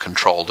full of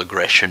controlled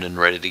aggression and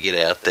ready to get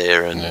out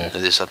there and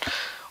this.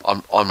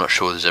 I'm not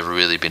sure there's ever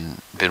really been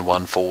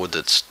one forward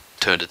that's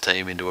turned a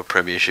team into a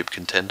premiership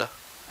contender.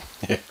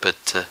 Yeah.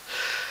 But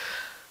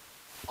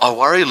I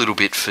worry a little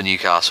bit for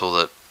Newcastle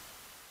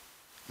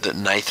that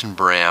Nathan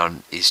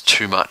Brown is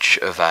too much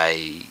of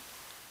a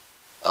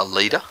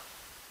leader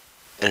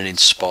and an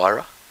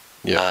inspirer.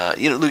 Yeah.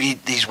 Look,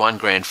 he's won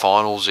grand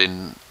finals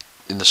in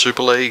the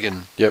Super League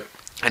and yep.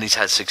 And he's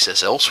had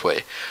success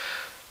elsewhere.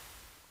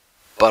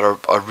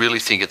 But I really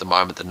think at the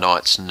moment the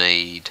Knights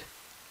need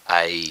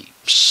a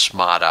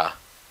smarter,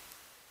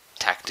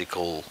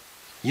 tactical.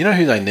 You know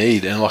who they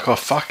need, and like I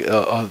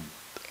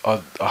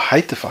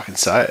hate to fucking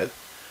say it,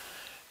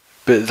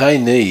 but they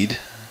need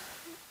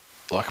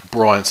like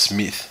Brian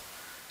Smith,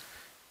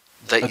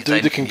 a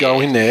dude that can go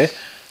in there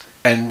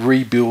and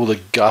rebuild a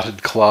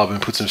gutted club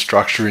and put some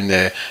structure in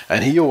there.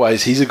 And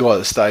he's a guy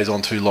that stays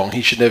on too long.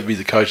 He should never be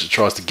the coach that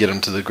tries to get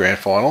them to the grand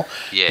final.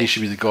 Yeah. He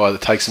should be the guy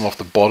that takes them off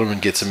the bottom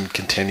and gets them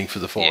contending for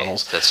the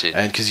finals. Yeah, that's it.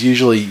 And because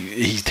usually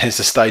he tends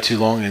to stay too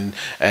long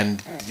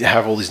and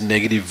have all this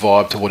negative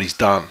vibe to what he's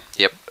done.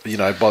 Yep. You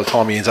know, by the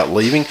time he ends up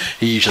leaving,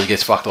 he usually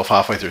gets fucked off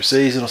halfway through a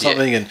season or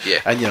something, and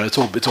you know, it's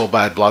all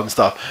bad blood and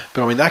stuff.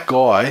 But I mean, that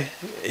guy,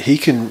 he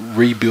can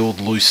rebuild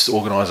loose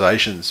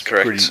organisations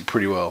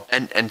pretty well,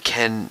 and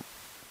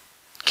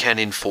can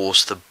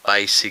enforce the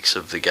basics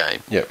of the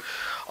game. Yep.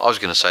 I was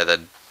going to say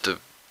that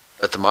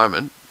at the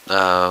moment,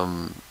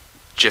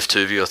 Jeff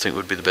Tuvey, I think,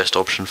 would be the best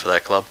option for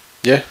that club.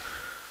 Yeah.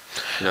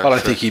 You know, I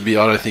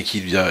don't think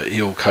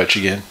he'll coach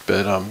again,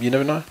 but you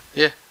never know.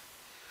 Yeah.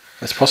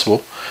 That's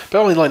possible.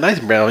 But I mean, like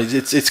Nathan Brown,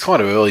 it's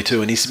kind of early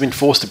too, and he's been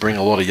forced to bring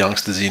a lot of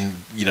youngsters in,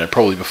 you know,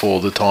 probably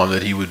before the time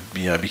that he would,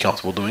 you know, be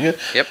comfortable doing it.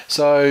 Yep.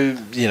 So,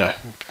 you know,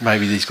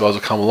 maybe these guys will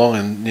come along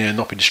and, you know,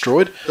 not be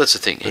destroyed. That's the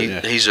thing.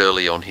 He's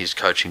early on his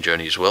coaching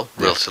journey as well,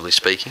 relatively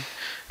speaking.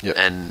 Yep.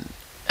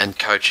 And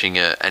coaching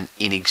an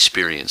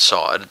inexperienced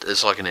side,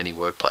 it's like in any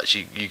workplace.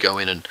 You go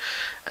in and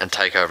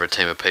take over a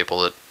team of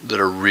people that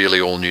are really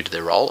all new to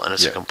their role, and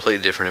it's a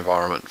completely different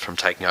environment from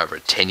taking over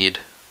a tenured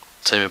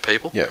team of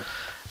people. Yeah.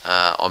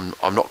 I'm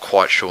not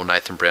quite sure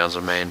Nathan Brown's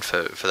a man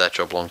for that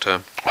job long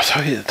term. I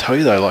tell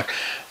you though, like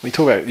we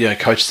talk about, you know,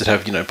 coaches that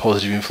have, you know,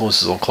 positive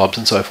influences on clubs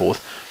and so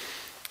forth.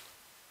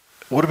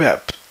 What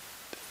about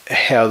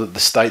how the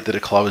state that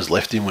a club is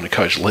left in when a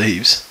coach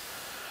leaves?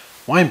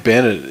 Wayne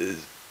Bennett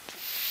is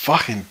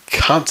fucking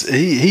cunt.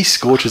 He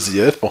scorches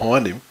the earth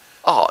behind him.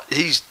 Oh,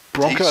 he's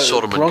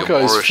Sodom and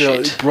Gomorrah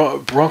shit.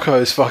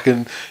 Broncos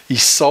fucking, he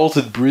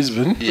salted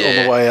Brisbane on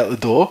the way out the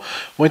door,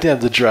 went down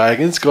to the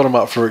Dragons, got them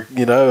up for,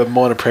 you know, a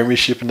minor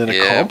premiership and then a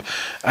comp,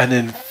 and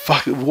then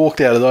fucking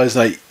walked out of those,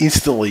 and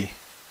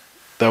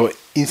they were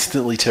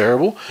instantly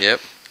terrible.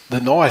 Yep. The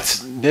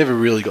Knights never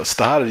really got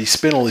started. He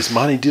spent all this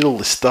money, did all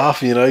this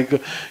stuff, you know,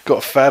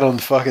 got fat on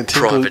fucking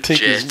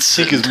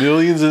Tinker's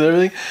Millions and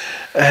everything,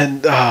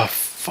 and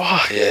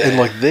and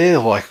like they're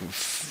like.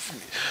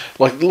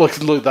 Look,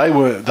 they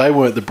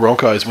weren't the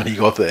Broncos when he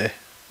got there.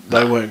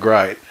 They weren't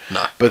great.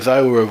 No. But they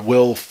were a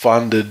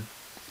well-funded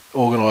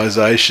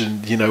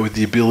organisation, you know, with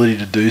the ability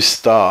to do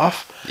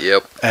stuff.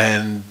 Yep.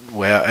 And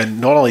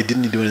not only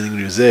didn't he do anything when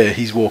he was there,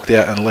 he's walked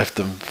out and left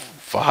them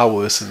far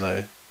worse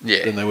than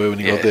they were when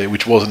he got there,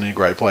 which wasn't in a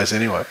great place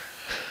anyway.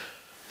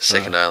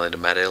 Second only to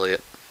Matt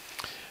Elliott.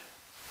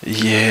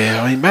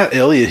 Yeah, I mean, Matt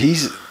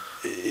Elliott,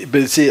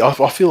 but see, I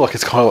feel like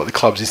it's kind of like the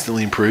club's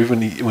instantly improved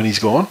when he's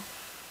gone.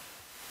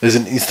 There's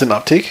an instant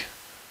uptick.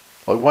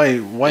 Like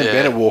Wayne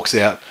Bennett walks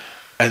out,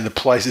 and the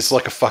place, it's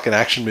like a fucking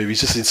action movie. It's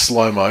just in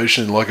slow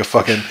motion, like a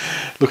fucking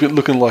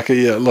looking like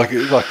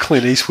like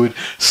Clint Eastwood,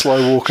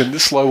 slow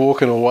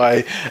walking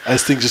away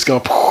as things just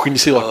going. And you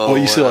see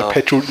like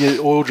petrol,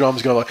 oil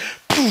drums going like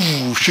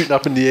shooting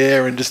up in the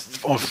air and just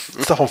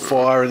stuff on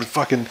fire, and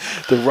fucking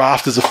the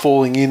rafters are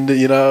falling in,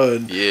 you know,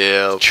 and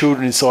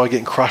children inside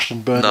getting crushed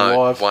and burned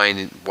alive.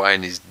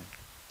 Wayne is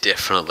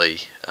definitely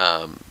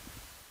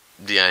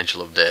the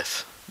angel of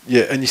death.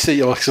 Yeah, and you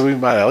see, like, so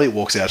when Matt Elliott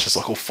walks out, it's just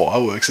like all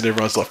fireworks, and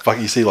everyone's like,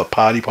 fucking, you see, like,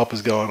 party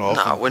poppers going off.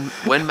 No,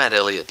 when Matt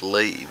Elliott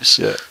leaves,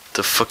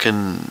 the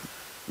fucking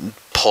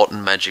pot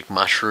and magic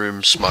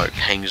mushroom smoke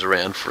hangs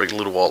around for a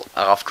little while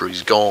after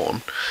he's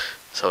gone,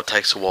 so it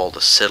takes a while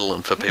to settle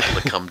and for people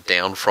to come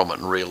down from it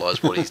and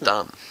realise what he's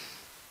done.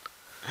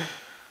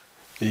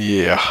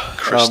 Yeah.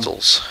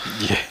 Crystals.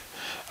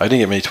 I didn't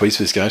get many tweets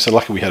for this game, so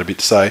luckily we had a bit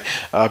to say.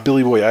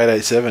 Billy Boy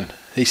 887,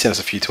 he sent us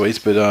a few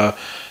tweets, but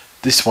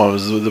this one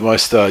was the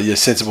most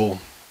sensible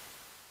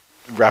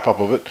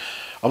wrap-up of it.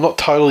 I'm not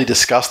totally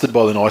disgusted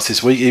by the Knights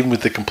this week, even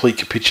with the complete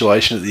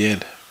capitulation at the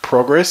end.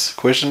 Progress?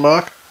 Question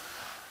mark?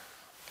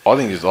 I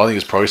think it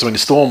was progress. I mean, the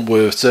Storm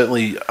were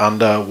certainly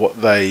under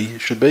what they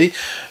should be,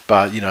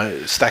 but, you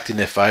know, stacked in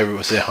their favour. It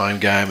was their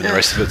home game and the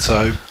rest of it,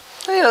 so...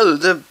 Yeah,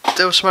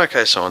 there were some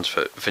okay signs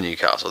for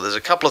Newcastle. There's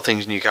a couple of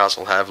things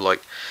Newcastle have,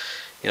 like,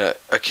 you know,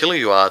 Akila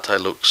Uarte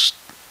looks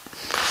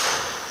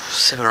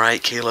 7 or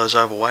 8 kilos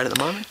overweight at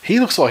the moment. He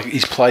looks like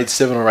he's played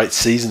 7 or 8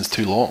 seasons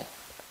too long.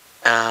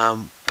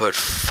 But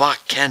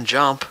fuck, can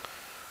jump.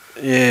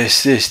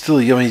 Yes, still.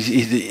 I mean,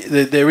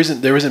 there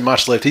isn't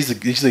much left. He's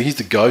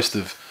the ghost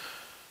of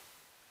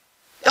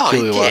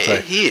Akila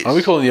Uarte. He is.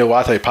 We call him the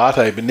Uarte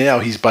Partey, but now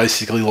he's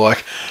basically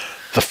like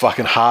the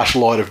fucking harsh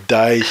light of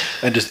day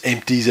and just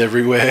empties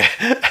everywhere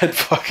and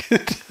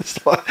fucking just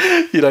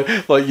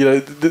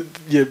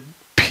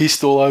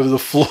pissed all over the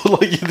floor,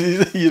 like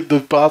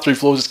the bathroom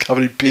floor is just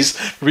covered in piss.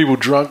 People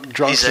drunk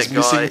he's just that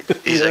guy, missing.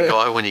 He's that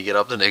guy when you get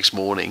up the next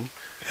morning,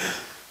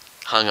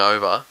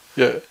 hungover,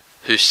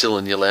 who's still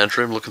in your lounge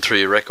room looking through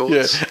your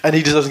records. Yeah, and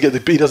he just doesn't get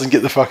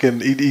the fucking.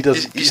 He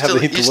doesn't You're have still,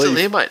 the hint you're to still leave.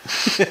 here, mate.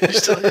 You're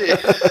still here.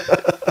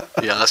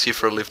 He asks you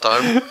for a lift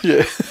home.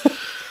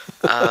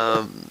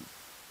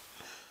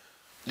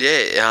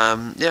 Yeah.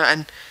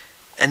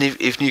 And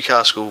if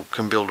Newcastle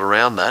can build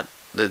around that,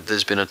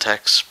 there's been a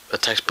tax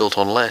built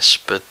on less,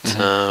 but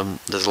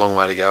there's a long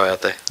way to go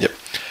out there. Yep.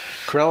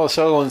 Cronulla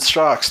Sutherland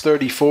Sharks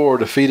 34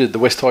 defeated the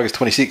West Tigers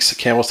 26 at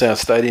Campbelltown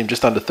Stadium,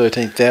 just under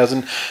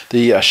 13,000.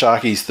 The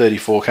Sharkies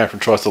 34 came from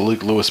tries to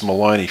Luke Lewis,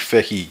 Maloney,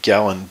 Fecky,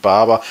 Gallen,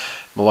 Barber.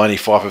 Maloney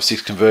 5 of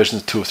 6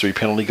 conversions, 2 of 3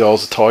 penalty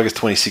goals. The Tigers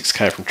 26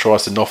 came from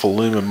tries to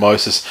Nofaluma,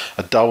 Moses,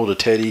 a double to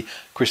Teddy.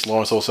 Chris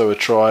Lawrence also a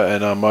try,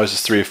 and Moses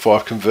 3 of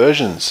 5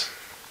 conversions.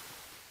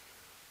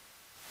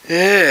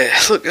 Yeah,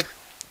 look,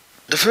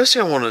 the first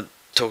thing I want to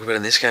talk about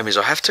in this game is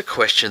I have to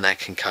question that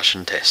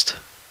concussion test.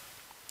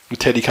 With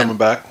Teddy coming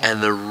back.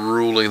 And the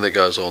ruling that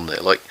goes on there.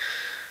 Like,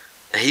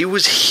 he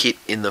was hit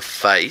in the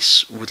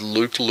face with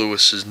Luke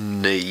Lewis's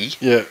knee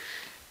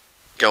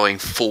going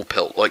full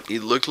pelt. Like,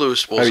 Luke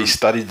Lewis wasn't... Maybe he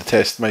studied the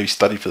test. Maybe he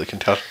studied for the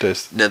concussion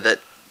test. Now,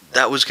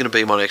 that was going to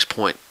be my next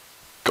point.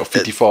 Got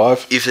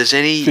 55. If there's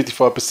any...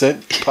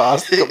 55%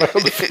 passed. Got back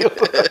on the field.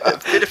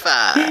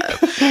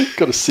 55.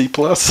 Got a C+.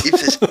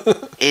 If there's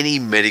any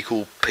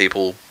medical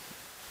people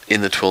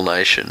in the TWiL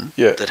Nation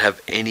that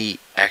have any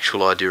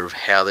actual idea of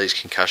how these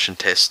concussion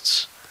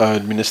tests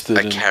administered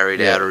are carried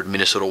out or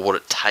administered, or what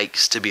it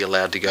takes to be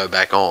allowed to go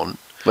back on,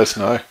 let's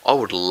know. I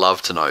would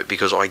love to know,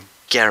 because I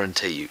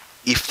guarantee you,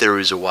 if there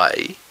is a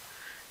way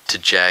to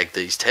jag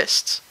these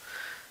tests,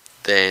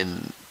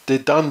 then they're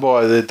not done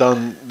by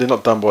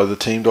the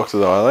team doctor,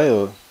 though, are they?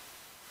 Or?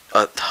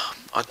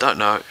 I don't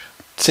know. It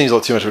seems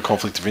like too much of a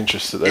conflict of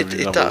interest that they would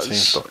be done by the team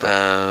doctor.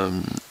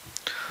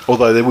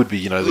 Although there would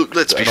be, an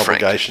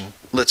obligation.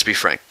 Let's be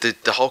frank.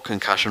 The whole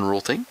concussion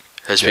rule thing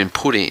has been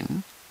put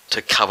in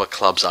to cover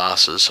clubs'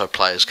 asses so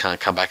players can't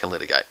come back and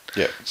litigate.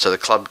 Yeah. So the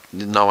club,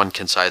 no one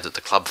can say that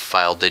the club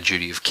failed their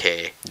duty of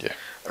care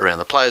around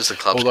the players. The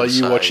clubs. Although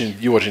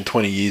you're watching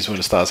 20 years when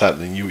it starts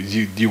happening,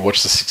 you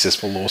watch the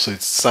successful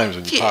lawsuits. Same as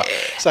when you park.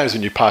 Same as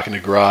when you park in a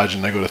garage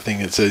and they got a thing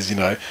that says,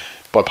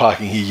 by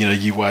parking here,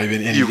 you waive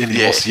any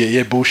loss.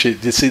 Yeah,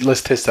 bullshit.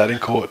 Let's test that in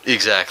court.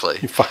 Exactly.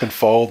 You fucking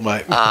fold,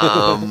 mate.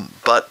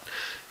 But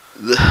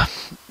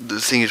the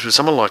thing is, with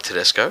someone like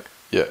Tedesco,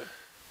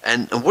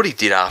 and what he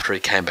did after he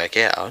came back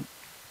out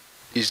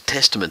is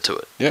testament to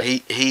it. Yeah.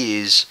 He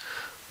is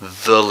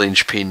the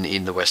linchpin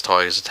in the West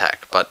Tigers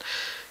attack. But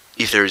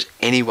if there is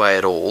any way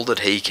at all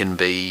that he can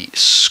be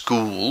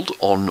schooled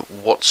on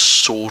what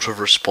sort of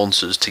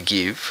responses to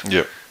give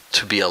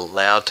to be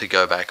allowed to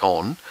go back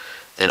on,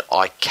 then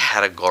I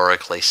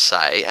categorically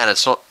say, and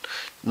it's not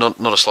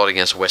a slight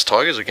against the West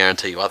Tigers, I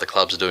guarantee you other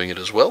clubs are doing it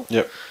as well.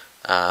 Yep.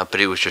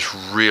 But it was just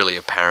really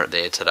apparent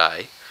there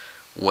today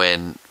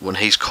when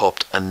he's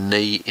copped a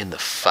knee in the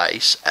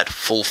face at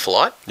full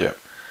flight. Yeah.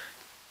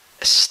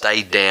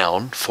 Stayed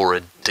down for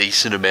a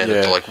decent amount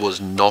of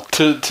was knocked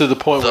to the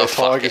point where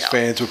Tigers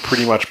fans were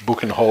pretty much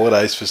booking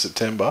holidays for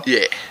September.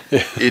 Yeah.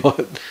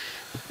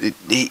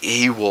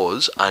 He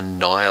was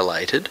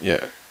annihilated.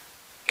 Yeah.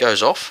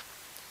 Goes off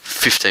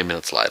 15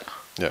 minutes later.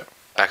 Yeah.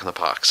 Back in the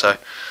park. So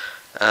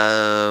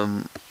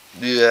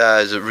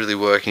is it really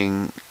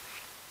working?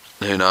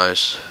 Who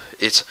knows?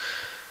 It's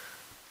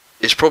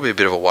probably a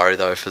bit of a worry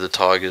though for the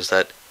Tigers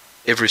that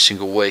every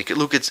single week,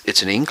 look,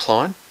 it's an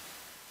incline,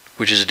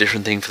 which is a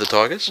different thing for the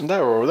Tigers. And they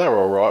were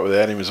all right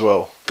without him as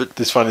well. But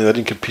it's funny, they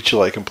didn't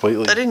capitulate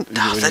completely. They didn't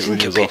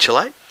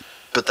capitulate,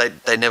 but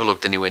they never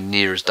looked anywhere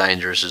near as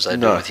dangerous as they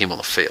did with him on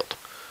the field.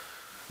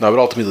 No, but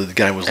ultimately the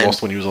game was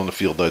lost when he was on the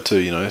field though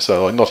too,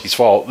 so not his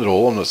fault at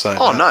all, I'm not saying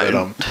that.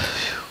 No. But,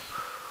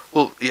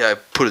 well,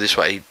 put it this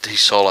way, he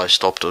solo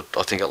stopped,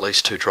 I think, at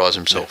least 2 tries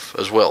himself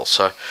as well.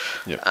 So,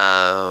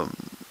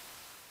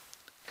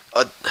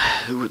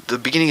 the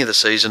beginning of the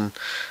season,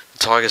 the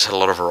Tigers had a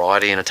lot of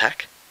variety in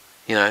attack.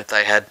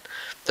 They had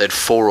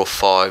 4 or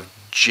 5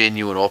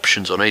 genuine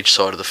options on each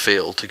side of the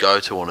field to go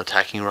to on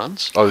attacking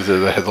runs. Oh,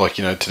 they had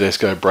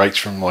Tedesco breaks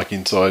from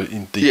inside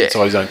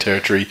his own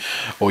territory,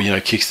 or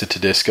kicks to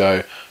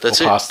Tedesco, or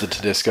pass to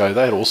Tedesco.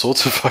 They had all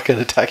sorts of fucking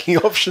attacking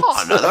options.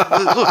 Oh no!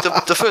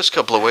 Look, the first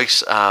couple of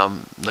weeks,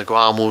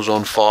 Naguam was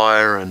on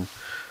fire, and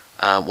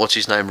what's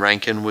his name,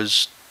 Rankin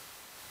was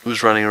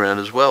running around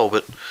as well.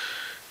 But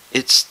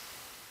it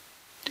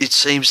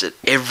seems that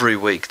every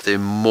week they're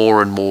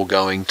more and more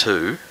going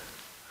to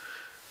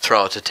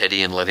throw it to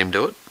Teddy and let him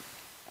do it.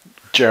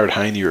 Jared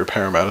Haney or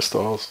Parramatta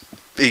Styles.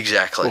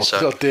 Exactly. Well,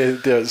 so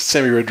they're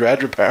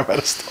semi-Radradra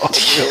Parramatta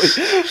Styles,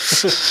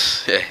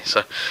 really. Yeah.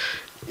 So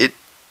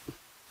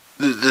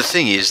the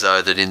thing is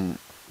though that in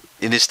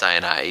this day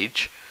and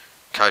age,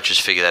 coaches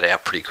figure that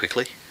out pretty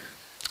quickly.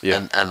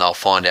 Yeah. And they'll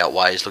find out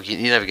ways. Look, you're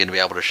never going to be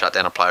able to shut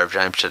down a player of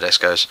James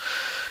Tedesco's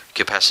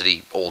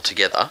capacity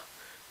altogether.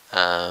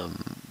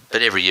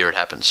 But every year it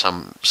happens.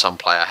 Some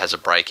player has a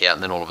breakout,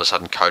 and then all of a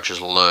sudden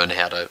coaches learn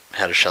how to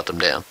shut them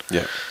down.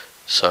 Yeah.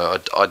 So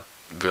I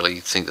really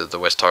think that the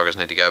West Tigers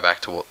need to go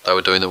back to what they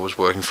were doing that was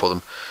working for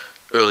them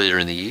earlier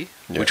in the year,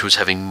 which was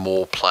having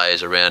more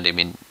players around him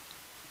in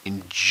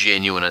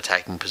genuine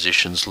attacking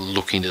positions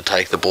looking to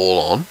take the ball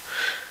on,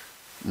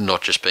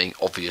 not just being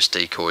obvious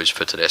decoys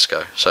for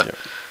Tedesco. So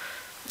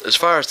as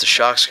far as the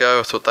Sharks go,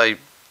 I thought they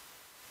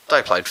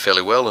played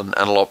fairly well and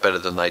a lot better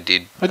than they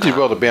did. They did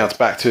well to bounce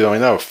back too. I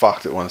mean, they were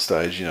fucked at one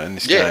stage, in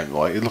this game.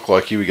 Like, it looked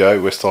like, here we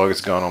go, West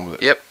Tigers going on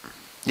with it.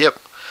 Yep.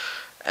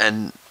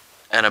 And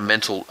a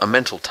mental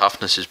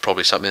toughness is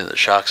probably something that the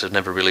Sharks have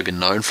never really been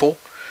known for.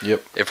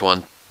 Yep.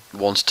 Everyone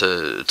wants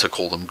to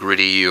call them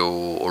gritty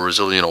or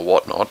resilient or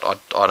whatnot.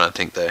 I don't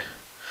think they've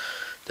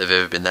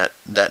ever been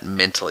that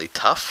mentally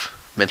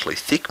tough, mentally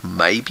thick,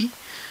 maybe.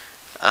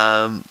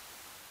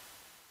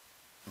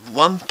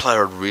 One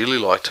player I'd really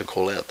like to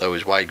call out, though,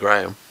 is Wade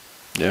Graham.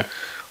 Yeah.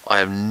 I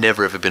have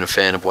never, ever been a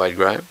fan of Wade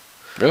Graham.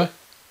 Really?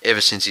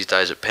 Ever since his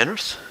days at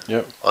Penrith.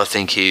 Yep. I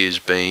think he has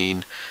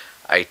been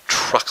a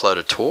truckload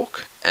of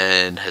talk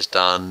and has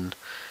done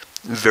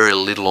very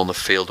little on the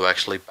field to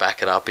actually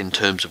back it up in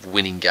terms of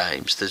winning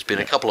games. There's been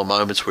a couple of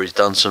moments where he's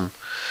done some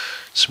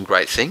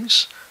great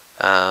things.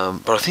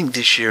 But I think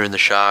this year in the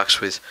Sharks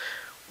with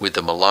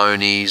the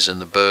Maloneys and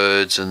the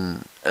Birds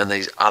and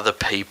these other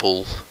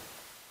people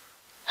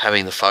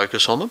having the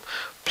focus on them,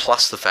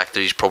 plus the fact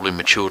that he's probably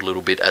matured a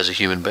little bit as a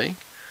human being.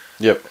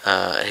 Yep.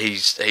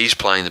 He's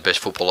playing the best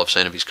football I've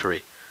seen of his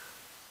career.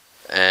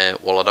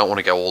 While I don't want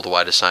to go all the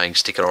way to saying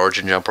stick an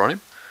origin jumper on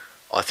him,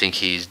 I think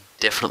he's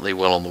definitely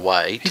well on the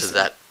way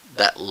to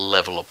that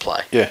level of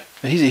play. Yeah,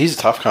 he's a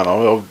tough cunt.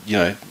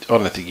 I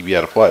don't think he'd be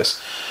out of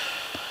place.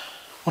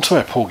 I'm talking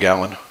about Paul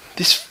Gallen.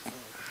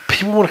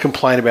 People want to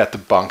complain about the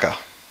bunker.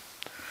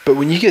 But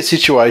when you get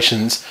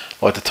situations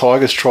like the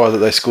Tigers try that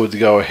they scored to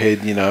go ahead,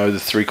 the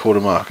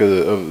three-quarter mark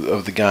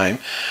of the game,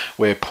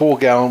 where Paul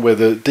Gallen, where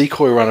the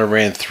decoy runner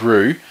ran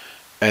through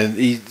and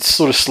he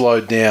sort of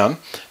slowed down,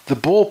 the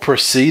ball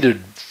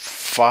proceeded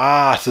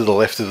far to the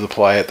left of the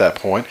play at that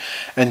point,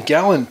 and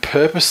Gallen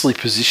purposely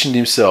positioned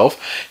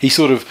himself. He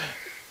sort of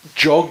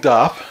jogged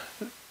up,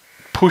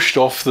 pushed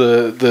off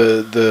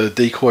the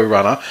decoy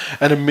runner,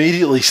 and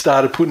immediately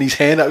started putting his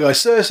hand up, going,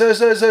 "Sir,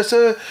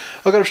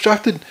 I got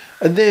obstructed."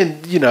 And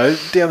then,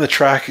 down the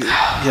track,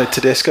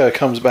 Tedesco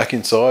comes back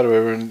inside or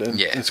whatever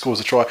and scores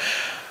a try.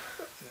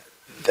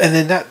 And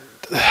then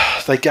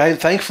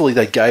thankfully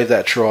they gave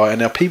that try.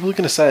 And now people are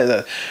going to say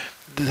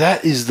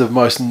that is the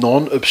most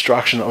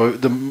non-obstruction, or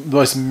the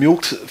most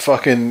milked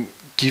fucking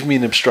give me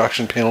an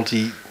obstruction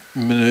penalty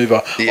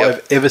manoeuvre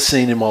I've ever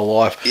seen in my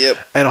life. Yep.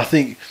 And I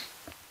think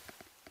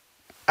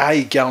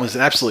Gallen is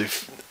an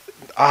absolute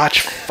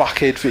arch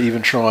fuckhead for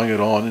even trying it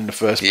on in the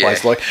first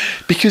place. Like,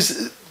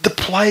 because the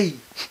play,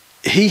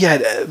 he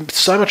had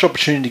so much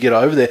opportunity to get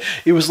over there.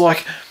 It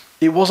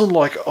wasn't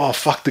like, oh,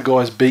 fuck, the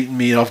guy's beating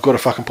me and I've got to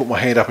fucking put my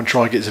hand up and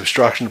try and get his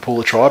obstruction to pull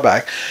the try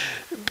back.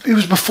 It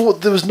was before,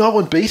 there was no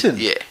one beaten.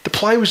 Yeah. The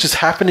play was just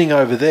happening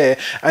over there,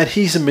 and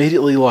he's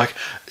immediately like,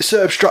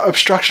 "Sir,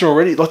 obstruction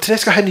already." Like,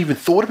 Tedesco hadn't even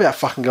thought about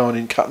fucking going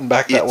in, cutting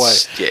back that way.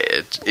 Yeah,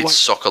 it's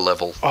soccer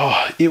level.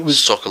 Oh, it was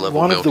soccer level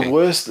one milking. of the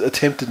worst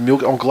attempted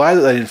milk. I'm glad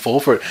that they didn't fall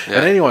for it. Yeah.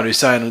 And anyone who's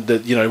saying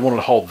that, wanted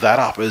to hold that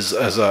up as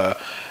a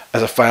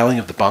failing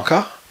of the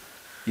bunker,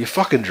 you're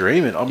fucking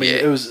dreaming. I mean,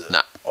 it was...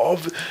 Nah.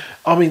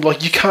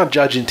 You can't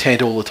judge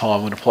intent all the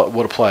time when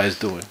what a player's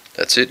doing.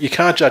 That's it. You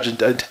can't judge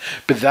intent.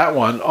 But that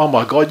one, oh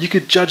my God, you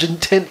could judge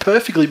intent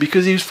perfectly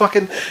because he's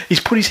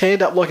put his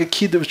hand up like a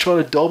kid that was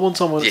trying to dob on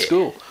someone at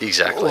school.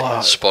 Exactly.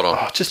 Spot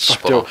on. Just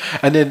spot on.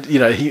 And then,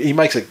 he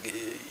makes a...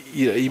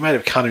 he made a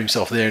cunt of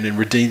himself there and then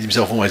redeemed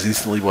himself almost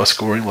instantly by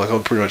scoring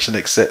on pretty much the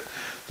next set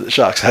that the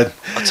Sharks had.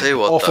 I'll tell you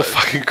what,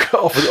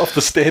 off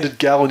the standard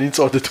Gallen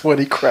inside the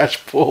 20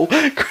 crash ball,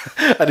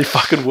 and he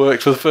fucking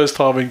worked for the first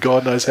time in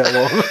God knows how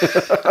long.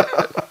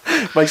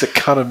 Makes a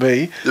cunt of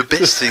me. The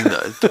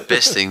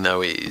best thing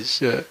though is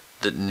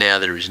that now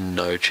there is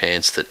no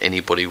chance that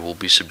anybody will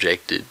be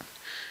subjected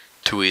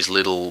to his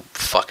little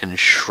fucking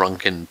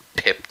shrunken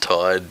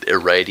peptide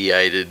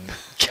irradiated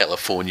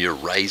California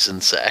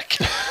raisin sack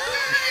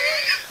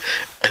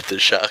at the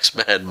Sharks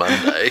Mad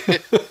Monday.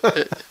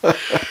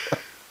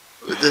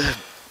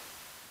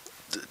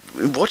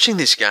 Watching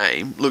this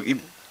game, look,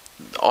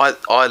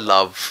 I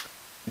love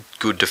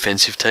good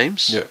defensive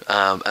teams,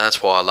 and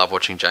that's why I love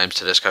watching James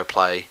Tedesco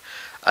play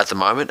at the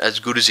moment. As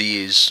good as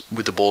he is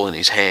with the ball in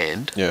his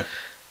hand,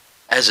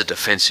 as a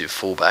defensive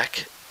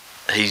fullback,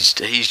 he's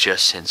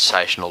just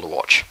sensational to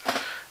watch.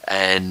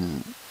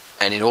 And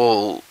in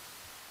all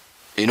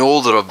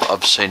that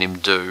I've seen him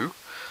do,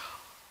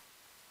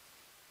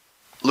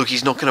 look,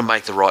 he's not going to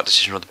make the right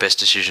decision or the best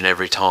decision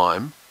every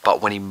time, but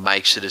when he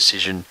makes a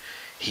decision,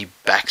 he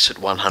backs it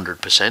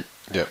 100%.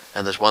 Yeah.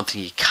 And there's one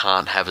thing you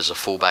can't have as a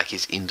fullback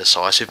is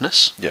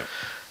indecisiveness. Yeah.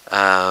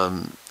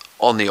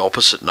 On the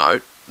opposite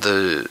note,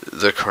 the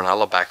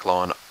Cronulla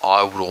backline,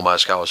 I would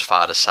almost go as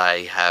far to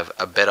say have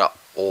a better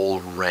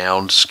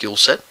all-round skill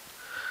set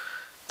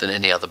than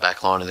any other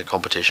backline in the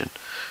competition.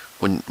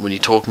 When you're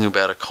talking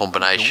about a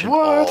combination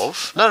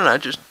of... No,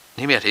 just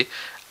hear me out here.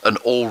 An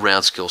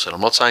all-round skill set. I'm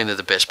not saying they're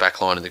the best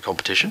backline in the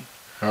competition.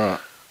 All right.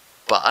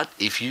 But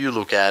if you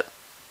look at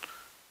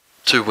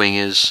 2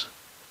 wingers,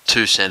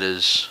 2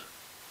 centres,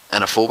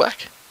 and a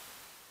fullback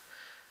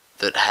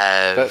that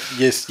have...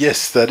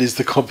 Yes, that is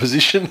the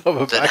composition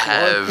of a that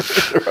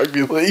backline in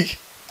rugby league.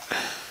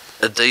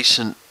 A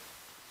decent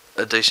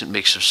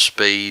mix of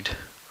speed,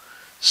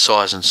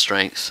 size and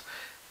strength,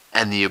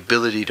 and the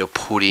ability to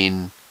put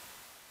in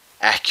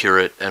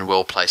accurate and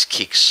well-placed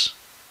kicks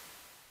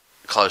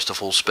close to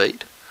full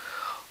speed.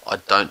 I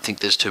don't think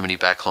there's too many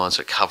backlines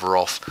that cover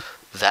off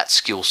that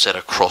skill set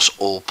across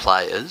all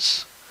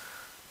players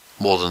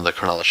more than the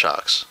Cronulla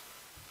Sharks.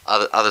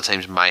 Other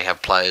teams may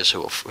have players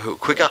who are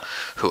quicker,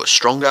 who are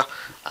stronger,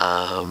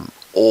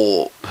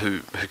 or who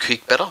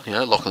kick better. You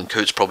know, Lachlan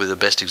Coote's probably the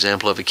best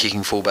example of a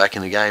kicking fullback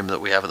in the game that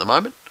we have at the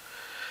moment.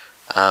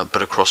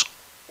 But across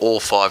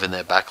all 5 in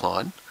their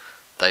backline,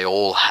 they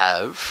all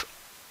have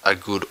a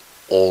good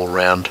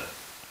all-round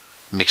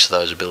mix of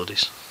those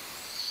abilities.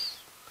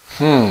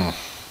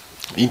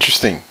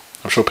 Interesting.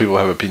 I'm sure people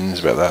have opinions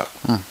about that.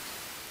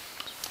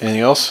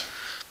 Anything else?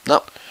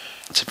 Nope.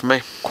 That's it for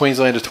me.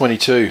 Queenslander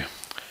 22.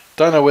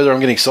 Don't know whether I'm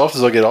getting soft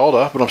as I get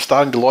older, but I'm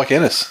starting to like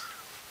Ennis.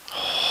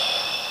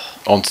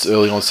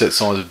 Early onset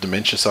signs of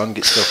dementia, son.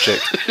 Get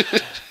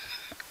self-checked.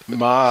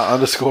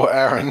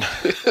 Ma_Aaron.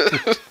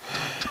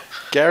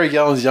 Gary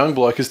Gallen's young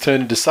bloke has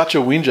turned into such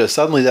a whinger.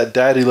 Suddenly that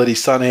dad who let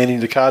his son hand him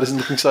the card isn't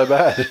looking so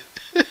bad.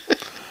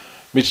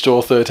 Mitch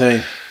Doyle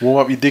 13. Warm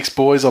up your dicks,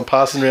 boys. I'm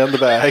passing around the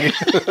bag.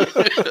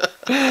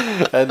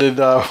 And then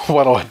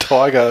One-Eyed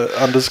Tiger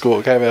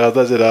 _ came out.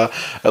 They said,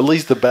 at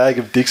least the bag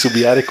of dicks will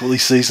be adequately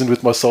seasoned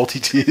with my salty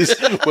tears.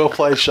 Well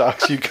played,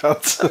 Sharks, you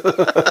cunts.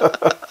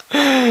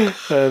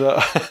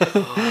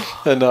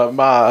 and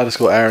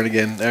Ma_Aaron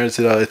again. Aaron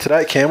said,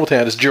 today at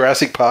Campbelltown, it's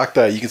Jurassic Park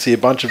Day. You can see a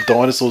bunch of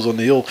dinosaurs on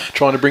the hill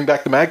trying to bring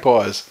back the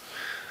magpies.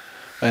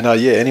 And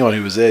anyone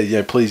who was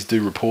there, please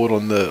do report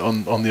on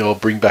the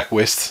old Bring Back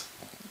West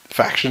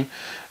faction,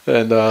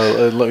 and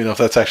let me know if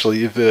that's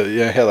actually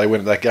how they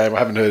went at that game. I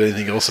haven't heard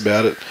anything else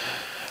about it.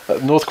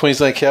 North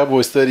Queensland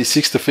Cowboys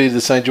 36 defeated the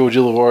St George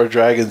Illawarra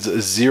Dragons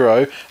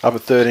 0 up at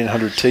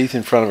 1300 teeth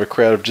in front of a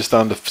crowd of just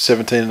under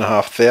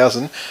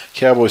 17,500.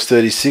 Cowboys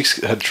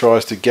 36 had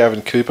tries to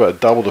Gavin Cooper,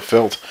 double to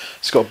Felt,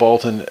 Scott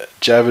Bolton,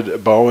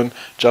 Javid Bowen,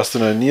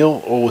 Justin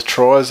O'Neill, all with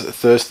tries.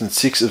 Thurston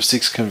 6 of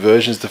 6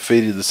 conversions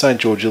defeated the St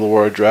George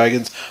Illawarra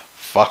Dragons.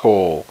 Fuck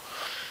all.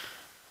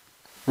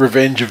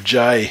 Revenge of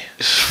Jay.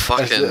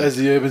 As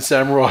the Urban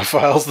Samurai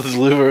fails to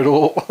deliver it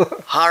all.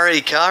 Hurry,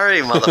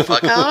 curry,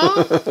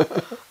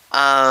 motherfucker.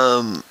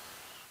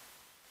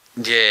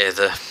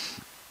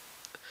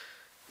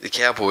 The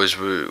Cowboys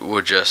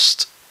were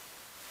just,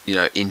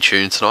 in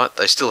tune tonight.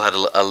 They still had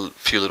a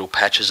few little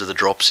patches of the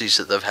dropsies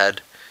that they've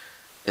had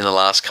in the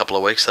last couple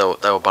of weeks. They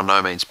were by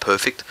no means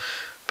perfect,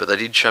 but they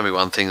did show me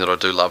one thing that I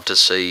do love to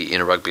see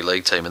in a rugby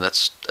league team, and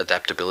that's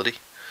adaptability.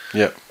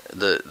 Yep.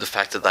 The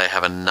fact that they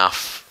have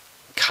enough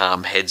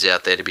calm heads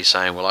out there to be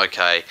saying, well,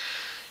 okay,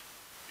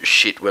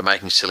 shit, we're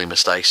making silly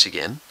mistakes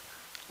again.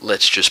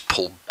 Let's just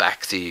pull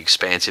back the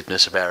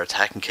expansiveness of our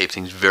attack and keep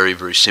things very,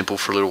 very simple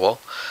for a little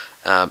while.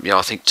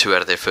 I think 2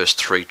 out of their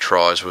first 3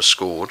 tries were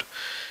scored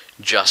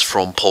just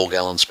from Paul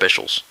Gallen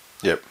specials.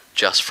 Yep.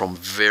 Just from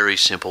very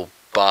simple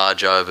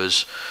barge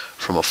overs,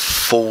 from a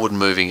forward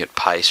moving at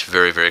pace,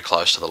 very, very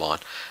close to the line.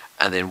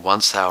 And then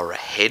once they were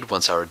ahead,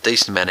 once they were a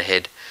decent amount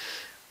ahead,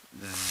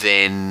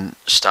 then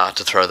start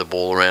to throw the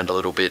ball around a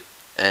little bit.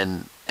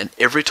 And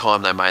every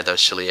time they made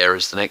those silly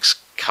errors, the next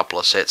couple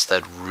of sets,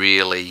 they'd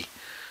really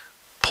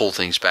pull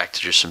things back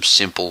to just some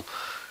simple,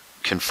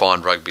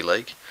 confined rugby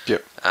league.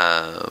 Yep.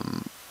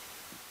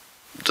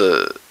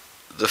 The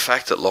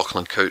fact that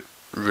Lachlan Coote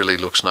really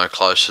looks no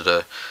closer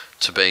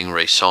to being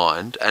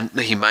re-signed, and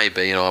he may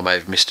be, I may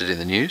have missed it in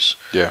the news.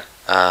 Yeah.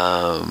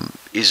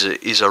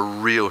 Is a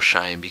real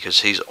shame, because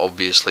he's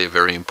obviously a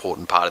very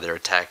important part of their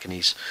attack, and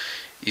he's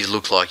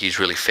looked like he's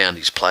really found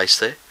his place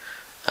there.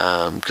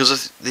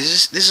 Because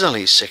this is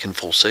only his second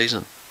full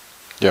season.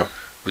 Yeah.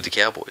 With the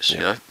Cowboys,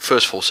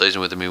 first full season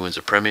with them, he wins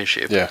a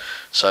premiership. Yeah.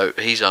 So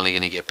he's only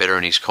going to get better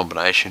in his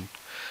combination.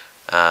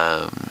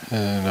 With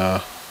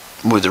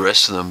the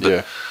rest of them,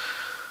 but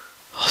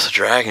the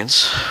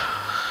Dragons,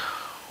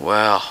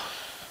 wow.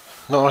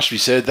 Not much to be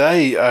said.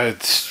 They,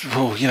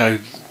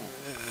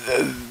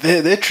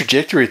 their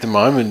trajectory at the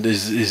moment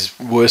is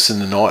worse than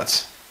the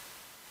Knights.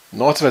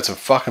 Knights have had some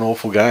fucking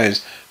awful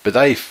games, but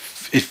it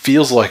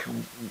feels like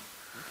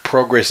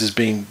progress is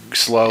being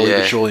slowly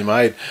but surely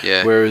made.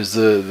 Yeah. Whereas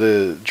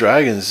the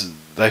Dragons,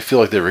 they feel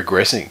like they're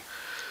regressing.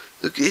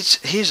 Look,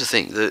 here's the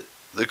thing: the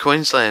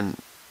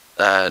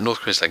North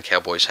Queensland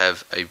Cowboys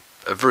have a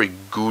very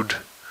good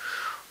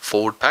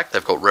forward pack.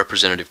 They've got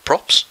representative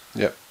props.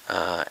 Yep.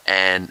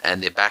 And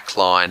their back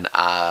line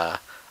are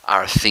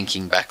a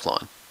thinking back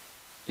line.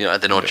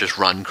 They're not just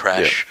run,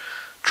 crash,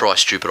 try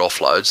stupid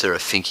offloads. They're a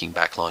thinking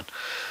back line.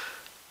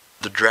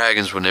 The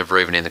Dragons were never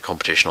even in the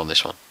competition on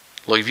this one.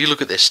 Like, if you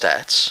look at their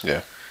stats,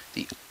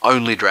 the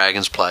only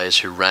Dragons players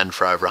who ran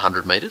for over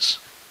 100 metres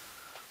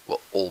were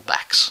all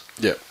backs.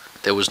 Yep.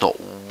 there was not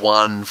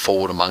one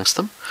forward amongst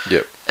them.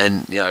 Yep.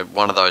 And,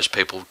 one of those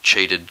people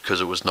cheated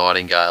because it was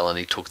Nightingale and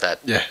he took that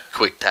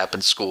quick tap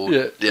and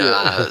scored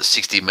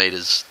 60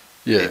 metres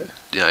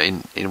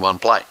in one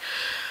play.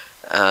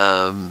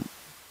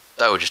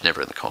 They were just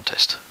never in the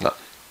contest. No.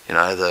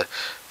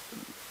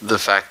 The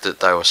fact that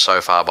they were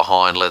so far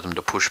behind led them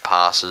to push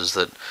passes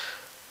that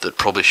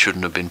probably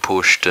shouldn't have been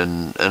pushed,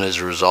 and as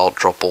a result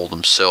drop ball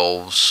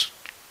themselves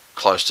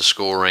close to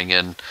scoring,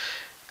 and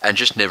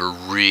just never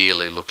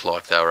really looked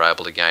like they were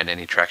able to gain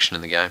any traction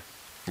in the game.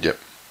 Yep.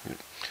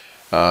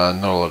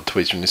 Not a lot of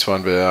tweets from this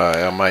one, but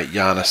our mate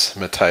Giannis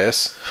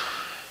Mateus.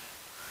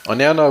 I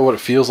now know what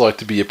it feels like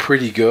to be a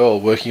pretty girl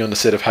working on the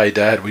set of Hey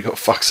Dad. We got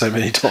fucked so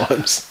many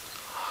times.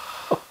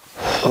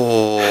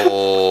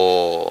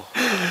 Oh,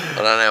 I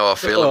don't know how I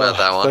feel about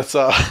that one. That's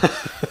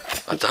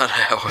I don't know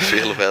how I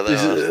feel about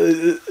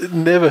that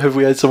one. Never have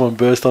we had someone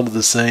burst onto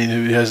the scene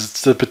who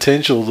has the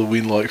potential to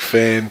win like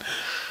fan,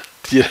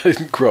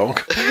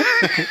 Gronk,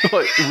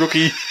 like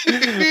rookie.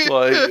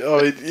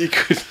 He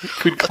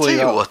could clean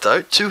up. I'll tell you what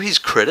though, to his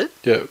credit,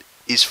 yeah,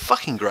 he's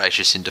fucking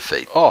gracious in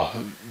defeat. Oh,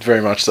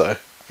 very much so.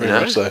 Very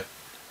much so.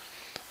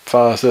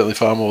 Certainly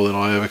far more than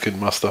I ever could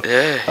muster.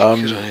 Yeah,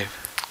 good on him.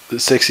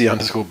 Sexy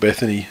 _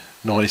 Bethany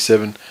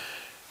 97.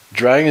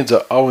 Dragons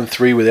are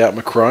 0-3 without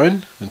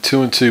Macron and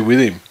 2-2 with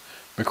him.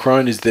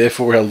 Macron is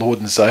therefore our Lord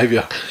and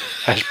Saviour.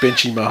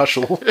 Benchy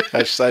Marshall.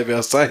 Save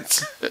our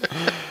Saints.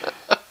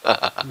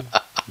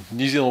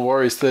 New Zealand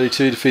Warriors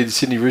 32 defeated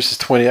Sydney Roosters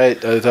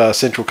 28 at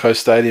Central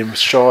Coast Stadium,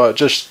 shy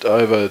just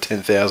over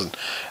 10,000.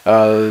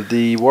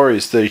 The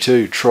Warriors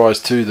 32 tries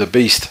to the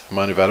Beast,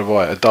 Manu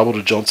Vatuvai, a double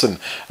to Johnson,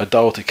 a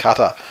double to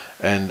Cutter,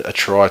 and a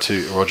try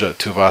to Roger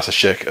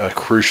Tuvasashek, a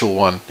crucial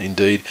one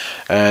indeed.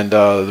 And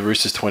the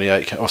Roosters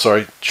 28,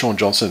 Sean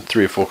Johnson,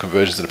 3 or 4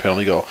 conversions and a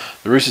penalty goal.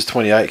 The Roosters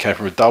 28 came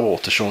from a double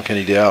to Sean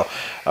Kenny-Dowell.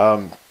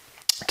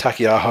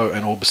 Takiaho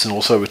and Orbison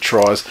also with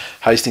tries.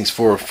 Hastings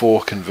 4 of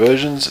 4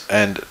 conversions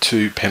and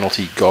 2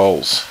 penalty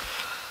goals.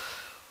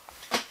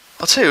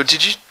 I'll tell you,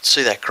 did you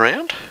see that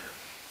ground?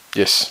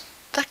 Yes.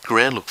 That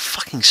ground looked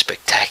fucking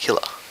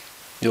spectacular.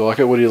 You like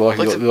it? What do you like?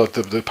 You like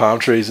the palm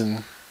trees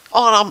and...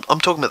 Oh, and I'm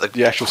talking about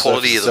the actual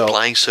quality of the itself.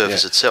 playing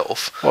surface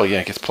itself. Well, yeah,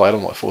 it gets played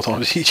on like 4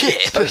 times a year.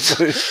 Yeah,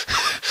 but...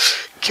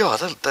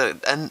 God,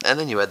 and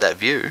then you had that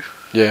view.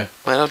 Yeah.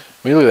 Man,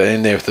 when you look at that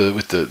in there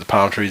with the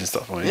palm trees and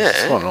stuff,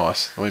 it's quite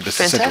nice. I mean, it's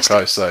the Central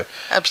Coast, so...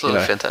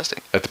 Absolutely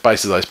fantastic. At the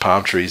base of those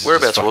palm trees...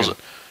 Whereabouts was it?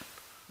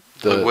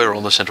 We're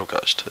on the Central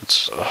Coast.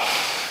 It's...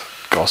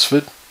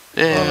 Gosford?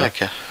 Yeah,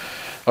 okay.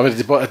 I mean,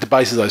 at the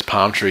base of those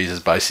palm trees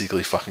is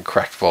basically fucking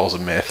cracked vials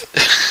of meth.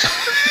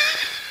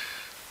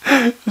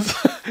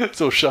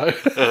 It's all show.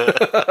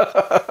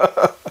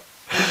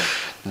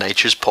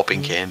 Nature's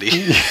popping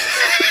candy.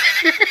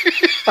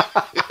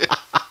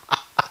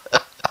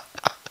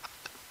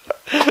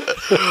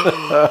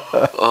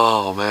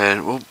 Oh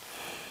man! Well,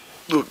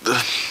 look,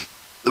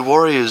 the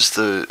Warriors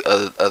are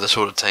the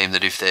sort of team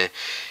that if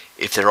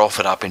they're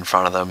offered up in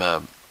front of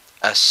them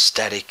a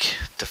static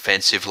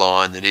defensive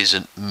line that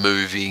isn't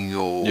moving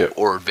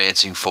or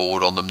advancing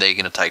forward on them, they're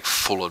going to take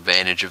full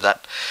advantage of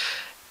that,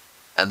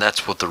 and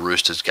that's what the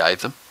Roosters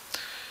gave them.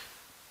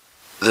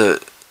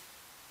 The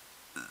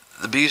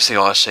biggest thing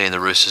I see in the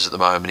Roosters at the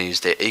moment is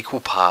they're equal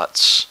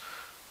parts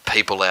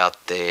people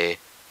out there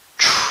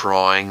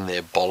trying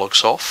their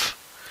bollocks off.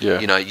 Yeah.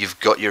 You've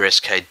got your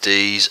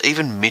SKDs,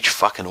 even Mitch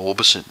fucking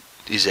Orbison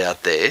is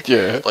out there.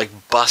 Yeah. Like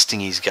busting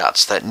his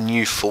guts. That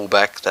new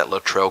fullback, that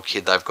Latrell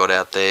kid they've got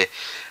out there.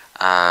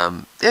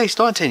 He's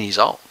 19 years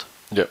old.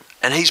 Yep.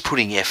 And he's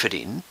putting effort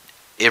in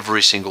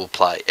every single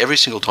play. Every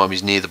single time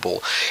he's near the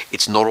ball.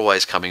 It's not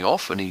always coming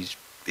off and he's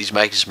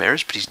making some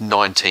errors, but he's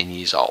 19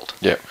 years old.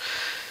 Yep.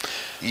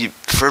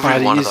 For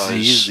every one of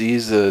those... He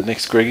is the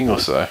next Gregging or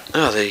so.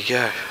 Oh, there you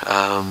go.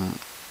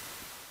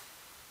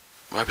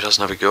 Hope he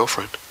doesn't have a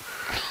girlfriend.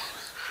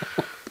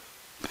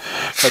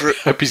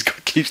 Hope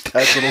keeps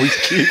tabs on all his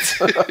kids.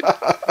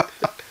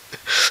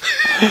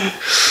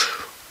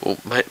 Well,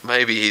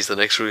 maybe he's the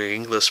next Rick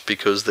Inglis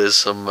because there's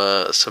some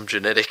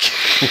genetic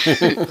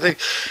thing.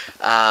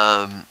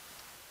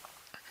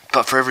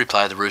 But for every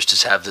player the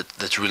Roosters have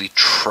that's really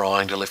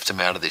trying to lift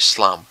them out of this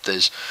slump,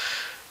 there's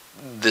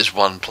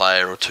one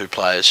player or two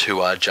players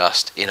who are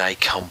just in a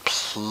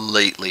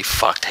completely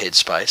fucked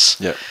headspace.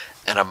 Yep.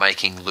 And are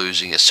making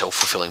losing a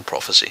self-fulfilling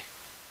prophecy.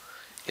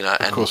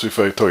 Of course,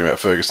 we're talking about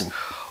Ferguson.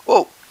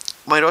 Well,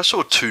 mate, I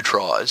saw 2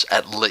 tries,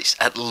 at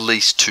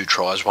least 2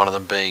 tries, one of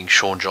them being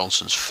Sean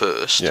Johnson's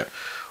first,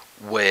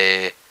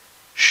 where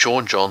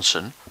Sean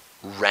Johnson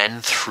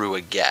ran through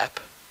a gap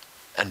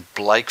and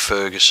Blake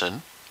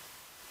Ferguson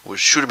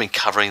should have been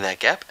covering that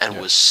gap and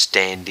was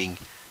standing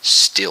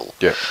still.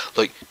 Yeah.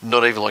 Like,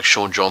 not even like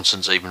Sean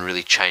Johnson's even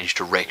really changed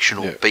direction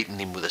or beaten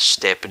him with a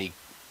step and he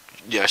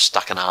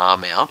stuck an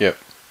arm out. Yeah.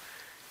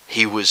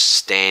 He was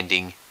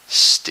standing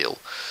still.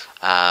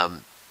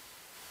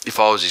 If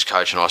I was his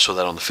coach and I saw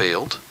that on the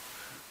field,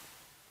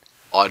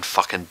 I'd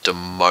fucking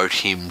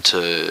demote him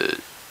to...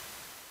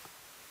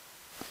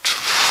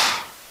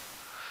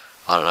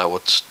 I don't know,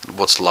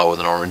 what's lower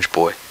than Orange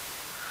Boy?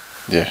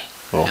 Yeah.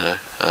 Well, You know,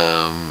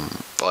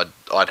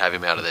 I'd have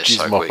him out of there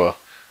so Gizmopper. quick.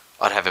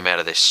 I'd have him out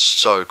of there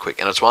so quick.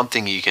 And it's one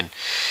thing you can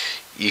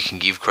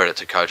give credit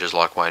to coaches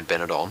like Wayne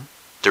Bennett on.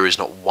 There is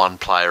not one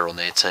player on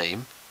their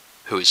team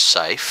who is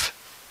safe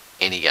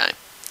any game.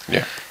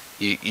 Yeah.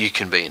 You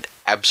can be an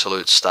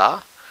absolute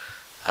star,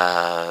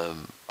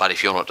 but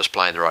if you're not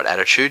displaying the right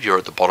attitude, you're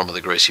at the bottom of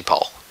the greasy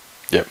pole.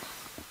 Yep.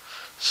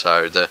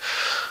 So the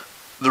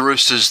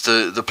Roosters,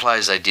 the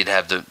players they did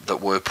have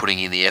that were putting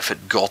in the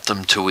effort, got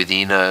them to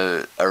within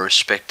a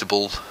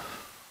respectable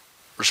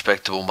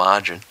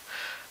margin.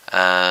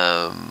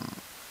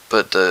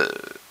 But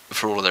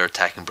for all of their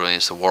attacking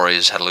brilliance, the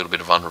Warriors had a little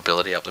bit of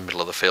vulnerability up the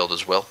middle of the field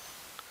as well.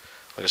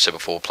 Like I said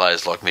before,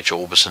 players like Mitch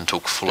Orbison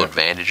took full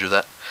advantage of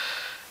that.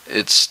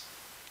 It's,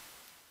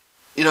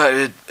 you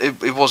know,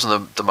 it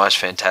wasn't the most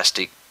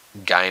fantastic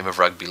game of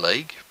rugby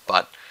league,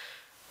 but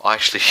I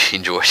actually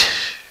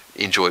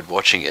enjoyed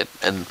watching it.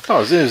 And it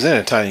was an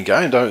entertaining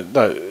game.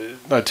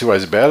 No two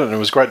ways about it. And it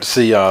was great to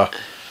see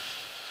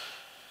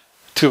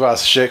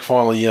Tuvas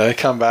finally,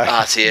 come back.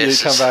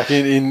 RTS. Come back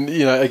in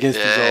against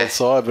his old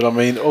side. But I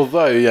mean,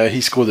 although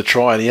he scored the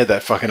try and he had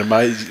that fucking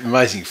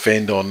amazing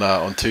fend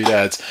on Two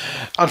Dads.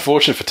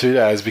 Unfortunate for Two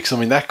Dads because I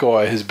mean that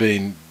guy has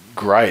been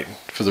great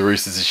for the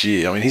Roosters this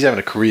year. I mean, he's having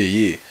a career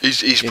year.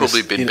 He's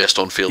probably been best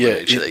on field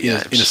in each of the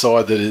games. In a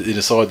side that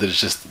is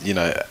just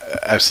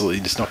absolutely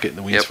just not getting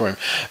the wins for him.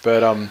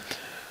 But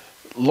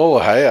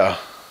Lolohea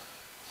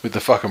with the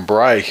fucking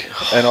break,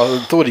 and I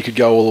thought he could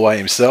go all the way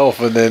himself,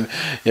 and then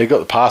got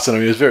the pass on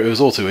him. It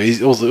was all too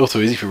easy. It was all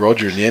too easy for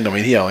Roger in the end. I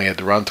mean, he only had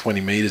to run 20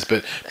 metres,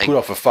 but put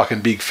off a fucking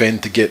big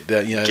fend to get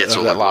that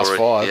that last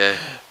glory. 5. Yeah.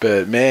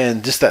 But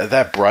man, just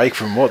that break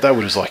from what that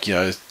was like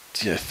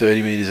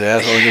 30 metres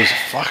out. I mean, it was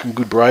a fucking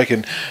good break,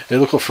 and it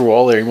looked like for a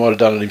while there he might have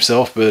done it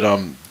himself. But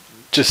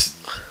just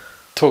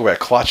talk about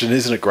clutching,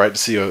 isn't it great to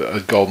see a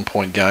golden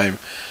point game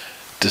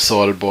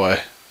decided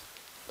by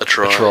a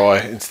try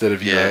instead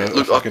of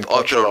Look, I've been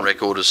on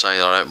record as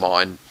saying I don't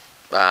mind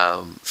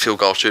field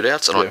goal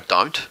shootouts, and I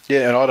don't.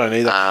 Yeah, and I don't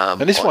either.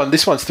 And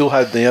this one still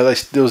had they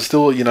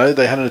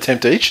had an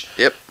attempt each.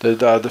 Yep.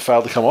 That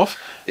failed to come off.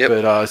 Yep.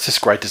 But it's just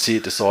great to see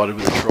it decided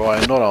with a try,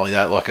 and not only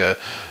that, like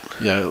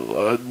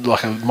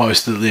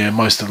most of the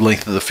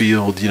length of the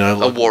field,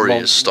 a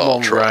Warriors style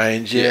long try.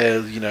 range,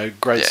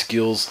 great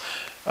skills.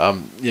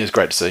 It's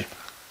great to see.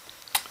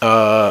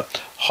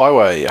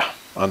 Highway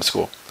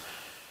 _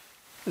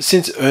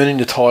 Since earning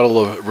the title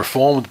of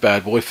reformed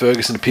bad boy,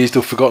 Ferguson appears to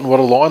have forgotten what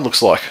a lion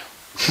looks like.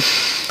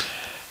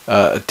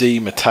 D.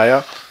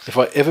 Matea. If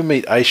I ever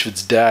meet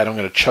Ashford's dad, I'm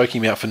going to choke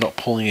him out for not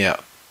pulling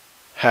out.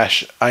 #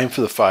 aim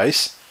for the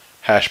face.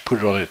 # put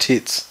it on her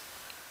tits.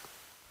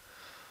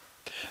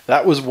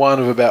 That was one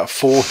of about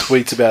 4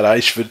 tweets about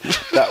Ashford.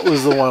 That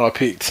was the one I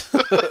picked.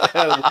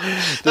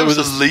 That was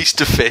the least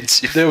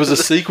offensive. There was a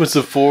sequence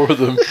of 4 of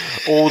them,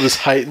 all just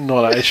hating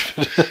on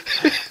Ashford.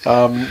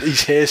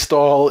 His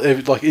hairstyle,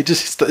 it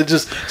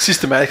just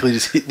systematically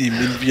just hitting him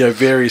in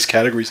various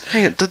categories.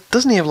 Hang on,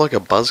 doesn't he have like a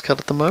buzz cut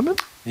at the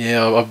moment?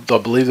 Yeah, I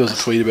believe there was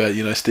a tweet about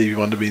Stevie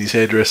Wonder being his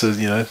hairdresser.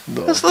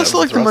 That's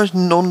like the most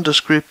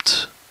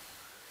nondescript.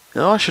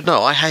 I should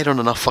know. I hate on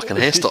enough fucking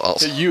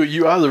hairstyles.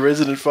 You are the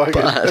resident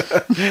fucking.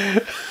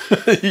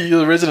 You're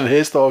the resident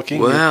hairstyle king.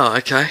 Wow.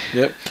 Okay.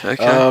 Yep.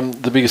 Okay.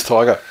 The biggest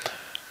tiger.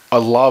 I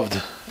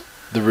loved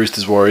the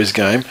Roosters Warriors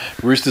game.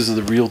 Roosters are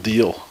the real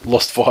deal.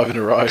 Lost 5 in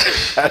a row.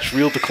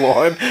 Real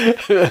decline.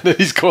 And then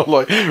he's got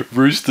like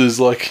Roosters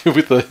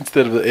with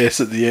instead of the S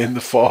at the end,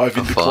 the 5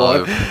 in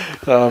decline.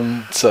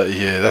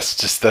 That's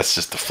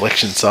just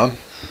deflection, son.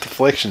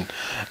 Deflection.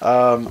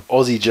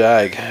 Aussie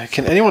Jag.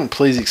 Can anyone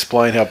please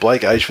explain how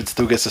Blake Ashford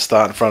still gets to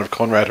start in front of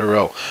Conrad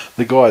Harrell?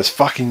 The guy is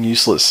fucking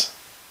useless.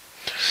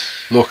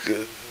 Look, I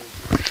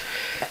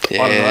don't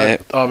know.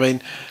 I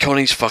mean,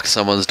 Connie's fucked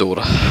someone's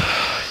daughter.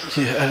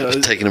 Yeah,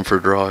 taking him for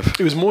a drive.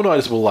 It was more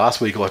noticeable last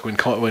week, like when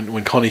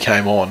Connie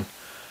came on,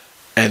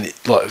 and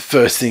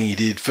first thing he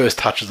did, first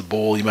touch of the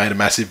ball, he made a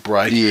massive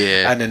break.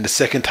 Yeah. And then the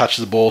second touch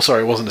of the ball,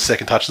 sorry, it wasn't the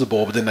second touch of the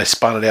ball, but then they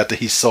spun it out to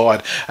his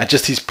side, and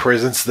just his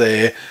presence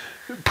there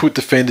put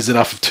defenders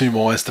enough of 2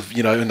 minds to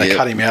and they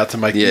cut him out to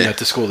make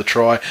to score the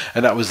try,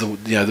 and that was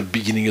the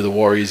beginning of the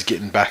Warriors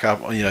getting back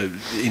up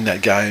in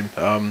that game.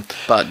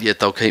 But yet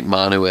they'll keep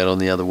Manu out on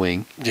the other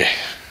wing. Yeah.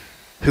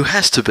 Who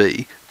has to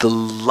be the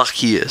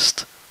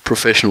luckiest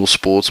professional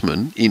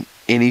sportsman in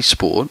any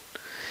sport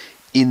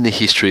in the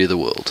history of the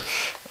world?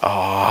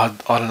 Oh,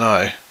 I don't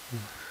know.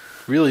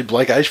 Really,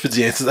 Blake Ashford's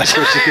the answer to that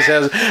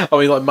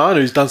question.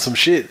 Manu's done some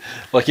shit.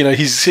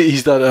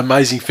 He's done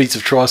amazing feats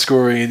of try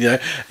scoring, and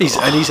he's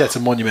had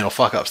some monumental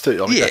fuck ups too.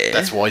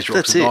 That's why he's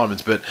dropped some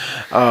diamonds. But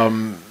I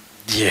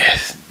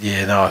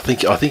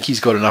think he's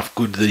got enough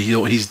good that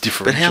he's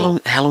differential.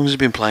 But how long has he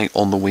been playing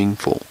on the wing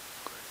for?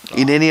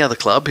 In any other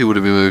club, he would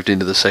have been moved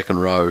into the second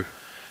row.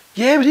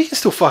 Yeah, but he can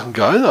still fucking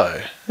go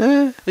though.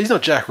 Yeah. He's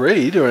not Jack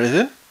Reed or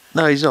anything.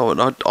 No, he's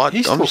not.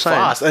 He's still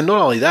fast, and not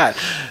only that,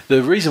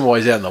 the reason why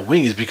he's out in the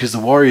wing is because the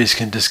Warriors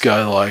can just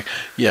go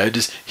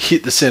just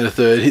hit the centre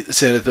third, hit the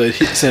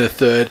centre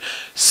third,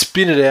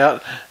 spin it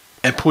out,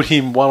 and put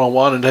him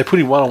one-on-one, and they put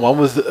him one-on-one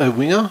with a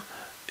winger,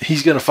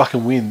 he's going to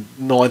fucking win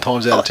 9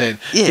 times out of 10.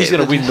 Yeah, he's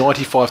going to win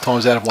 95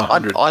 times out of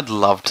 100. I'd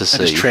love to see.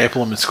 And just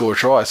trample him and score a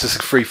try. It's just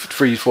a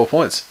free 4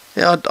 points.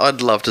 Yeah,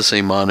 I'd love to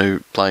see Manu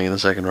playing in the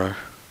second row.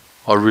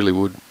 I really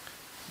would.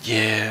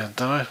 Yeah, I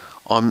don't know.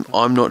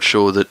 I'm not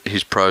sure that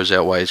his pros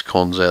outweigh his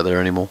cons out there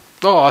anymore.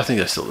 Oh, I think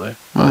they still do.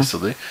 They still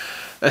do.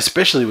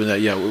 Especially when they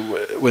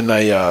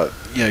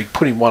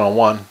put him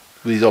one-on-one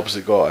with his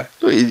opposite guy.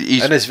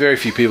 And there's very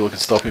few people that can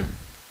stop him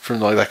from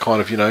like that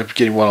kind of,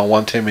 getting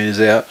one-on-one 10 metres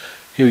out.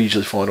 He'll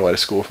usually find a way to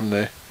score from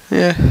there.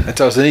 Yeah. And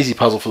so it's an easy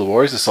puzzle for the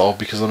Warriors to solve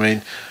because,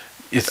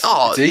 it's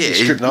easy to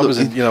strip numbers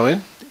and,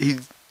 in.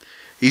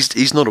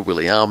 He's not a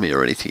Willie Army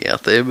or anything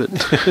out there,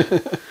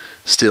 but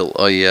still,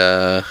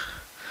 I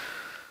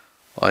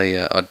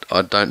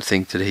don't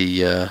think that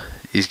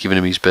he's given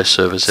him his best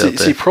service out there.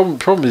 See,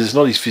 problem is it's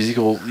not his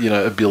physical,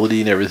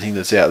 ability and everything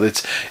that's out there.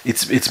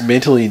 It's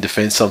mentally in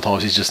defence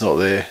sometimes he's just not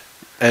there.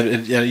 And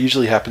it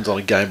usually happens on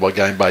a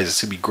game-by-game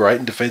basis. He'll be great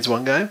in defence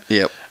one game,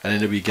 yep, and then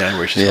there'll be a game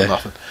where he's just got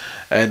nothing.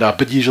 And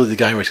but usually the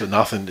game where he's got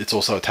nothing, it's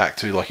also attack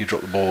too. Like you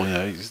drop the ball,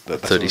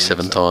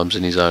 37 times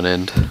in his own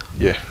end.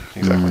 Yeah,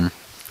 exactly.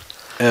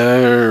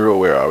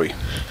 Where are we?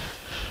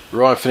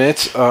 Ryan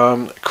Finance.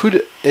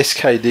 Could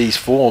SKD's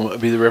form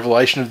be the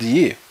revelation of the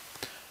year?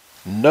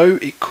 No,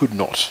 it could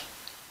not.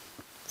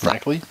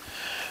 Frankly,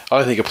 I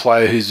don't think a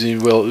player who's been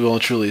well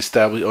and truly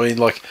established.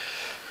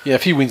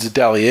 If he wins the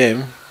Dally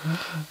M,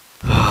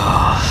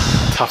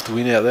 tough to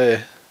win out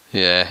there.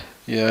 Yeah.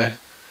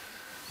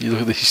 You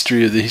look at the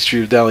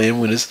history of Dally M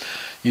winners.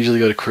 Usually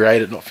got to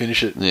create it, not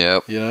finish it. Yeah.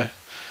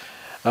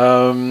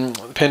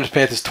 Penrith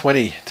Panthers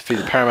 20 defeat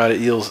the Parramatta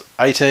Eels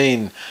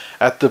 18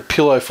 at the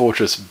Pillow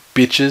Fortress.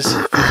 Bitches,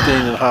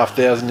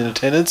 15,500 in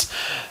attendance.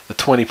 The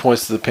 20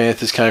 points to the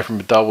Panthers came from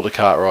a double to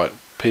Cartwright.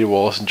 Peter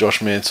Wallace and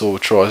Josh Mansour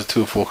tries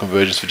 2 of 4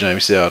 conversions for Jamie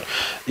Soward.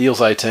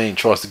 Eels 18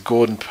 tries to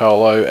Gordon,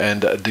 Paolo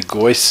and De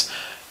Goyce.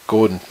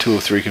 Gordon 2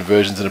 of 3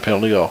 conversions and a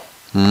penalty goal.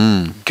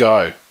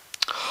 Go.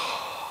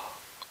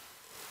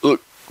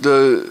 Look,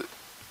 the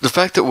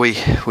fact that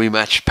we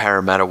matched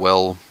Parramatta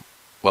well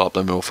up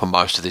the middle for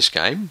most of this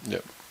game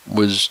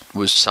was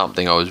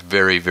something I was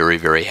very, very,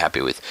 very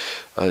happy with.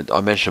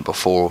 I mentioned it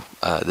before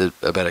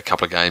about a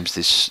couple of games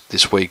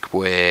this week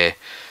where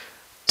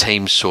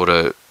teams sort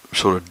of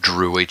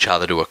drew each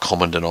other to a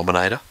common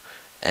denominator,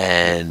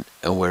 and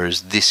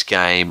whereas this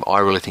game, I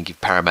really think if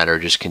Parramatta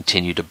had just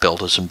continued to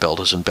belt us and belt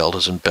us and belt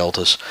us and belt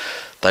us,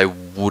 they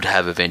would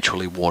have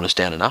eventually worn us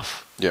down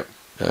enough. Yep.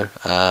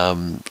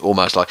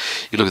 Almost like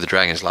you look at the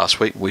Dragons last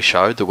week. We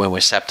showed that when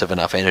we're sapped of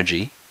enough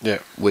energy,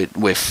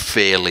 we're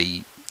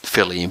fairly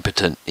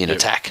impotent in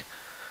attack.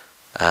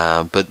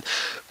 But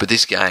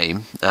this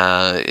game,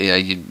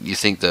 you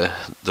think the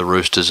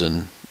Roosters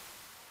and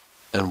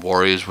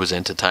Warriors was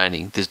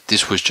entertaining.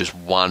 This was just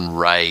one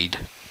raid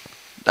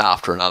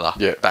after another,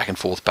 back and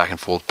forth. Bunker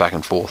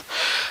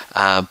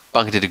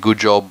did a good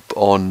job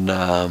on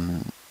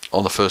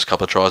the first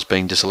couple of tries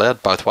being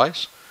disallowed both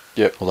ways.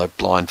 Yep. Although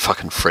blind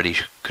fucking Freddie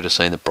could have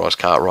seen that Bryce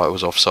Cartwright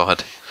was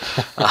offside.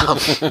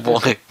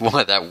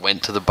 Why that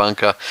went to the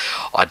bunker,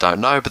 I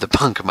don't know, but the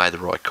bunker made the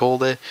right call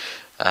there.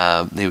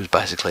 He was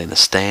basically in the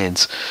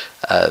stands.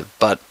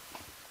 But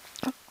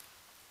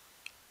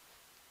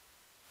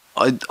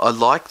I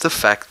like the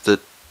fact that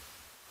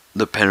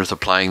the Penrith are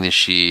playing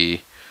this year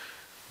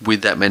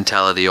with that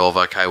mentality of,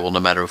 okay, well, no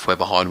matter if we're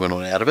behind, we're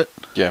not out of it.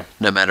 Yeah.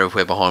 No matter if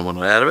we're behind, we're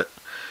not out of it.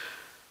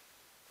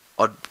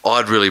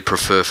 I'd really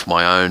prefer for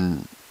my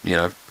own,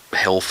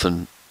 health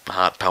and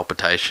heart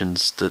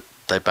palpitations that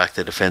they back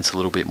their defence a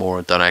little bit more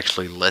and don't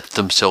actually let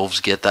themselves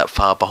get that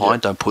far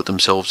behind. Don't put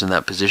themselves in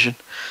that position.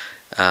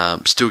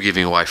 Still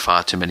giving away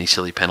far too many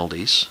silly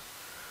penalties.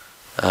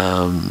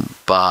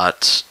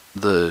 But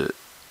the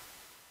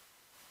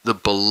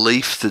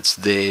belief that's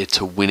there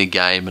to win a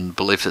game and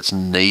belief that's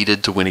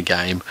needed to win a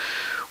game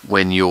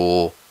when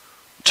you're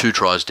 2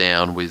 tries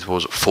down with,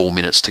 4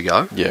 minutes to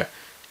go,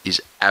 is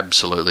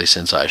absolutely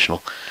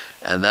sensational.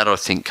 And that, I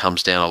think,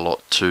 comes down a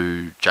lot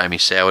to Jamie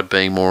Soward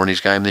being more in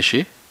his game this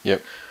year.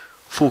 Yep.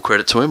 Full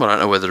credit to him. I don't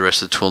know whether the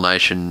rest of the TWiL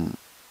Nation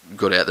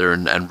got out there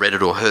and read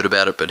it or heard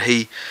about it, but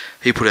he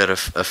put out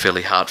a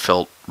fairly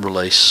heartfelt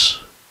release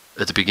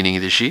at the beginning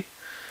of this year.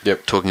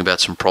 Yep. Talking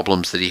about some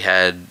problems that he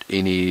had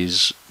in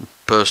his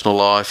personal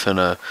life and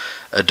a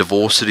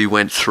divorce that he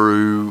went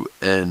through,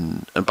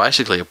 and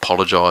basically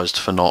apologised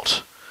for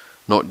not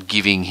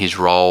giving his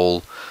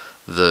role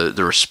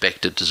the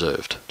respect it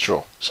deserved.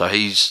 Sure. So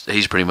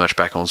he's pretty much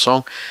back on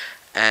song.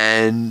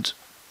 And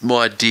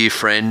my dear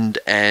friend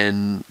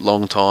and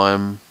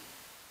long-time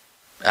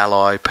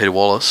ally, Peter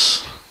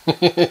Wallace.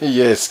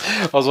 Yes.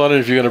 I was wondering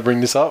if you're going to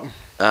bring this up.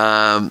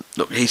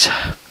 Look,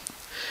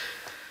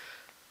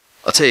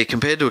 I'll tell you,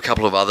 compared to a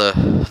couple of other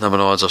number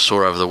 9s I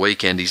saw over the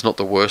weekend, he's not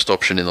the worst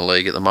option in the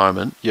league at the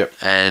moment. Yep.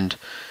 And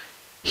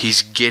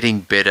he's getting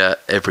better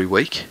every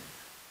week.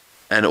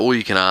 And all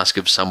you can ask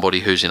of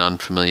somebody who's in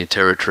unfamiliar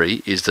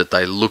territory is that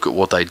they look at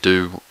what they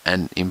do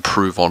and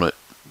improve on it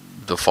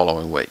the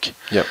following week.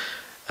 Yep.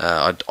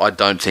 I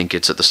don't think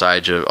it's at the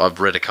stage of... I've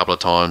read a couple of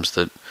times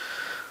that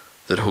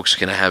Hook's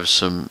going to have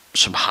some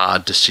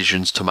hard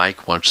decisions to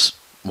make once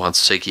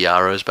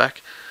Sekiaro's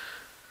back.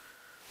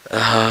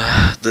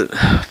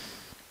 The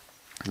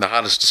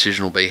hardest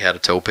decision will be how to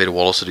tell Peter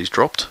Wallace that he's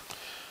dropped.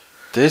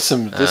 There's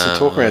some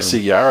talk around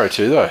Sekiaro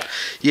too, though.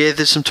 Yeah,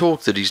 there's some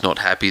talk that he's not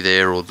happy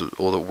there, or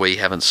that we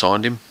haven't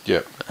signed him.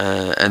 Yep.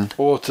 Or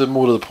more to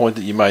the point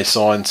that you may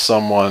sign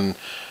someone,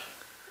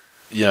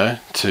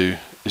 to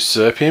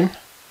usurp him.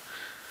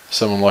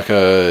 Someone like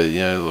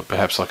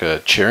perhaps like a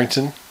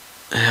Cherrington.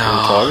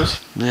 Yeah. Tigers.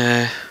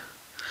 Yeah.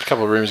 A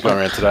couple of rumours going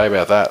around today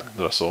about that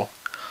I saw.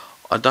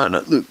 I don't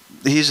know. Look,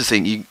 here's the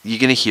thing. You're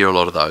going to hear a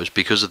lot of those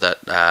because of that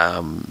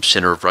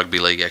Centre of Rugby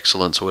League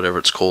Excellence or whatever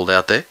it's called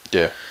out there.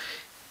 Yeah.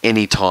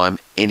 Anytime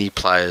any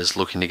player's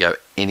looking to go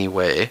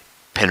anywhere,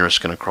 Penrith's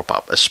going to crop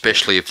up,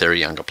 especially if they're a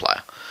younger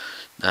player.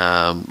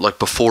 Like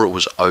before it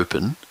was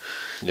open,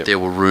 there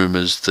were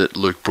rumours that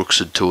Luke Brooks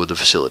had toured the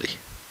facility.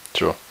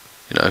 Sure.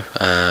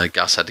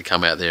 Gus had to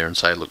come out there and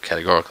say, look,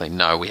 categorically,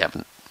 no, we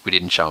haven't. We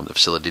didn't show him the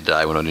facility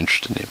today. We're not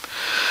interested in him.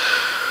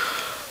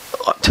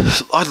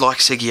 I like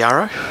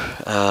Sekiaro.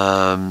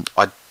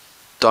 I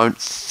don't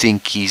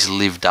think he's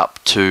lived up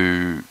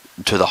to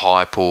the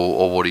hype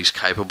or what he's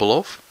capable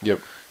of. Yep.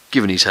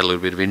 Given he's had a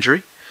little bit of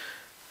injury.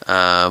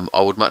 I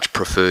would much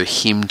prefer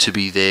him to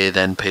be there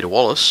than Peter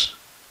Wallace.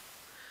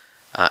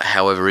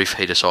 However, if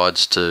he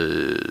decides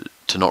to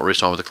not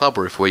re-sign with the club,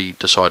 or if we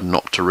decide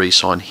not to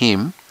re-sign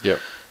him,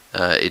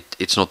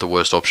 it's not the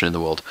worst option in the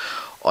world.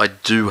 I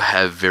do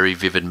have very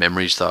vivid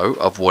memories, though,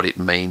 of what it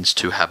means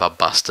to have a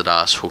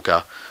busted-ass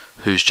hooker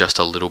who's just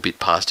a little bit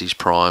past his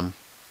prime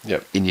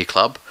in your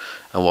club.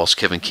 And whilst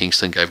Kevin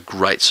Kingston gave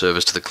great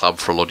service to the club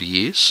for a lot of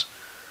years,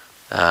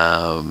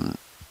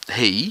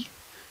 he,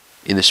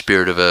 in the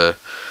spirit of a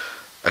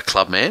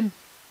club man,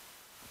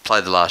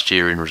 played the last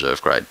year in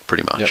reserve grade,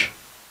 pretty much. Yep.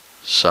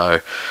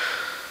 So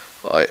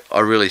I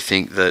really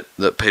think that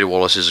Peter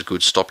Wallace is a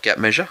good stopgap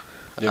measure.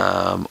 Yep.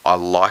 I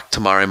like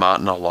Tamari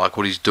Martin, I like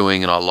what he's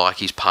doing, and I like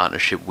his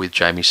partnership with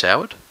Jamie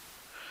Soward.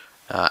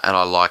 And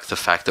I like the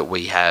fact that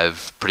we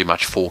have pretty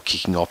much 4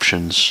 kicking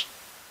options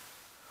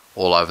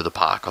all over the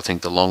park. I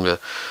think the longer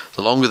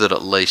that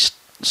at least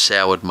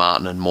Soward,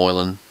 Martin and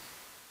Moylan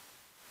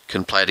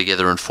can play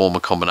together and form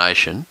a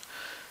combination,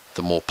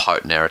 the more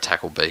potent our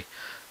attack will be.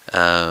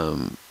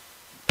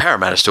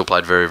 Parramatta still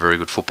played very, very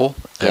good football,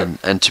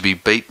 and to be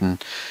beaten,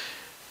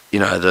 you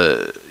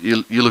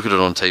look at it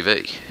on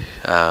TV.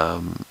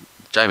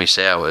 Jamie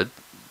Soward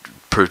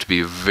proved to be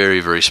a very,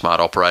 very smart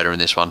operator in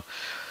this one.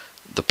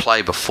 The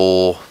play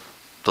before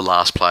the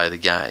last play of the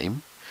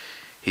game,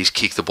 he's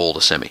kicked the ball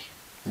to Semi.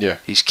 Yeah.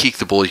 He's kicked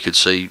the ball. You could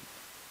see,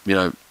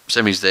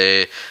 Semi's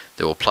there.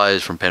 There were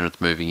players from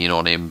Penrith moving in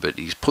on him, but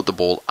he's put the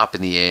ball up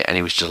in the air and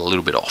he was just a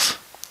little bit off.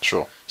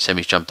 Sure.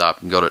 Semi's jumped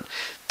up and got it.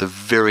 The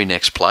very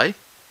next play,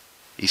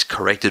 he's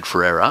corrected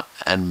for error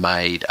and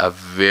made a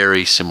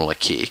very similar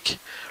kick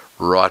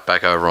right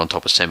back over on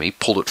top of Semi,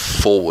 pulled it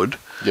forward.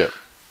 Yep.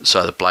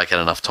 So that Blake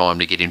had enough time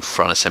to get in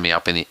front of Semi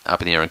up in the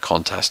air and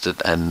contest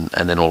it, and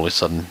then all of a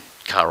sudden,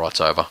 Cartwright's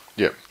over.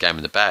 Yep. Game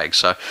in the bag.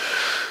 So,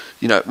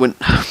 when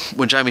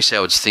Jamie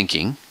Soward's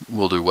thinking,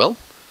 we'll do well.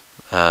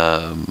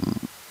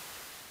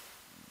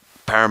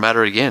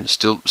 Parramatta again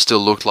still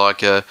looked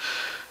like a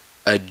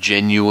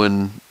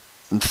genuine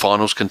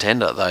finals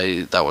contender.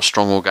 They were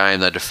strong all game.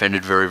 They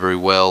defended very, very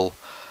well.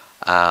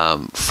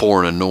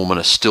 Foran and Norman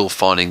are still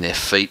finding their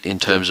feet in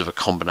terms of a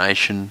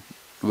combination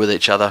with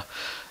each other.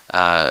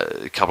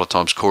 A couple of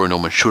times Corey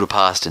Norman should have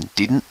passed and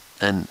didn't,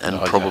 and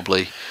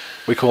probably...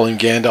 We call him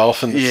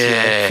Gandalf, and for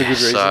good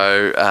reason.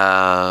 So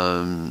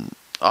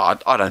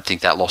I don't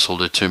think that loss will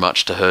do too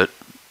much to hurt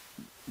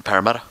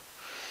Parramatta.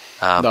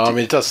 No, I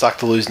mean, it does suck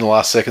to lose in the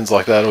last seconds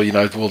like that, or,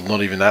 well,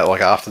 not even that,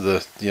 like after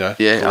the, the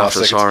last after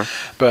the siren.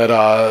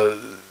 But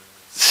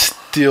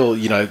still,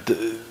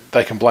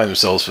 they can blame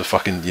themselves for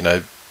fucking,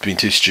 being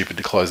too stupid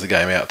to close the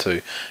game out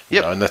too.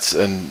 Yep.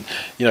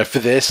 For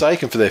their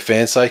sake and for their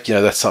fans' sake,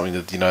 that's something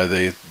that,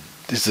 this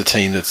is a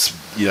team that's,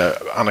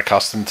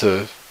 unaccustomed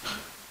to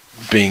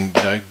being,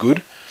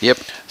 good. Yep.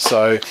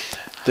 So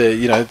they're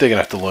going to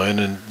have to learn,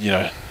 and,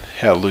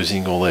 how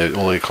losing all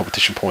their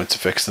competition points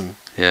affects them.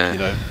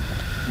 Yeah.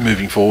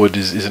 Moving forward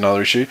is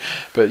another issue.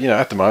 But,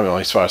 at the moment,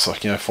 as far as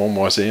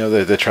form-wise,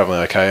 they're travelling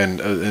okay, and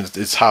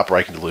it's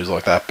heartbreaking to lose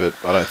like that, but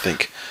I don't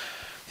think...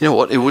 You know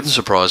what? It wouldn't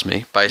surprise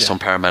me, based on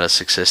Parramatta's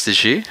success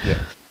this year,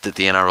 that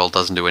the NRL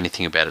doesn't do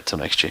anything about it till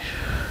next year.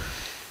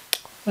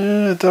 I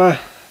don't know.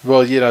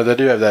 Well, they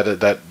do have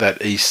that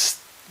East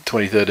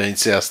 2013,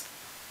 South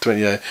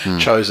 20,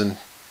 chosen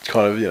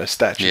kind of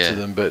statue to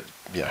them, but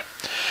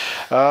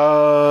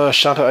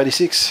Shanto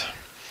 86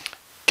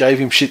 gave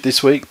him shit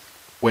this week.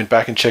 Went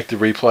back and checked the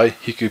replay.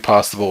 Hiku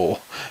passed the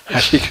ball.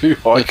 Hiku,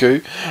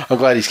 haiku. I'm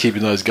glad he's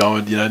keeping those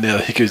going. Now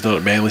that Hiku's not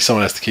at Manly,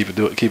 someone has to keep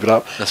it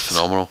up. That's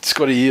phenomenal.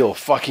 Scotty Eel,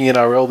 fucking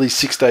NRL. These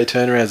 6-day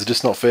turnarounds are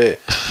just not fair.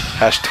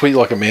 Tweet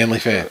like a Manly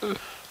fan.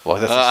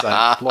 Like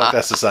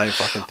that's the same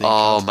fucking thing.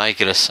 Oh,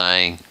 make it a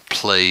saying.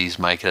 Please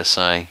make it a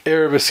saying.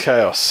 Erebus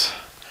Chaos.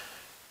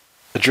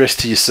 addressed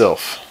to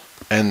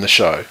yourself and the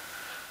show.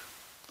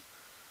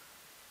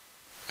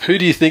 Who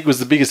do you think was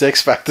the biggest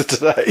X Factor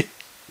today?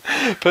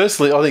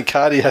 Personally, I think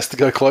Cardi has to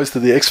go close to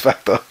the X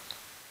Factor.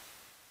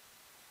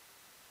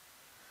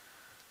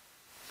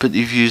 But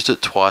you've used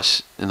it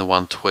twice in the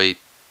one tweet,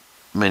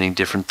 meaning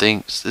different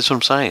things. That's what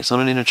I'm saying. It's not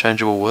an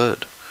interchangeable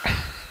word.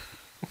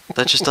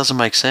 That just doesn't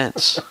make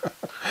sense.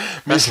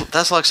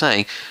 That's like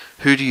saying,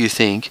 who do you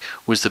think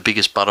was the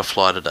biggest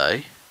butterfly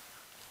today?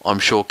 I'm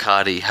sure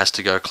Cardi has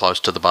to go close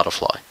to the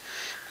butterfly.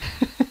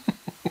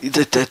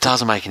 That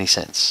doesn't make any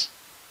sense.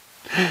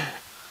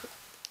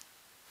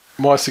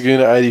 My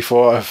Saguna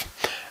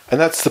 85. And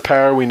that's the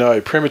para we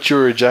know.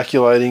 Premature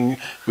ejaculating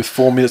with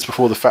 4 minutes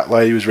before the fat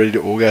lady was ready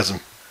to orgasm.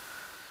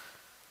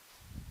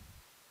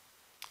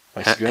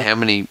 How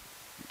many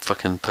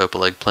fucking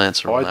purple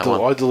eggplants are on that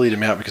one? I delete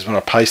them out because when I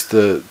paste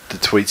the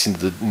tweets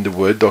into the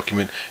Word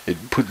document,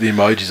 it put the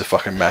emojis are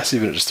fucking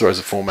massive and it just throws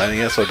the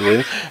formatting out, so I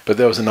delete them. But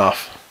there was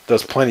enough. There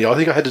was plenty. I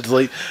think I had to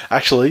delete...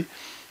 Actually,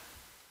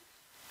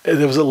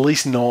 there was at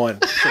least 9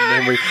 from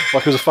memory.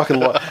 Like, it was a fucking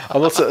lot.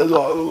 I'm not...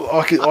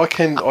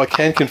 I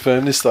can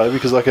confirm this, though,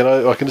 because I can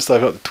just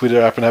open up the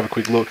Twitter app and have a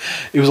quick look.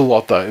 It was a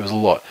lot, though. It was a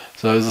lot.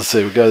 So, as I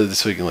said, we'll go to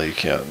This Week in League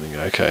account and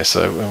go, okay,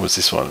 so when was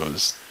this one? It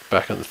was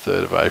back on the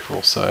 3rd of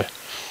April, so...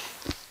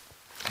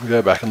 We'll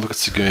go back and look at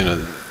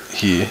Saguna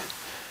here.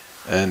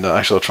 And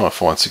actually, I'll try and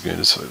find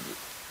Saguna's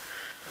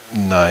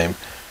name.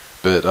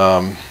 But,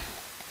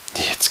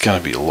 yeah, it's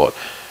going to be a lot.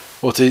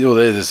 Well,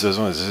 there's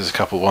a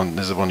couple one.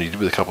 There's one you did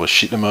with a couple of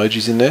shit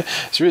emojis in there.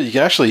 It's really, you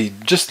can actually,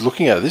 just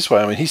looking at it this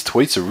way, I mean, his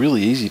tweets are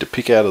really easy to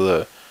pick out of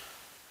the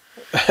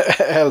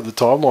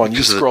timeline.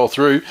 You scroll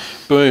through,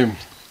 boom,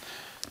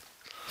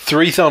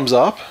 3 thumbs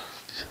up.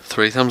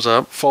 3 thumbs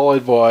up.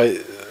 Followed by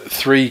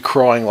 3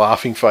 crying,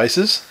 laughing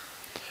faces.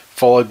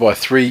 Followed by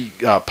 3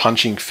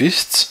 punching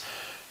fists.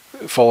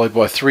 Followed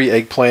by 3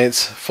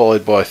 eggplants.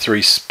 Followed by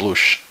 3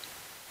 splush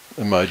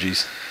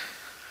emojis.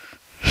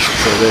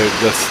 So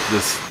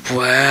that's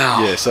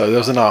wow. Yeah, so there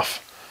was enough.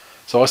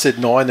 So I said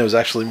 9, there was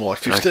actually more like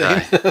 15.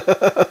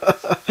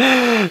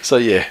 Okay. So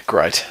yeah,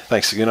 great.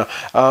 Thanks, Saguna.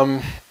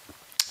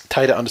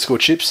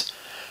 Tater_chips.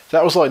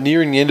 That was like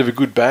nearing the end of a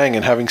good bang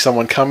and having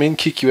someone come in,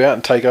 kick you out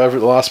and take over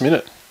at the last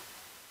minute.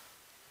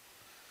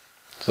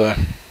 So,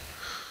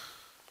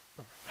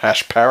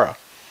 hash para.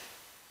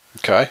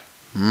 Okay.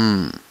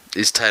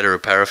 Is Tater a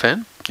para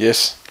fan?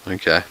 Yes.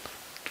 Okay.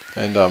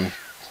 And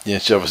yeah,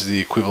 it's obviously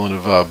the equivalent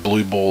of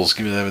blue balls,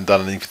 given they haven't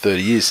done anything for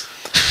 30 years.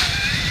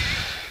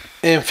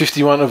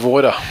 M51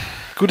 Avoider.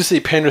 Good to see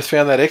Penrith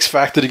found that X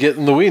factor to get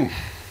them the win.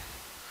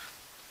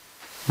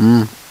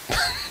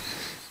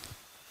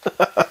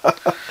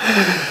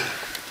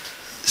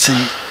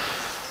 See,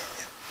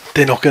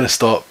 they're not going to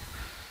stop.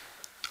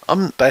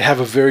 They have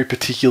a very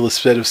particular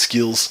set of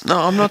skills.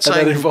 No, I'm not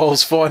saying... And that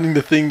involves finding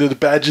the thing that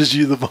badgers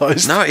you the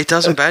most. No, it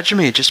doesn't badger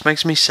me. It just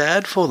makes me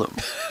sad for them.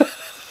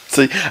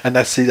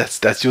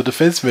 That's your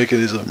defence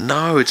mechanism.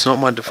 No, it's not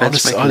my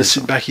defence mechanism. I'm just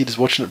sitting back here just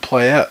watching it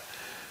play out.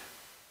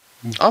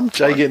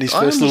 Jay getting his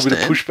first little bit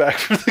of pushback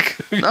from the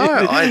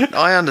community. No,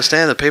 I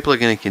understand that people are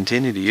going to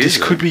continue to use this.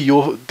 Could be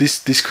your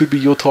this could be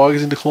your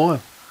Tigers in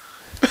decline.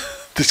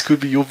 This could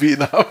be your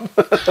Vietnam.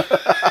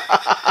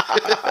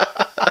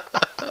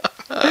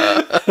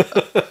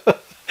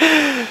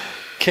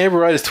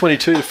 Canberra Raiders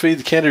 22 to feed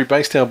the Canterbury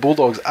Bankstown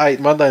Bulldogs 8.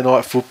 Monday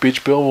night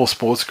footbitch, Belmore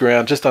Sports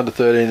Ground, just under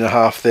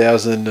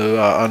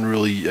 13,500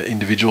 unruly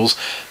individuals.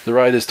 The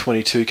Raiders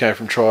 22 came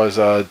from tries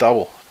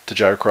double to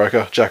Joe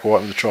Croker. Jack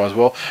White with the try as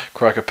well.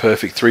 Croker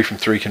perfect, 3 from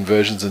 3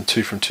 conversions and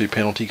 2 from 2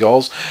 penalty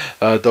goals.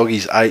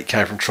 Doggies 8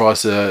 came from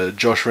tries to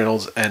Josh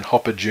Reynolds and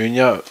Hopper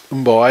Jr.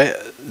 Umbai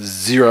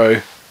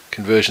 0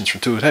 conversions from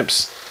 2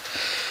 attempts.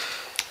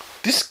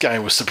 This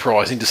game was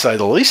surprising to say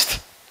the least.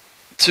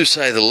 To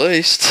say the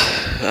least,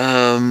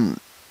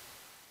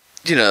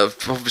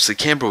 obviously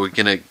Canberra were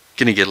gonna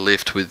get a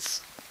lift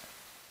with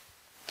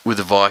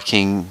the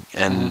Viking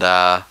and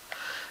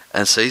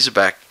Caesar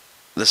back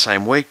the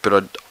same week,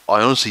 but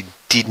I honestly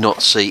did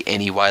not see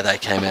any way they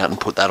came out and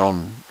put that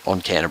on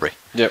Canterbury.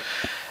 Yep.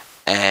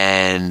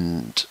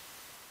 And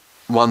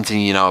one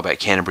thing you know about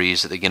Canterbury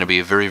is that they're going to be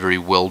a very, very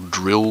well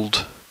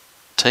drilled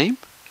team.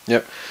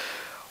 Yep.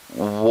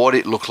 What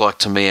it looked like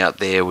to me out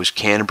there was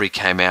Canterbury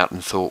came out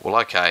and thought, well,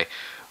 okay,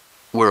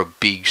 we're a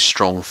big,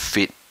 strong,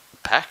 fit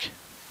pack.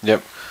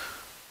 Yep.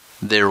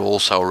 They're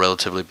also a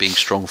relatively big,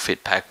 strong,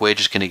 fit pack. We're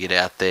just going to get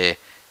out there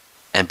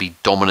and be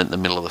dominant in the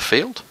middle of the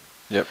field.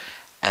 Yep.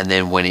 And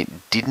then when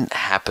it didn't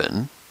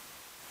happen,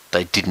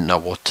 they didn't know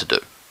what to do.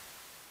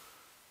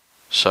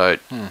 So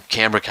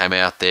Canberra came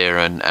out there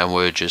and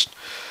were just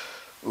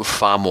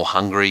far more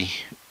hungry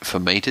for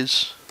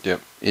metres.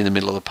 Yep. In the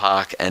middle of the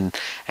park, and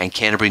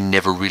Canterbury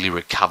never really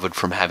recovered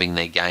from having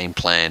their game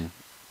plan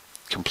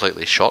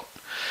completely shot.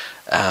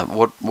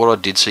 What I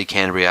did see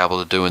Canterbury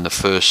able to do in the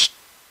first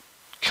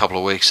couple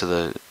of weeks of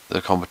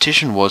the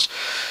competition was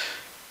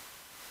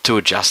to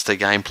adjust their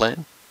game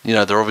plan. You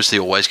know, they're obviously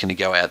always going to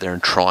go out there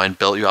and try and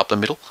belt you up the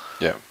middle.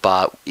 Yeah.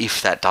 But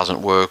if that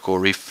doesn't work,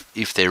 or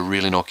if they're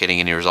really not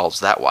getting any results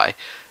that way,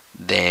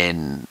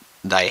 then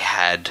they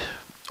had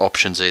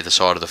options either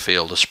side of the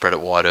field to spread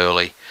it wide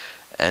early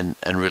and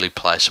really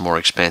play some more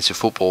expansive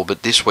football.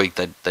 But this week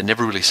they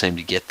never really seemed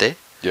to get there.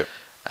 Yep.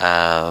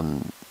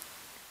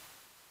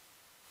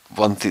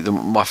 One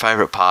thing, my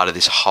favourite part of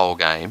this whole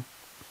game,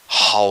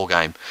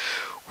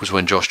 was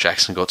when Josh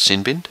Jackson got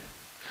sin binned,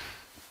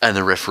 and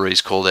the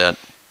referees called out,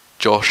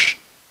 "Josh,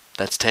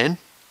 that's 10."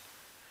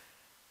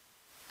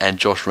 And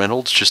Josh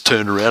Reynolds just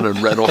turned around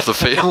and ran off the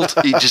field.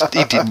 He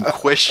didn't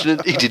question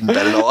it. He didn't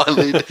bat an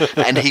eyelid,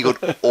 and he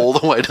got all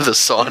the way to the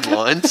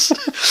sidelines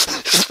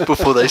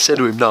before they said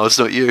to him, "No, it's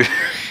not you."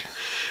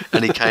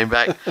 And he came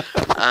back.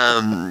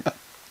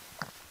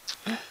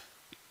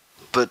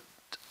 But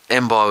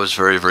Mbai was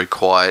very, very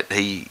quiet.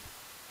 He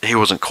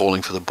wasn't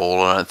calling for the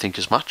ball, I don't think,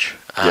 as much.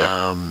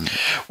 Yeah.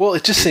 Well,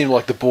 it just seemed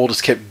like the ball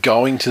just kept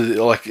going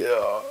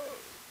to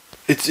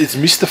it's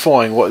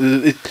mystifying what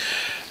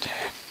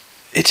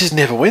it just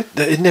never went.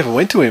 It never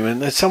went to him,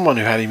 and it's someone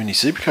who had him in his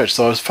Supercoach.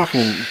 So I was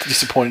fucking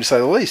disappointed to say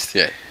the least.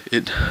 Yeah.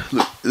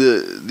 Look,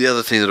 the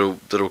other thing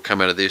that'll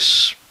come out of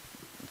this,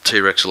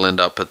 T-Rex will end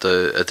up at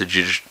the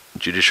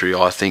judiciary,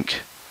 I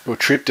think. Well,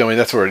 tripped. I mean,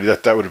 that's already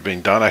that would have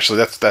been done.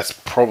 Actually, that's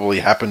probably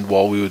happened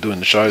while we were doing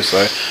the show.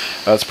 So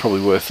it's probably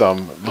worth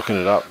looking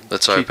it up.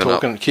 Let's open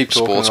up. Keep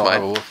talking. Sports, I'll mate.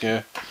 have a look.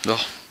 Yeah.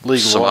 Oh,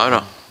 Legal.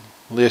 Simona.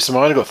 Yeah,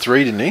 Simona got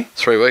 3, didn't he?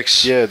 3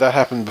 weeks. Yeah, that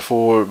happened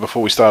before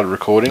we started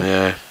recording.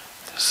 Yeah.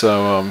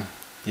 So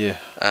yeah.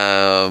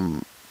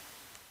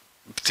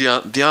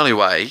 The only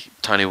way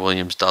Tony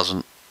Williams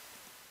doesn't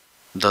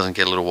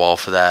get a little while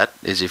for that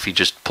is if he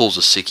just pulls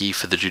a sickie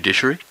for the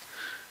judiciary,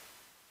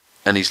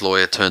 and his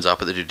lawyer turns up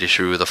at the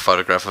judiciary with a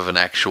photograph of an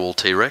actual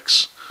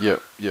T-Rex.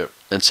 Yep.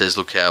 And says,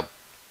 "Look how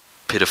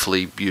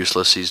pitifully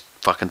useless his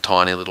fucking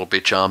tiny little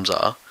bitch arms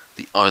are.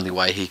 The only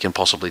way he can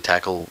possibly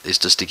tackle is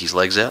to stick his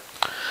legs out."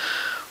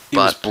 It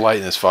was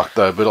blatant as fuck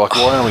though. But like,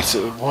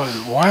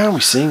 why aren't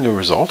we seeing a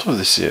result of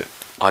this yet?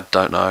 I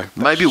don't know.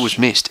 Maybe it was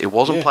missed. It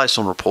wasn't placed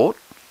on report.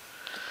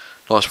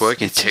 Nice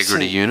work,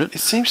 integrity unit. It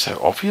seems so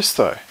obvious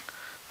though.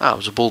 It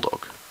was a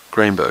bulldog,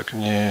 Greenberg.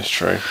 Yeah, it's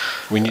true.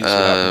 We knew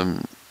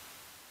that.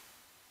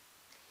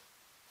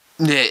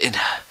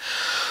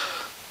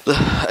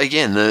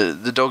 Again,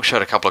 the dog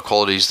showed a couple of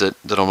qualities that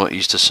I'm not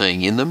used to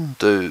seeing in them.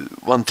 The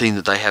one thing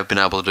that they have been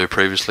able to do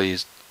previously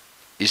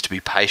is to be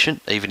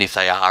patient, even if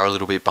they are a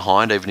little bit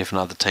behind, even if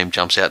another team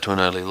jumps out to an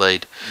early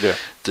lead. Yeah.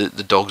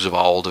 The dogs of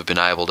old have been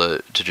able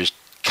to just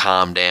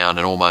calm down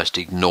and almost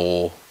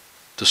ignore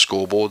the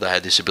scoreboard. They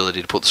had this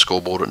ability to put the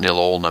scoreboard at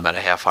 0-0 no matter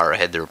how far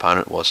ahead their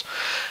opponent was,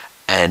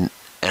 and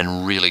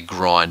really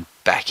grind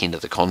back into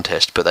the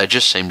contest. But they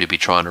just seem to be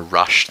trying to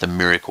rush the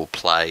miracle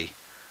play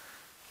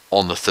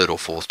on the 3rd or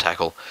 4th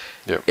tackle.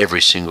 Yep.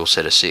 Every single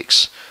set of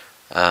 6.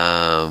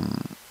 When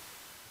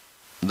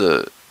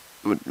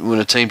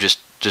a team just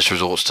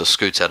resorts to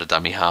scoots out a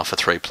dummy half for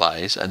 3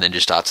 plays and then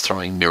just starts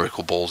throwing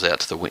miracle balls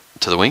out to the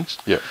wings,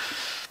 yeah,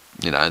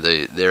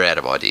 they're out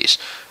of ideas.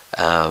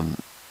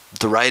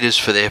 The Raiders,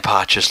 for their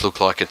part, just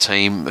look like a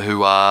team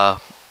who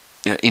are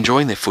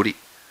enjoying their footy.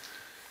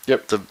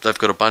 Yep, they've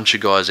got a bunch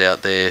of guys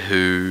out there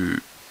who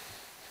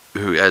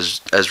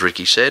as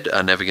Ricky said,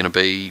 are never going to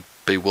be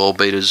world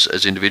beaters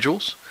as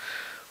individuals.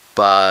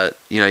 But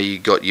you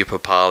got your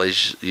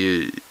Papalis,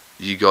 you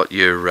got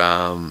your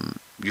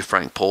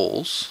Frank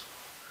Pauls,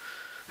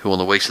 who on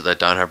the weeks that they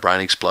don't have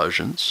brain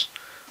explosions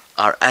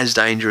are as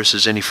dangerous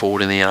as any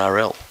forward in the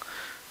NRL.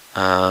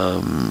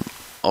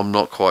 I'm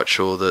not quite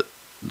sure that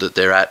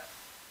they're at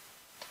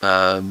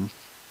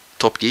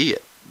top gear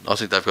yet. I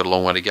think they've got a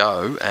long way to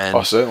go.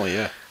 And certainly,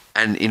 yeah.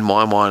 And in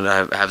my mind,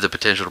 have the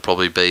potential to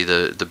probably be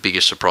the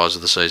biggest surprise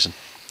of the season.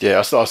 Yeah,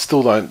 I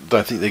still don't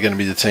think they're going to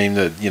be the team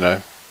that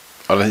I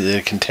don't think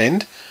they're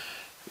contend,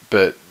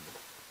 but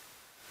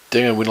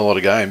they're going to win a lot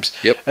of games.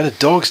 Yep. And the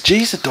Dogs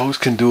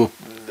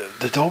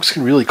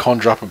can really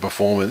conjure up a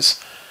performance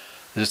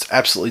that's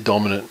absolutely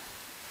dominant.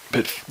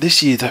 But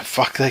this year,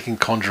 they can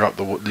conjure up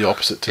the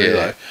opposite too. Yeah.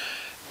 Though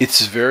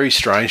it's very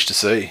strange to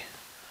see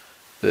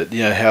that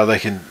how they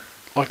can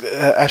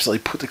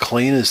absolutely put the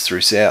cleaners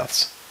through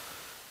Souths.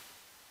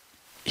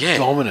 Yeah,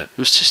 dominant. It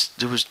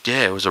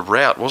was a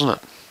rout,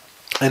 wasn't it?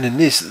 And in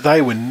this,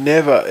 they were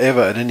never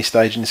ever at any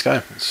stage in this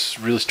game. It's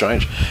really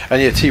strange.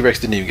 And yeah, T-Rex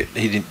didn't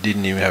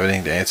even have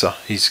anything to answer.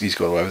 He's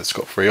got away with it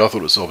scot-free. I thought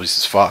it was obvious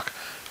as fuck.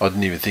 I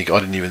didn't even think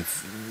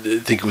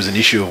it was an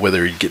issue of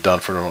whether he'd get done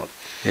for it or not.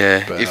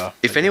 Yeah. But,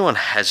 if anyone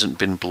hasn't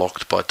been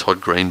blocked by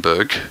Todd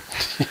Greenberg,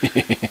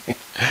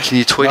 can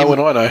you tweet him? No one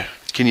I know.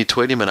 Can you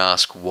tweet him and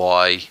ask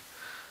why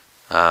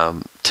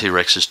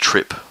T-Rex's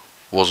trip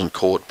wasn't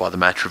caught by the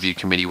match review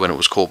committee when it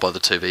was caught by the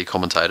TV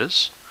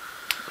commentators?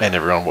 And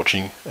everyone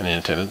watching and in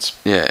attendance.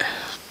 Yeah.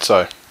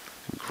 So.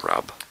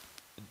 Grub.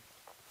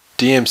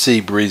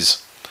 DMC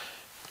Briz.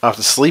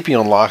 After sleeping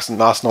on last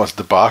night's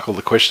debacle,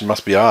 the question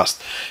must be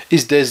asked.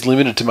 Is Des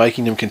limited to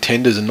making them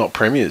contenders and not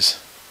premiers?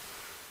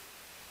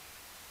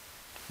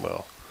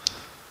 Well,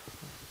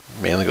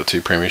 Manly got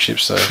 2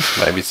 premierships, so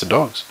maybe it's the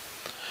Dogs.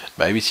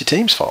 Maybe it's your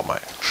team's fault,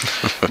 mate.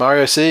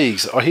 Mario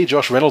Siegs. I hear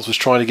Josh Reynolds was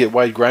trying to get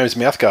Wade Graham's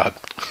mouthguard.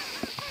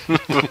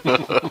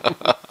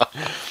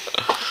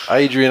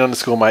 Adrian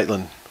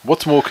 _Maitland.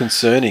 What's more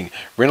concerning,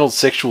 Reynolds'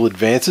 sexual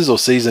advances or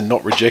Caesar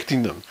not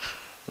rejecting them?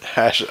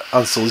 #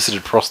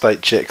 unsolicited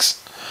prostate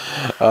checks.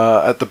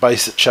 At the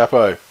base at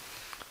Chapo.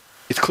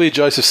 It's clear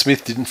Joseph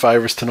Smith didn't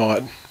favour us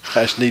tonight.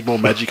 # need more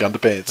magic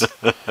underpants.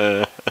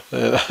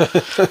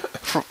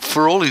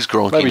 For all his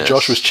gronkiness. Maybe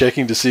Josh was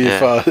checking to see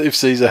if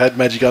Caesar had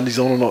magic undies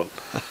on or not.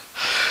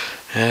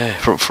 Yeah,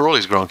 for all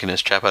his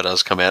gronkiness, Chapo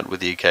does come out with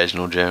the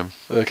occasional gem.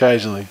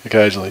 Occasionally.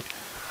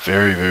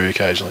 Very, very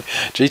occasionally.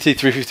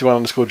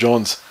 GT351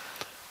 _Johns.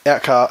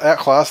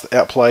 Outclassed,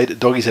 outplayed.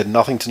 Doggies had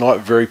nothing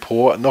tonight. Very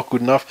poor. Not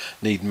good enough.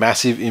 Need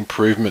massive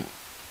improvement.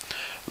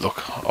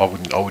 Look, I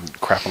wouldn't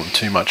crap on them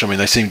too much. I mean,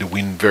 they seem to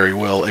win very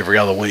well every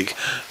other week,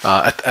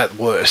 at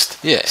worst.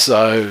 Yeah.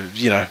 So,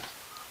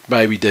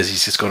 maybe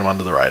Desi's just got him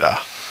under the radar,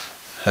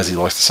 as he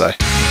likes to say.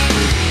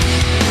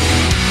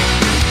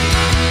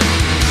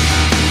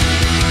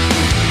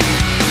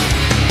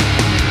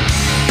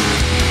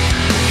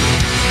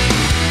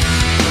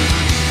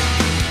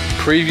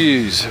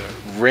 Previews.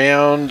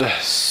 Round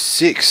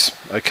 6.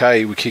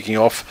 Okay, we're kicking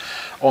off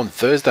on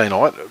Thursday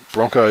night.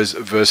 Broncos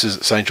versus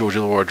St. George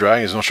Illawarra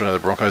Dragons. I'm not sure how the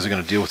Broncos are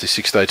going to deal with this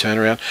 6-day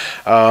turnaround.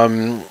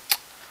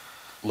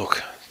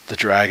 Look, the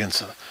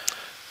Dragons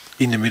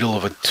in the middle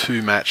of a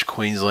 2-match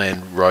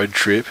Queensland road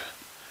trip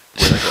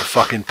where they got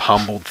fucking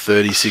pummeled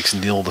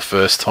 36-0 the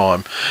first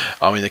time.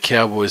 I mean, the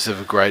Cowboys have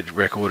a great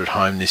record at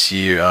home this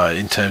year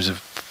in terms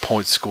of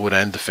points scored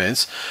and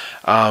defence.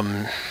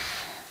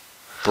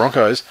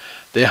 Broncos,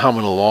 they're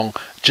humming along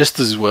just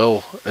as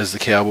well as the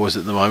Cowboys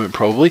at the moment,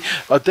 probably.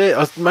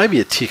 Maybe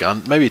a tick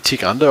under.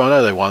 I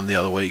know they won the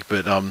other week,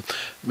 but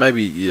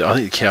maybe I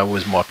think the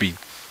Cowboys might be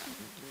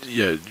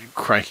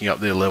cranking up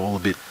their level a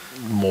bit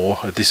more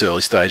at this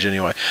early stage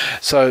anyway.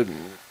 So,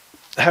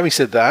 having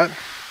said that,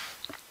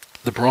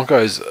 the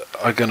Broncos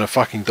are going to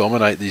fucking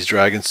dominate these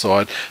Dragons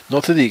side,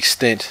 not to the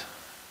extent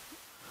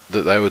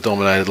that they were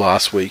dominated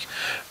last week,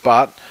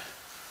 but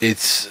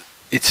it's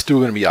still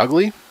going to be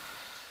ugly.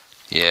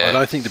 Yeah, I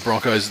don't think the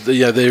Broncos.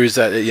 There is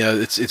that.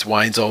 It's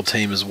Wayne's old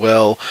team as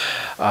well.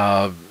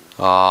 I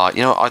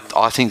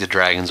think the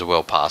Dragons are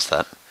well past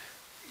that.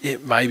 Yeah,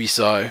 maybe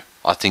so.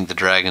 I think the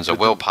Dragons are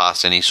well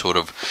past any sort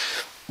of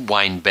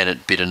Wayne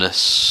Bennett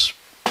bitterness.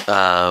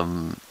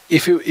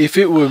 If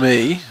it were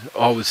me,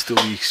 I would still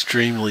be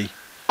extremely.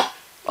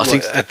 I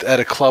think at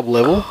a club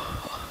level,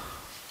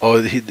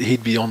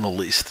 he'd be on the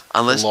list.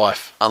 Unless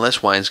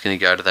Wayne's going to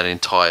go to that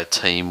entire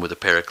team with a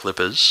pair of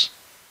clippers,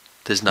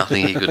 there's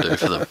nothing he could do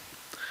for them.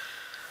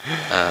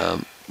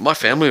 My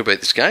family will beat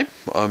this game.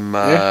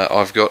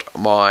 I've got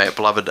my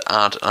beloved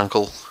aunt,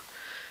 uncle,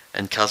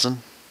 and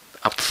cousin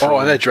up front. Oh,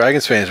 I know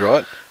Dragons fans,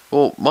 right?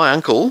 Well, my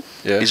uncle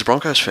is a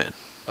Broncos fan.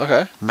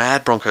 Okay.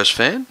 Mad Broncos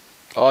fan.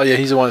 Oh yeah,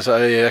 he's the one.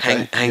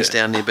 Okay. Hangs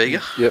down near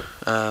Bega. Yep.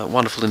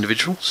 Wonderful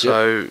individual.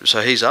 So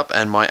he's up,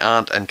 and my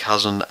aunt and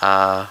cousin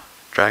are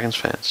Dragons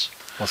fans.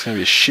 Well, it's going to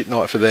be a shit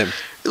night for them.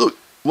 Look,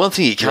 one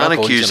thing you can't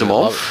accuse them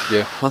of.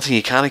 One thing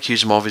you can't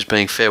accuse them of is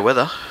being fair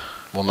weather.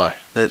 Well, no,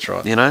 that's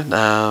right.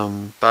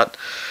 But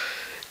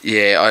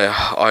yeah,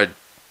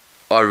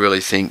 I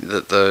really think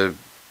that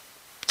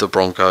the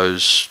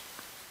Broncos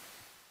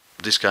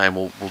this game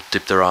will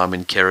dip their arm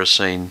in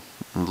kerosene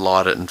and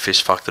light it and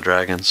fist fuck the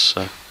Dragons.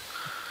 So.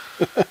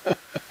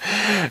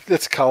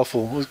 That's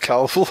colourful.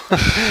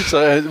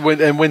 So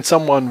when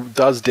someone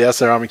does douse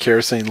their arm in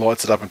kerosene,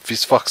 lights it up and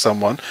fist fuck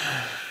someone,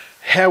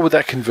 how would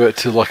that convert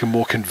to like a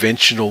more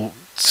conventional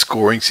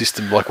scoring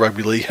system like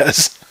rugby league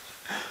has?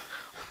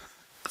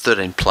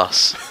 13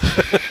 plus.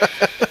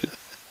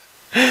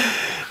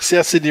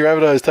 South Sydney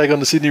Rabbitohs take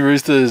on the Sydney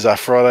Roosters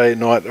Friday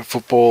night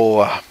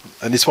football,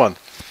 and this one,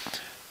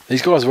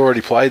 these guys have already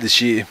played this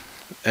year,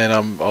 and I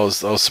was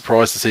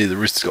surprised to see the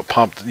Roosters got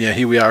pumped.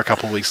 Here we are a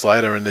couple of weeks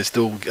later, and they're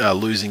still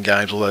losing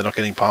games, although they're not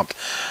getting pumped.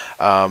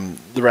 The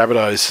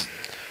Rabbitohs,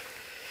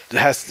 it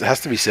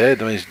has to be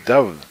said. I mean,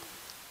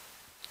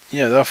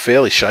 they were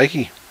fairly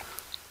shaky.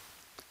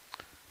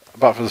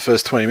 But for the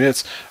first 20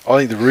 minutes, I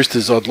think the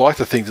Roosters, I'd like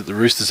to think that the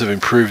Roosters have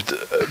improved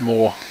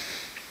more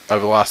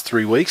over the last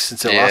 3 weeks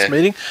since their last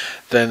meeting.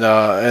 And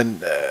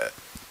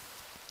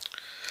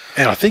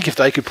I think if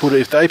they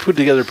put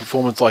together a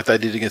performance like they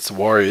did against the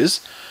Warriors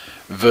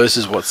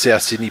versus what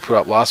South Sydney put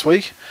up last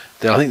week,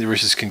 then I think the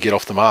Roosters can get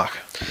off the mark.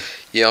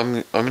 Yeah,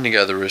 I'm going to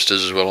go the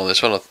Roosters as well on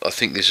this one. I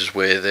think this is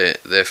where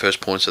their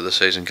first points of the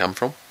season come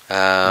from.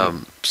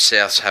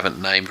 Souths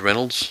haven't named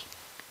Reynolds.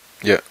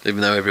 Yeah. Even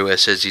though everywhere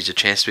says he's a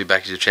chance to be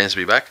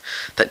back,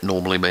 that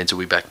normally means he'll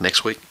be back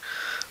next week.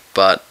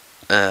 But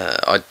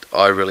I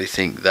really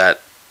think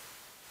that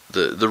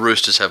the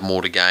Roosters have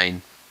more to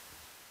gain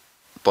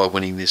by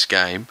winning this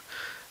game,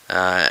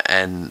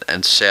 and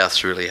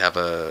Souths really have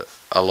a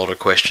lot of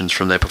questions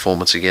from their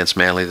performance against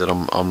Manly that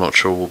I'm not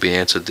sure will be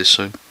answered this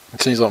soon.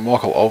 It seems like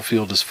Michael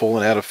Oldfield has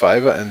fallen out of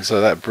favour, and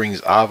so that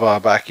brings Ava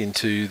back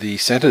into the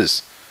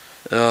centres.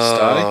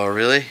 Oh,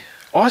 really?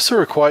 I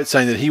saw a quote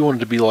saying that he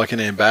wanted to be like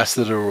an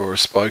ambassador or a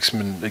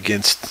spokesman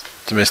against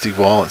domestic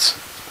violence.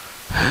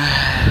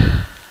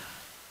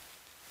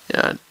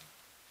 Yeah,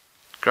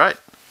 great.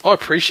 I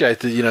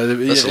appreciate that,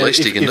 That's the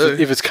least you can do.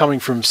 If it's coming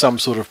from some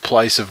sort of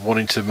place of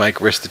wanting to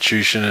make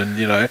restitution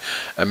and,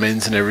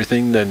 amends and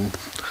everything, then...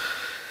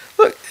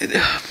 Look,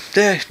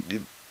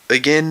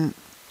 again,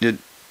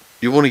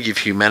 you want to give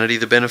humanity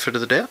the benefit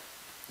of the doubt.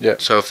 Yeah.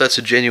 So if that's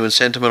a genuine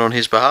sentiment on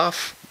his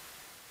behalf,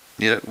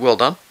 well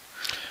done.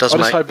 Doesn't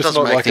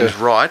make things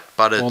right,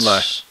 but it's... Well, no.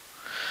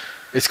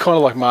 It's kind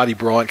of like Marty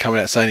Bryant coming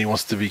out saying he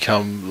wants to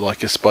become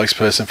like a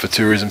spokesperson for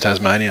Tourism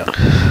Tasmania.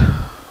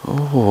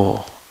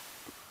 Oh.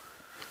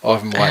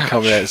 Ivan White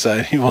coming out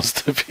saying he wants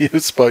to be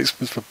a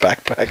spokesman for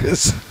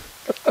backpackers.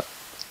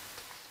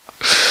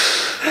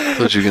 I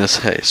thought you were going to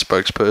say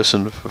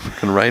spokesperson for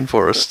fucking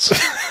rainforests.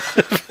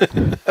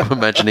 I'm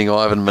imagining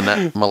Ivan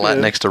Milat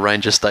next to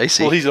Ranger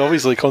Stacey. Well, he's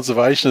obviously a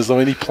conservationist. I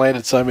mean, he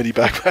planted so many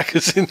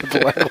backpackers in the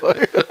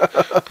Belmore.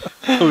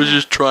 I was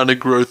just trying to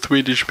grow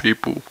Swedish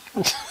people.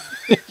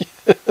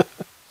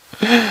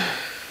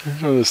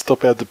 Trying to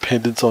stop our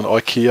dependence on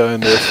IKEA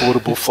and their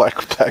affordable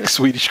flat-pack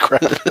Swedish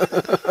crap.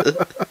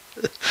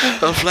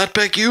 I'll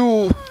flat-pack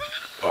you.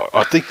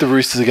 I think the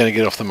Roosters are going to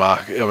get off the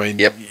mark. I mean,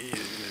 yep.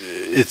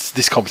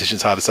 This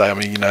competition's hard to say. I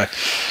mean,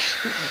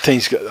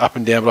 teams go up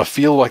and down, but I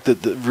feel like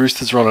the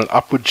Roosters are on an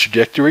upward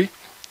trajectory,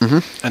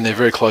 and they're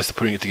very close to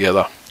putting it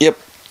together. Yep.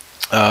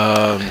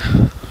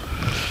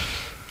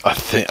 I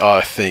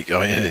think.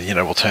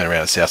 We'll turn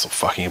around and South will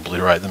fucking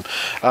obliterate them.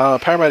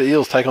 Parramatta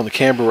Eels take on the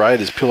Canberra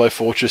Raiders, Pillow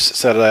Fortress,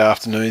 Saturday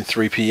afternoon,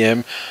 3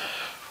 p.m.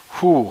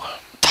 Whew.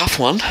 Tough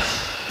one.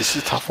 This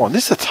is a tough one.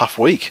 This is a tough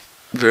week.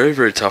 Very,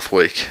 very tough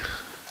week.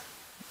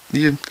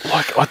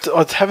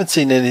 I haven't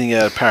seen anything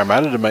out of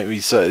Parramatta to make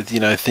me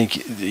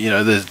think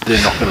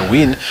they're not going to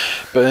win,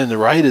 but then the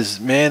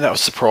Raiders, man, that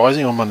was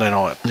surprising on Monday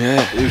night.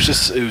 Yeah, it was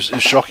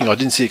shocking. I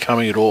didn't see it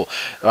coming at all.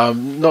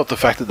 Not the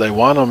fact that they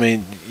won. I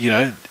mean,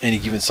 any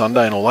given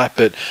Sunday and all that,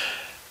 but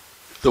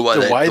the way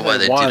they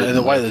won and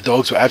the way the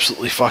Dogs were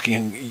absolutely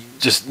fucking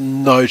just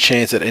no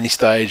chance at any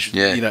stage.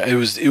 Yeah. It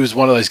was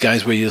one of those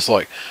games where you're just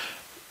like,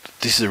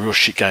 this is a real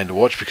shit game to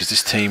watch because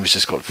this team has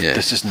just got... Yeah.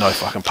 There's just no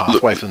fucking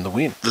pathway for them to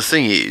win. The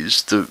thing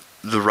is, the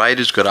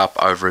Raiders got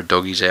up over a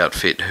Doggies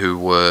outfit who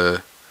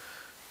were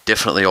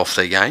definitely off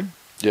their game.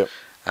 Yep.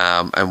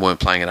 And weren't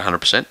playing at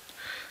 100%.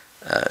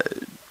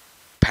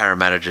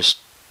 Parramatta just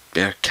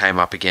came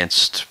up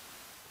against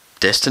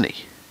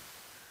Destiny.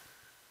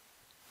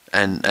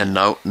 And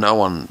no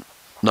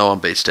one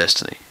beats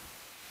Destiny.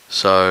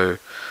 So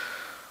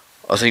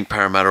I think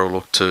Parramatta will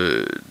look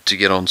to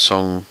get on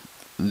song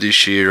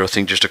this year. I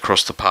think just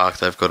across the park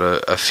they've got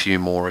a few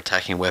more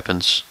attacking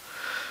weapons.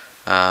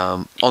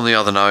 On the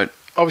other note,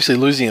 obviously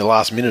losing at the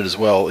last minute as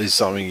well is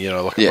something,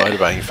 like a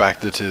motivating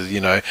factor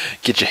to,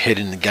 get your head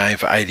in the game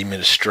for 80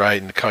 minutes straight,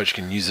 and the coach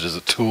can use it as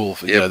a tool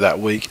for, that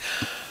week.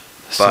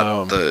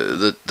 But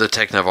the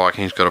Techno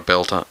Vikings got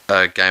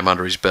a game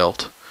under his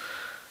belt.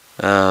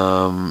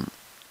 And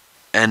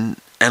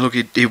look,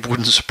 it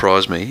wouldn't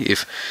surprise me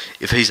if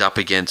he's up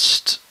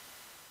against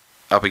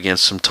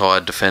some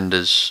tired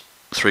defenders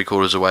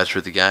 3/4 of the way through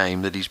the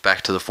game, that he's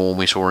back to the form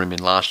we saw him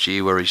in last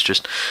year, where he's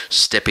just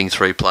stepping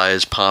 3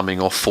 players,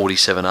 palming off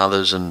 47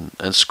 others and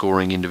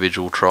scoring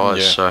individual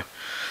tries. Yeah. So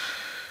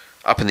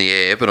up in the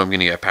air, but I'm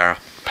going to go Para.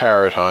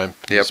 Para at home.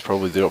 Yep. That's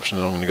probably the option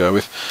that I'm going to go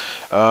with.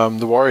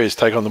 The Warriors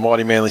take on the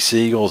mighty Manly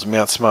Seagulls,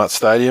 Mount Smart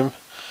Stadium.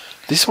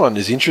 This one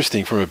is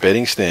interesting from a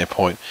betting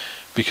standpoint,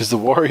 because the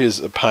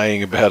Warriors are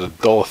paying about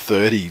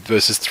 $1.30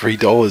 versus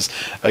 $3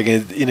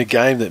 again in a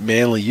game that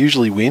Manly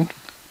usually win,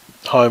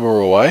 home or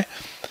away.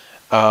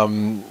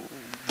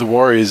 The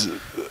Warriors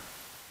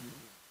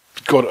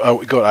got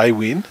a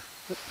win,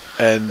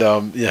 and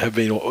have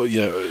been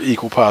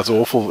equal parts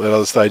awful at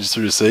other stages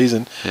through the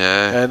season.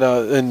 Yeah,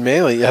 and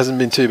Manly hasn't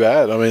been too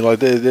bad. I mean, like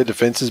their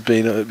defence has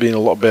been a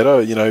lot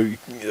better.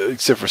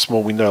 Except for a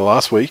small window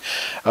last week.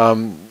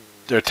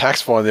 Their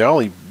attack's fine. The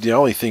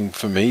only thing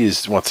for me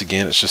is, once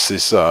again, it's just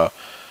this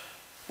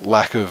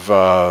lack of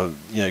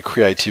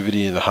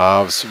creativity in the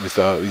halves with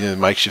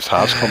makeshift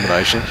halves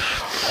combination.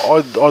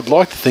 I'd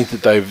like to think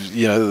that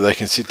they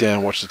can sit down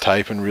and watch the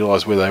tape and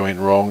realise where they went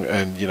wrong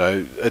and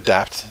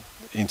adapt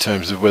in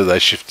terms of whether they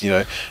shift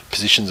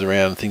positions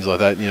around and things like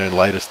that.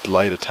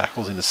 Later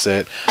tackles in the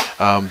set,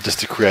 just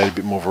to create a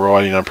bit more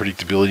variety and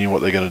unpredictability in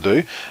what they're going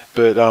to do.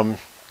 But I'll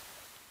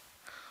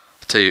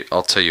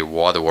tell you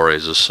why the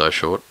Warriors are so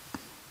short.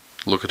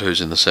 Look at who's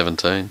in the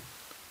 17.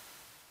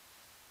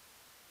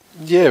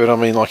 Yeah, but I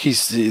mean, like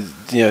he's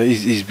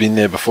been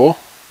there before.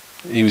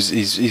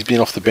 He's been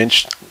off the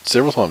bench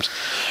several times.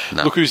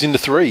 No. Look who's in the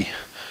 3.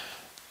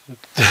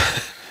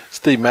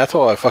 Steve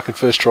Matai, fucking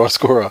first try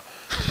scorer.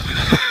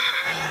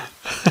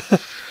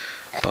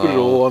 Put it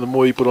all on. The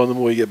more you put on, the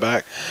more you get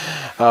back.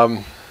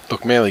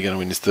 Look, Manly going to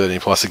win this 13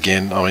 plus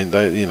again. I mean,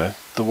 the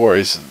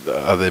Warriors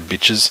are their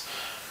bitches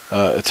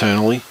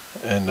eternally,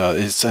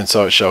 and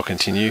so it shall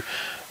continue.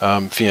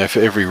 For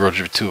every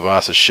Roger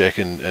Tuivasa, Sheck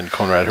and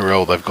Conrad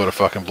Harrell, they've got a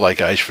fucking Blake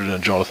Ashford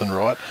and Jonathan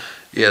Wright.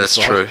 Yeah, that's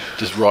true.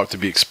 Just ripe to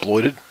be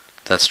exploited.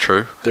 That's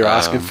true. They're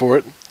asking for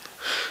it.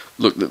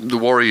 Look, the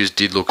Warriors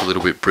did look a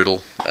little bit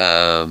brittle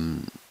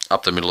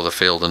up the middle of the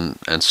field,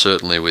 and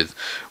certainly with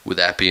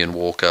Appy and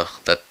Walker,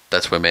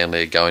 that's where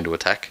Manly are going to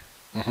attack.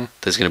 Mm-hmm.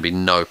 There's going to be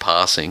no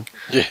passing.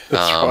 Yeah,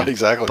 that's right,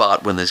 exactly.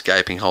 But when there's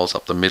gaping holes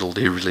up the middle, do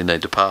you really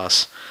need to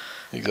pass?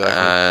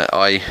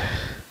 Exactly.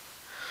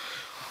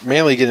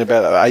 Manly getting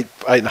about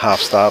 8.5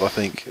 start, I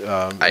think.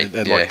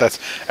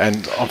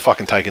 And I'm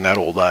fucking taking that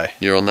all day.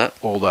 You're on that?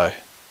 All day.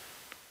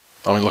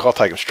 I mean, look, I'll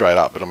take them straight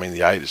up, but I mean,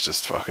 the 8 is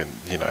just fucking,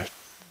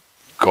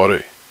 got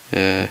to.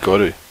 Yeah. Got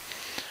to.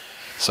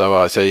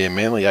 So, yeah,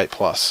 Manly 8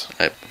 plus.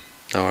 8.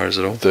 No worries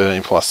at all.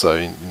 13 plus, though,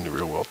 in the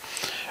real world.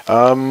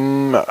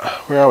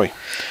 Where are we?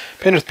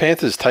 Penrith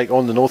Panthers take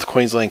on the North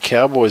Queensland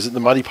Cowboys at the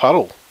Muddy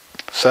Puddle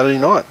Saturday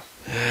night.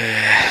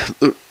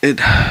 Look,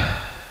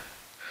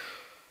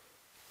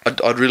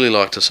 I'd really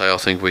like to say I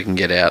think we can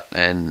get out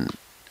and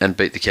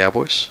beat the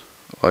Cowboys.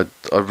 I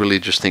really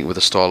just think with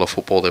the style of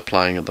football they're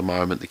playing at the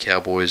moment, the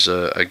Cowboys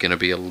are going to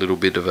be a little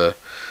bit of a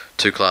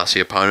too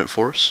classy opponent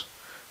for us.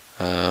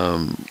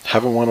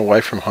 Haven't won away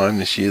from home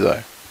this year,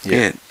 though.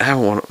 Yeah,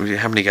 haven't won.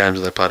 How many games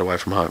have they played away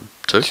from home?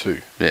 2?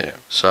 2. Yeah.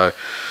 So,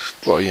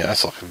 well, yeah,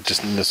 it's like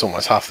it's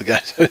almost half the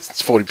games.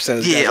 It's 40%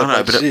 of the games. Yeah,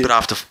 I know, but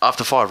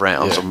after 5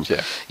 rounds, I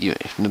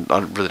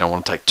really don't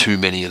want to take too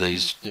many of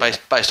these. Yeah.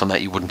 Based on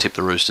that, you wouldn't tip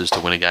the Roosters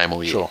to win a game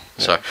all year. Sure.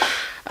 Yeah.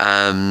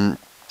 So,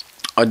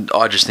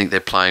 I just think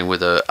they're playing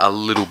with a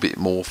little bit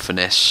more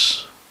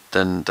finesse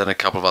than a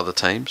couple of other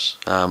teams.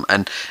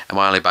 And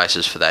my only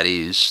basis for that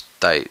is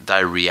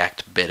they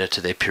react better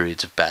to their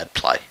periods of bad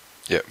play.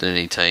 Yep. Than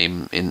any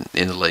team in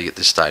the league at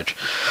this stage.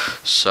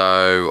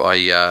 So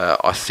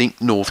I think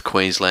North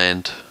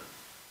Queensland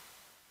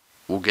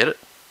will get it.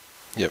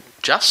 Yep.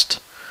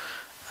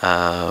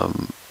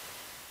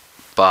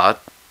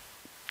 But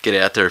get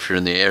out there if you're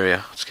in the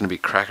area. It's going to be a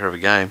cracker of a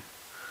game.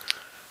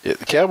 Yeah,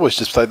 the Cowboys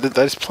they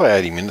just play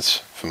 80 minutes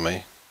for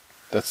me.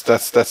 That's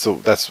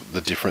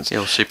the difference. Yeah,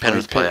 we'll see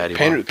Penrith play 80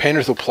 minutes.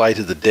 Penrith will play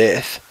to the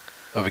death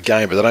of a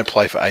game, but they don't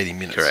play for 80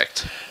 minutes.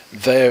 Correct.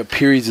 There are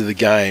periods of the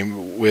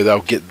game where they'll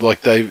get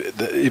like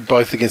they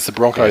both against the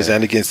Broncos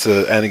and against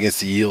the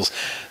Eels,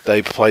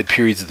 they played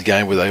periods of the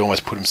game where they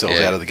almost put themselves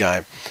out of the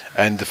game,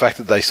 and the fact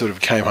that they sort of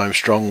came home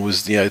strong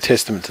was a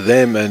testament to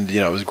them, and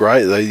it was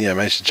great. They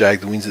managed to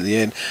jag the wins at the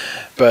end,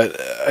 but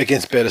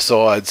against better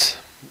sides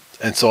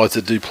and sides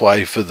that do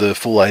play for the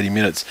full 80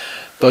 minutes,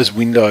 those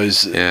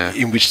windows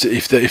in which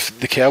if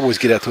the Cowboys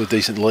get out to a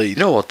decent lead.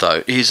 You know what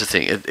though? Here's the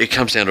thing: it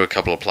comes down to a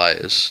couple of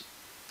players.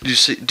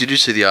 Did you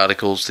see the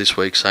articles this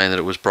week saying that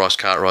it was Bryce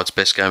Cartwright's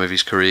best game of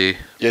his career?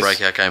 Yes.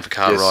 Breakout game for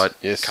Cartwright.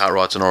 Yes.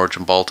 Cartwright's an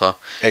Origin bolter.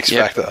 X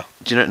factor.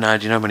 Do you know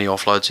how many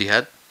offloads he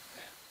had?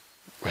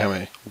 How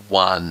many?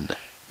 1.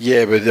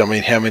 Yeah, but I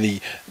mean, how many?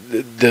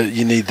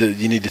 You need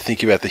to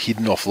think about the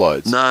hidden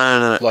offloads.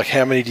 No. Like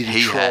how many did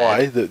he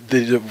try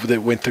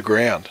that went to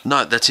ground?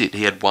 No, that's it.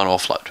 He had 1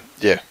 offload.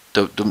 Yeah.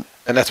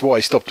 And that's why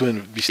he stopped doing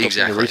the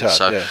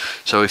retard.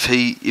 So if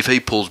he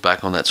pulls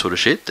back on that sort of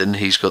shit, then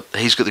he's got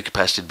the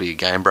capacity to be a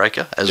game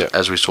breaker,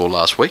 as we saw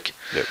last week.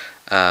 Yep.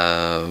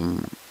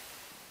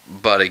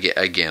 But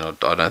again, I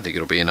don't think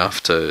it'll be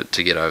enough to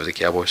get over the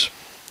Cowboys.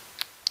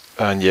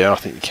 And I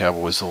think the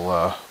Cowboys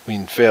will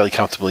win fairly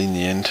comfortably in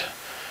the end.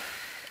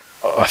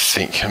 I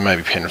think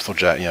maybe Penrith will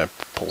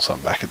pull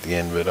something back at the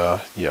end, but I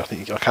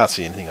think I can't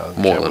see anything other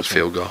than more than a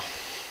field goal.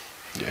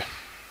 Yeah,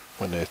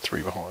 when they're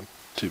 2 behind.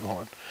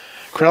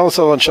 Cronulla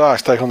Sutherland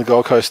Sharks take on the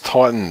Gold Coast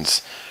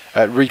Titans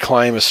at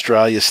Reclaim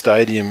Australia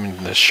Stadium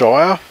in the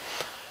Shire.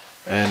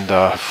 And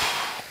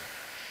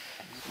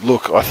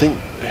look, I think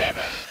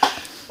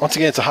once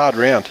again it's a hard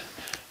round.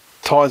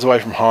 Titans away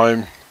from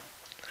home.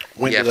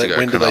 When do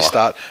they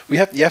start? You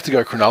have to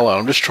go Cronulla.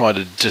 I'm just trying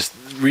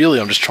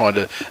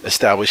to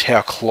establish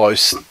how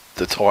close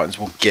the Titans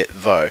will get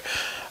though.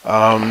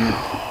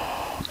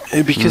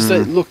 Because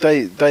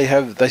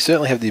they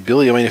certainly have the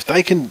ability. I mean, if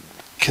they can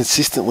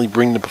consistently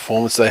bring the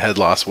performance they had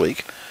last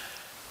week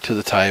to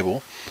the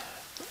table,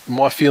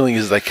 my feeling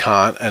is they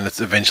can't, and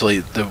it's eventually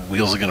the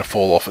wheels are going to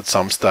fall off at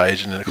some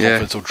stage, and then the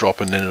confidence will drop,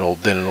 and then it'll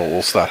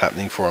all start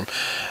happening for them,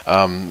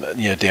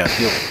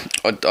 downhill.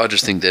 I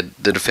just think that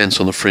the defence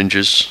on the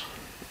fringes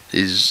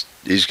is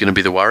going to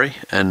be the worry,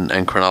 and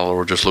Cronulla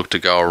will just look to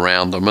go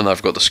around them, and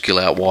they've got the skill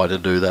out wide to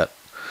do that.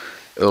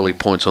 Early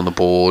points on the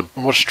board.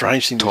 And what a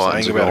strange thing to be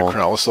saying about a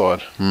Cronulla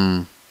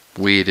side.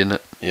 Weird, isn't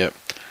it? Yep.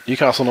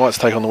 Newcastle Knights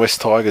take on the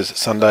West Tigers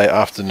Sunday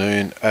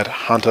afternoon at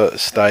Hunter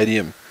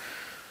Stadium.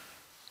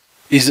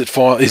 Is it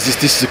fine?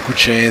 This is a good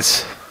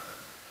chance?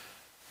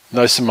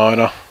 No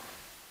Simona.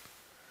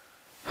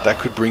 That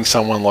could bring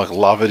someone like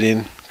Lovett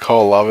in.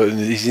 Kyle Lovett, and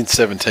he's in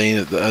 17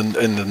 in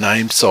the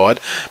named side,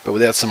 but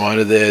without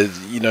Simona there,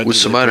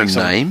 was Simona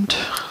named?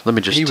 Let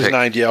me just. He was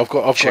named. Yeah, I've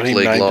got him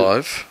League named.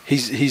 Live.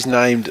 He's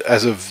named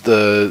as of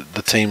the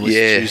team list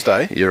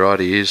Tuesday. You're right.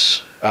 He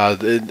is.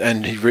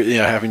 And he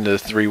having the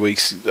 3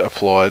 weeks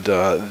applied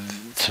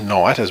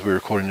tonight as we're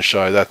recording the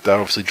show, that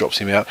obviously drops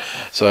him out.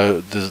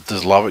 So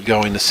does Lovett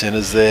go in the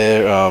centres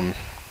there?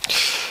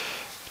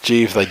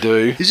 If they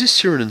do. Is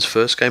this Sirenen's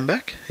first game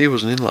back? He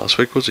wasn't in last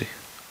week, was he?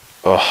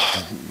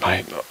 Oh,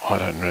 mate, I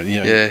don't know.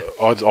 You know, Yeah.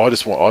 I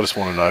just want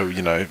to know,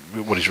 you know,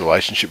 what his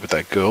relationship with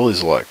that girl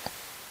is like.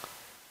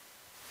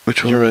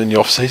 Which You remember in the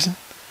off season?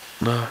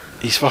 No.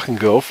 His fucking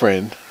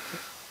girlfriend.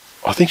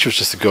 I think she was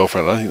just a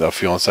girlfriend. I don't think they were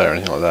fiancée or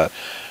anything like that.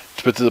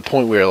 But to the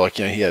point where, like,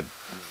 you know, he had,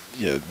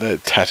 you know, they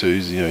had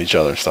tattoos, you know, each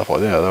other and stuff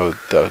like that.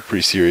 They were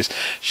pretty serious.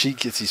 She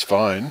gets his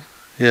phone,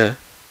 Yeah.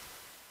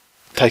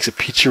 takes a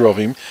picture of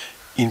him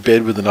in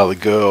bed with another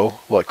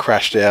girl, like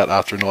crashed out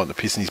after a night in the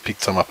piss, and he's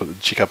picked some up at the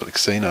chick up at the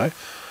casino.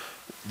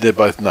 They're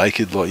both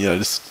naked, like, you know,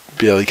 just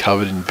barely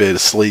covered in bed,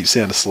 asleep,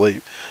 sound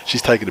asleep.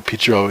 She's taking a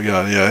picture of it,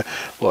 going, you know,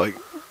 like,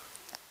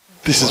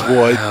 this is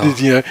why,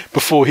 you know,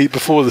 before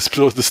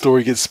the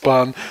story gets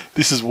spun,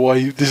 this is why,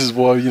 you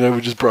know,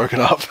 we're just broken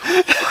up.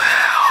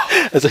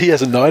 And so he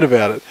hasn't known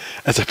about it.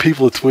 And so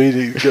people are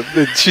tweeting.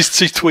 She's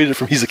tweeted it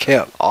from his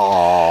account.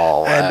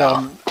 Oh,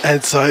 wow.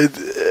 And so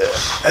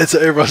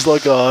everyone's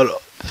like, oh,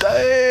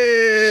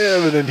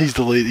 damn. And then he's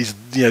deleted.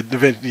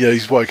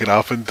 He's woken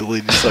up and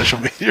deleted his social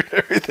media and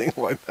everything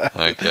like that.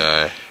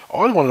 Okay. I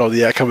want to know what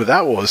the outcome of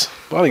that was.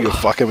 I don't give a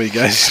fuck how many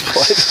games he's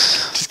played.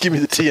 Just give me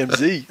the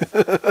TMZ.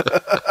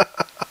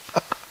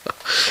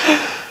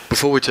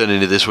 Before we turn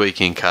into this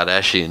week in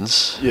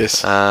Kardashians,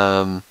 Yes.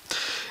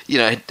 You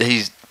know,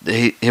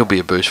 he'll be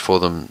a boost for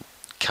them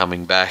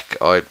coming back.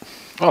 I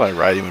don't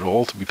rate him at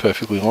all, to be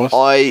perfectly honest.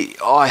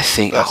 I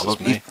think, That's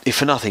just me. if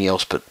for nothing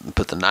else but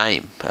the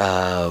name,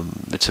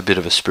 it's a bit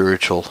of a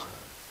spiritual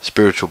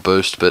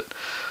boost. But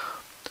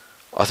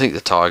I think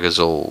the Tigers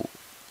will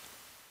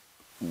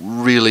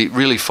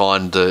really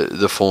find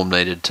the form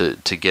needed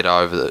to get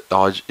over the.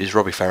 Oh, is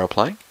Robbie Farah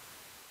playing?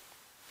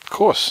 Of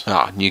course.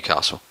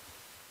 Newcastle.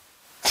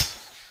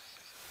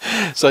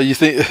 So you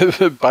think,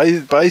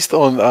 based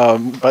on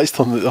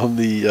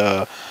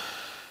the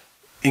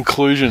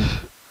inclusion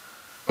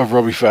of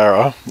Robbie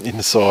Farah in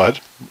the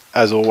side,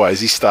 as always,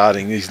 he's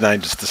starting. He's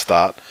named just to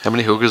start. How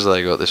many hookers have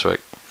they got this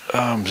week?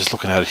 I'm just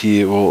looking at it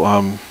here.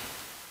 Well,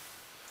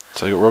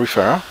 so you got Robbie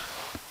Farah.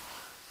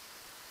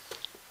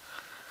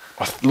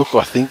 I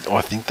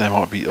think they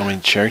might be. I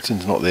mean,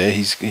 Cherrington's not there.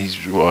 He's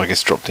well, I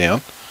guess dropped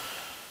down,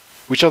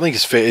 which I think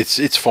is fair.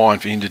 It's fine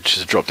for him to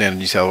just drop down in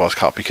New South Wales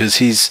Cup because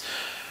he's.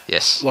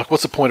 Yes. Like,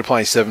 what's the point of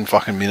playing 7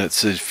 fucking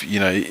minutes if, you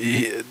know,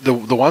 the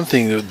one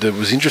thing that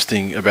was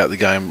interesting about the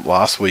game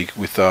last week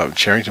with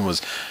Cherrington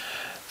was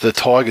the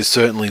Tigers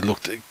certainly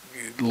looked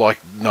like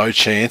no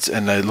chance,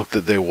 and they looked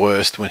at their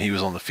worst when he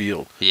was on the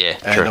field. Yeah,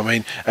 and true. I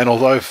mean, and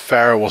although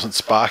Farah wasn't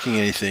sparking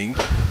anything,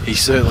 he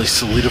certainly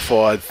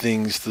solidified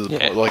things to the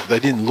point. Like, they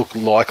didn't look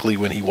likely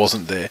when he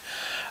wasn't there.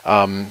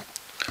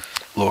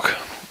 Look,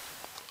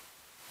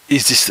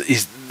 is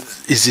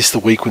this the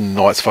week when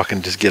the Knights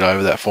fucking just get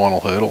over that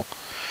final hurdle?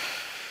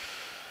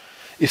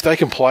 If they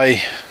can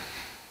play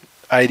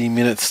 80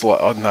 minutes,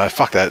 like, I don't know,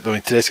 fuck that. I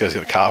mean, Tedesco's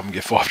going to carve and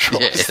get 5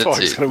 tries. Yeah, that's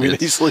Tigers going to win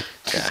easily.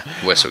 Yeah,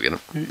 West will get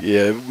them.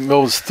 Yeah,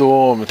 Melbourne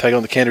Storm take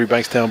on the Canterbury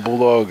Bankstown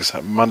Bulldogs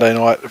Monday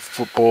night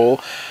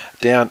football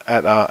down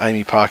at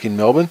Amy Park in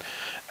Melbourne.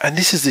 And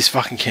this is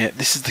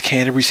the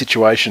Canterbury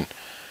situation.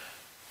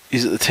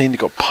 Is it the team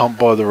that got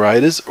pumped by the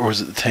Raiders, or is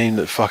it the team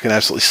that fucking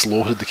absolutely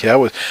slaughtered the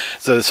Cowboys?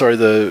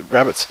 The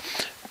Rabbits.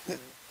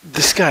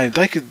 This game,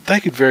 they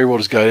could very well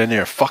just go down there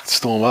and fuck the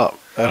Storm up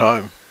at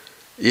home.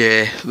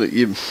 Yeah,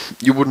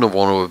 you wouldn't have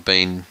wanted to have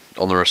been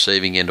on the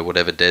receiving end of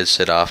whatever Des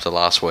said after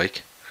last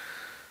week.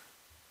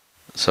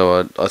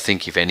 So I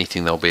think if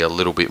anything, they'll be a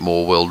little bit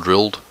more well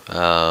drilled,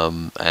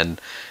 and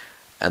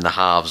the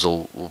halves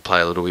will play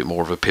a little bit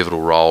more of a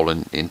pivotal role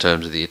in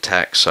terms of the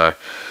attack. So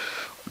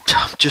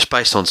just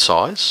based on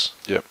size,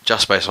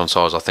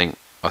 I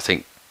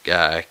think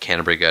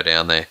Canterbury go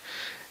down there,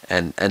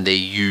 and their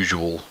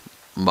usual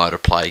mode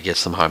of play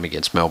gets them home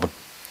against Melbourne.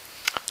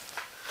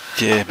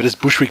 Yeah, but as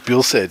Bushwick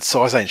Bill said,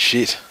 size ain't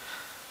shit.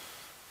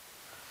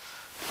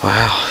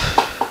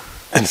 Wow.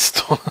 And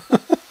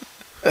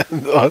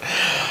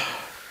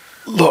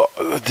look,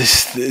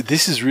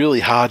 this is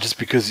really hard just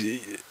because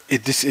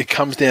it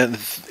comes down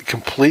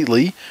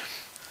completely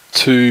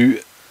to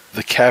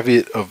the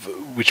caveat of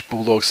which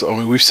Bulldogs. I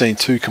mean, we've seen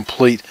 2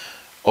 complete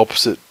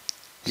opposite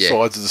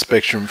sides of the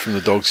spectrum from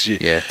the Dogs this year.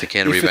 Yeah, the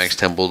Canterbury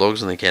Bankstown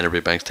Bulldogs and the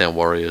Canterbury Bankstown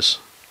Warriors.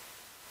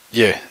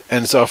 Yeah,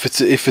 and so if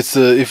it's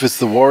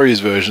the Warriors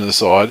version of the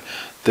side,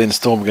 then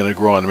Storm are going to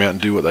grind them out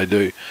and do what they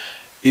do.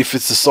 If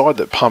it's the side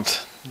that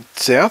pumped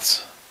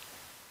Souths,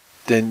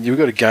 then you've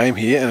got a game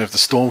here, and if the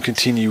Storm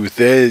continue with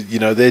their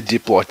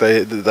dip like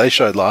they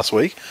showed last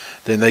week,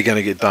 then they're going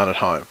to get done at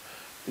home.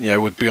 You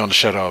know, beyond a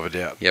shadow of a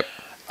doubt. Yep.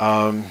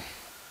 Man,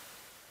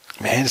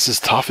 this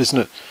is tough, isn't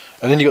it?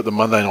 And then you got the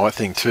Monday night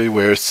thing too,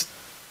 where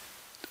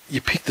you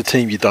pick the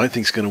team you don't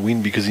think is going to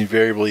win because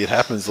invariably it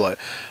happens. Like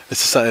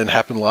it's the same that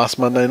happened last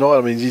Monday night.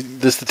 I mean,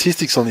 the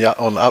statistics on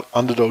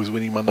underdogs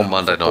winning Monday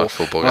night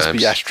football must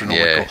games be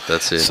astronomical. Yeah,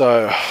 that's it.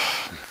 So,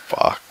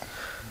 fuck,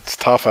 it's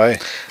tough, eh?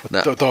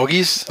 No.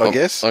 Doggies, I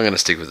guess. I'm going to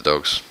stick with the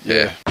Dogs.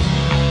 Yeah.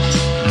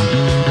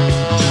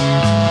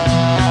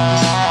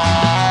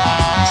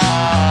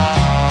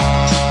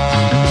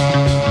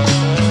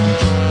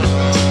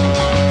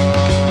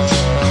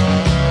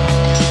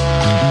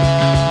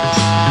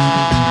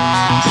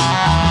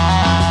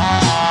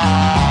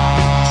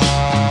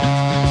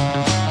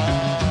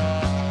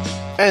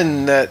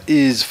 And that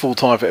is full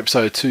time for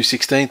episode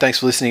 216. Thanks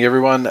for listening,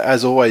 everyone.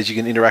 As always, you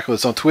can interact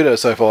with us on Twitter,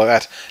 so follow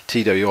at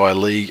TWiL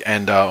League,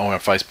 and on our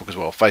Facebook as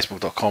well,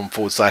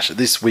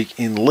 facebook.com/This Week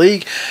in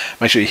League.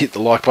 Make sure you hit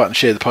the like button,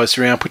 share the post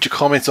around, put your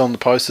comments on the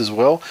post as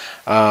well.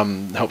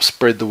 Help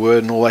spread the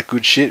word and all that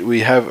good shit. We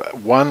have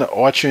one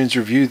iTunes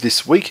review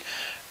this week,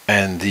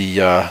 and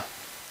the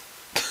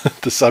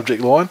the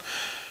subject line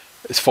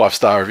is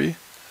 5-star review.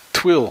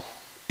 TWiL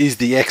is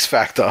the X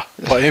Factor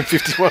by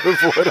M51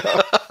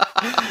 Avoider.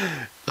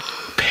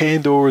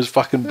 Pandora's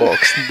fucking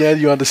box. Now do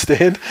you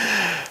understand?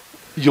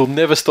 You'll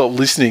never stop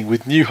listening.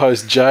 With new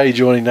host Jay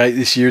joining Nate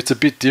this year, it's a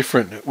bit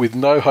different. With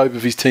no hope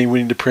of his team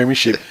winning the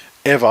premiership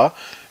ever,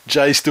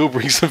 Jay still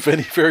brings some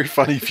very, very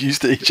funny views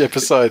to each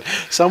episode.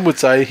 Some would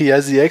say he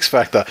has the X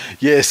Factor.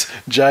 Yes,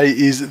 Jay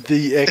is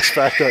the X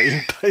Factor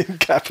in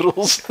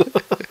capitals.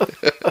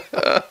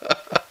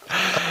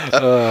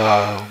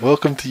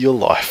 Welcome to your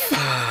life.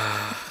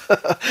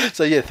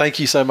 So yeah, thank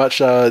you so much,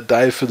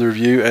 Dave, for the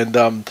review, and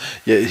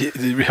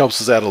it helps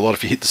us out a lot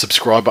if you hit the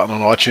subscribe button on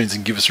iTunes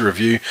and give us a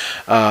review,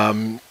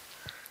 and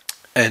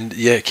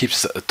yeah, it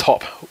keeps us at the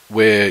top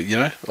where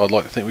I'd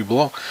like to think we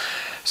belong.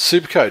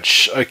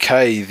 Supercoach,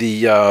 okay,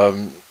 the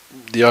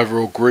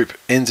overall group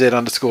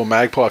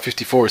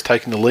NZ_Magpie54 is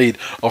taking the lead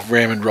off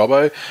Ram and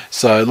Robbo,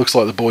 so it looks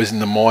like the boys in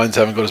the mines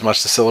haven't got as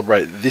much to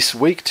celebrate this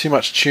week. Too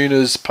much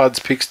tuners, Puds,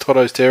 Picks,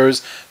 Toto's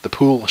Terrors, the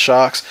Pool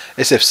Sharks,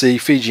 SFC,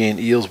 Fijian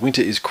Eels,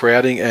 Winter is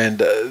crowding, and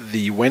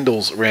the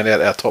Wendells round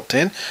out our top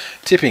 10.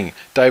 Tipping,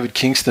 David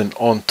Kingston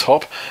on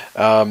top,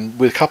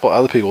 with a couple of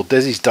other people,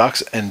 Desi's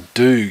Ducks and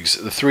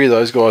Doogs. The three of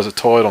those guys are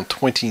tied on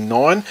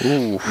 29.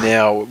 Ooh.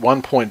 Now,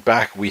 1 point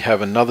back, we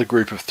have another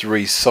group of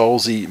three,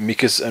 Solzy,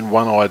 Mikus, and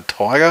One-Eyed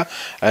Tiger,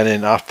 and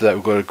then after that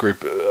we've got a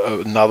group,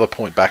 another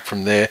point back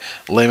from there,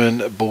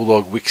 Lemon,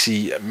 Bulldog,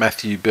 Wixie,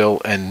 Matthew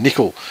Bell, and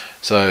Nickel.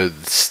 So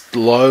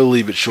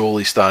slowly but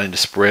surely starting to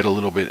spread a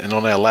little bit. And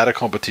on our ladder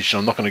competition,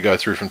 I'm not going to go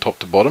through from top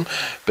to bottom,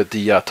 but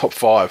the top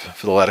 5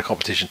 for the ladder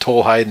competition: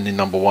 Tall Hayden in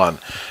number 1,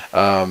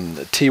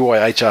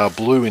 TYHR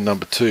Blue in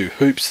number 2,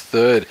 Hoops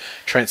 3rd,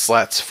 Trent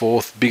Slats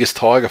 4th, Biggest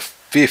Tiger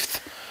 5th.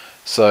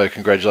 So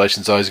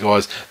congratulations those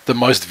guys. The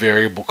most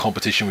variable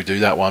competition we do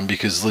that one,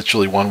 because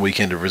literally one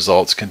weekend of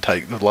results can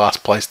take the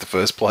last place to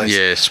first place.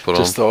 Yeah, spot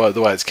on. Just the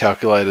way it's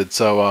calculated.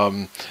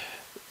 So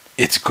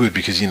it's good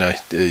because you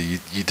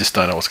just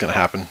don't know what's going to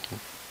happen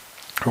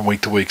from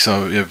week to week.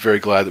 So we're very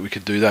glad that we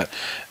could do that.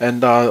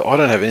 And I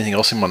don't have anything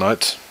else in my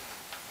notes.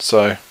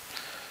 So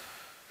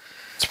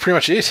that's pretty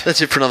much it. That's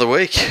it for another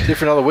week.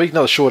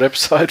 Another short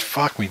episode.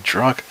 Fuck me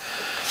drunk.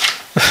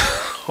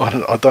 I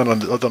don't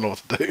know what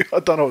to do. I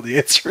don't know what the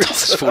answer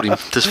is.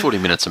 There's 40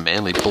 minutes of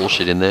manly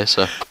bullshit in there,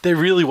 so... There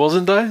really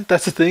wasn't, though.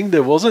 That's the thing.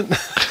 There wasn't.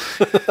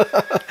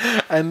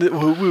 And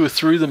we were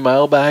through the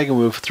mailbag and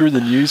we were through the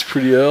news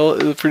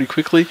pretty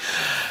quickly.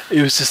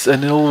 It was just...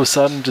 And then all of a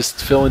sudden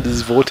just fell into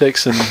this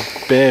vortex and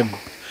bam.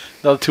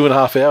 Another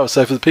 2.5 hours.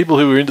 So for the people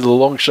who were into the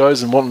long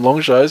shows and wanting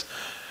long shows,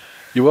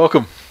 you're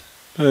welcome.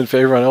 And for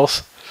everyone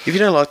else... If you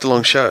don't like the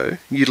long show,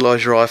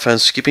 utilise your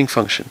iPhone's skipping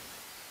function.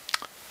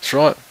 That's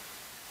right.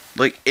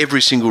 Like,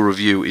 every single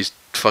review is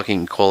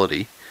fucking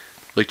quality.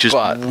 Like, just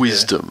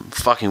wisdom. Yeah.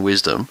 Fucking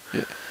wisdom.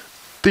 Yeah.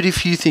 But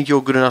if you think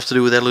you're good enough to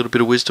do with that little bit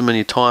of wisdom and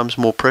your time's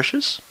more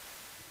precious,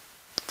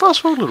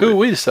 fast forward a little bit. Who are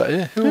we to say?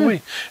 Yeah, who are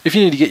we? If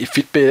you need to get your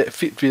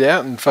Fitbit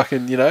out and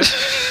fucking,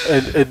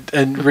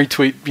 and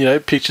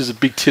retweet, pictures of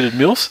big-titted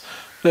milfs,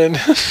 then,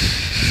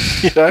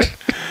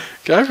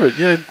 go for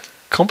it.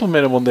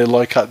 Compliment them on their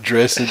low-cut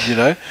dress and,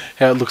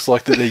 how it looks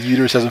like that their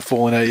uterus hasn't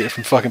fallen out yet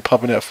from fucking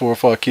pumping out 4 or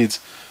 5 kids.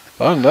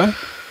 I don't know.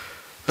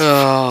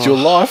 Oh. It's your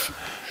life.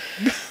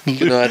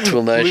 Good night,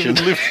 TWiL Nation.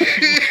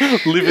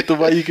 Live it the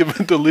way you can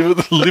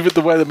live it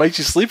the way that makes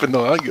you sleep at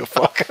night. I don't give a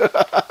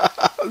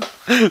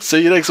fuck.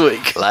 See you next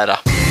week. Later.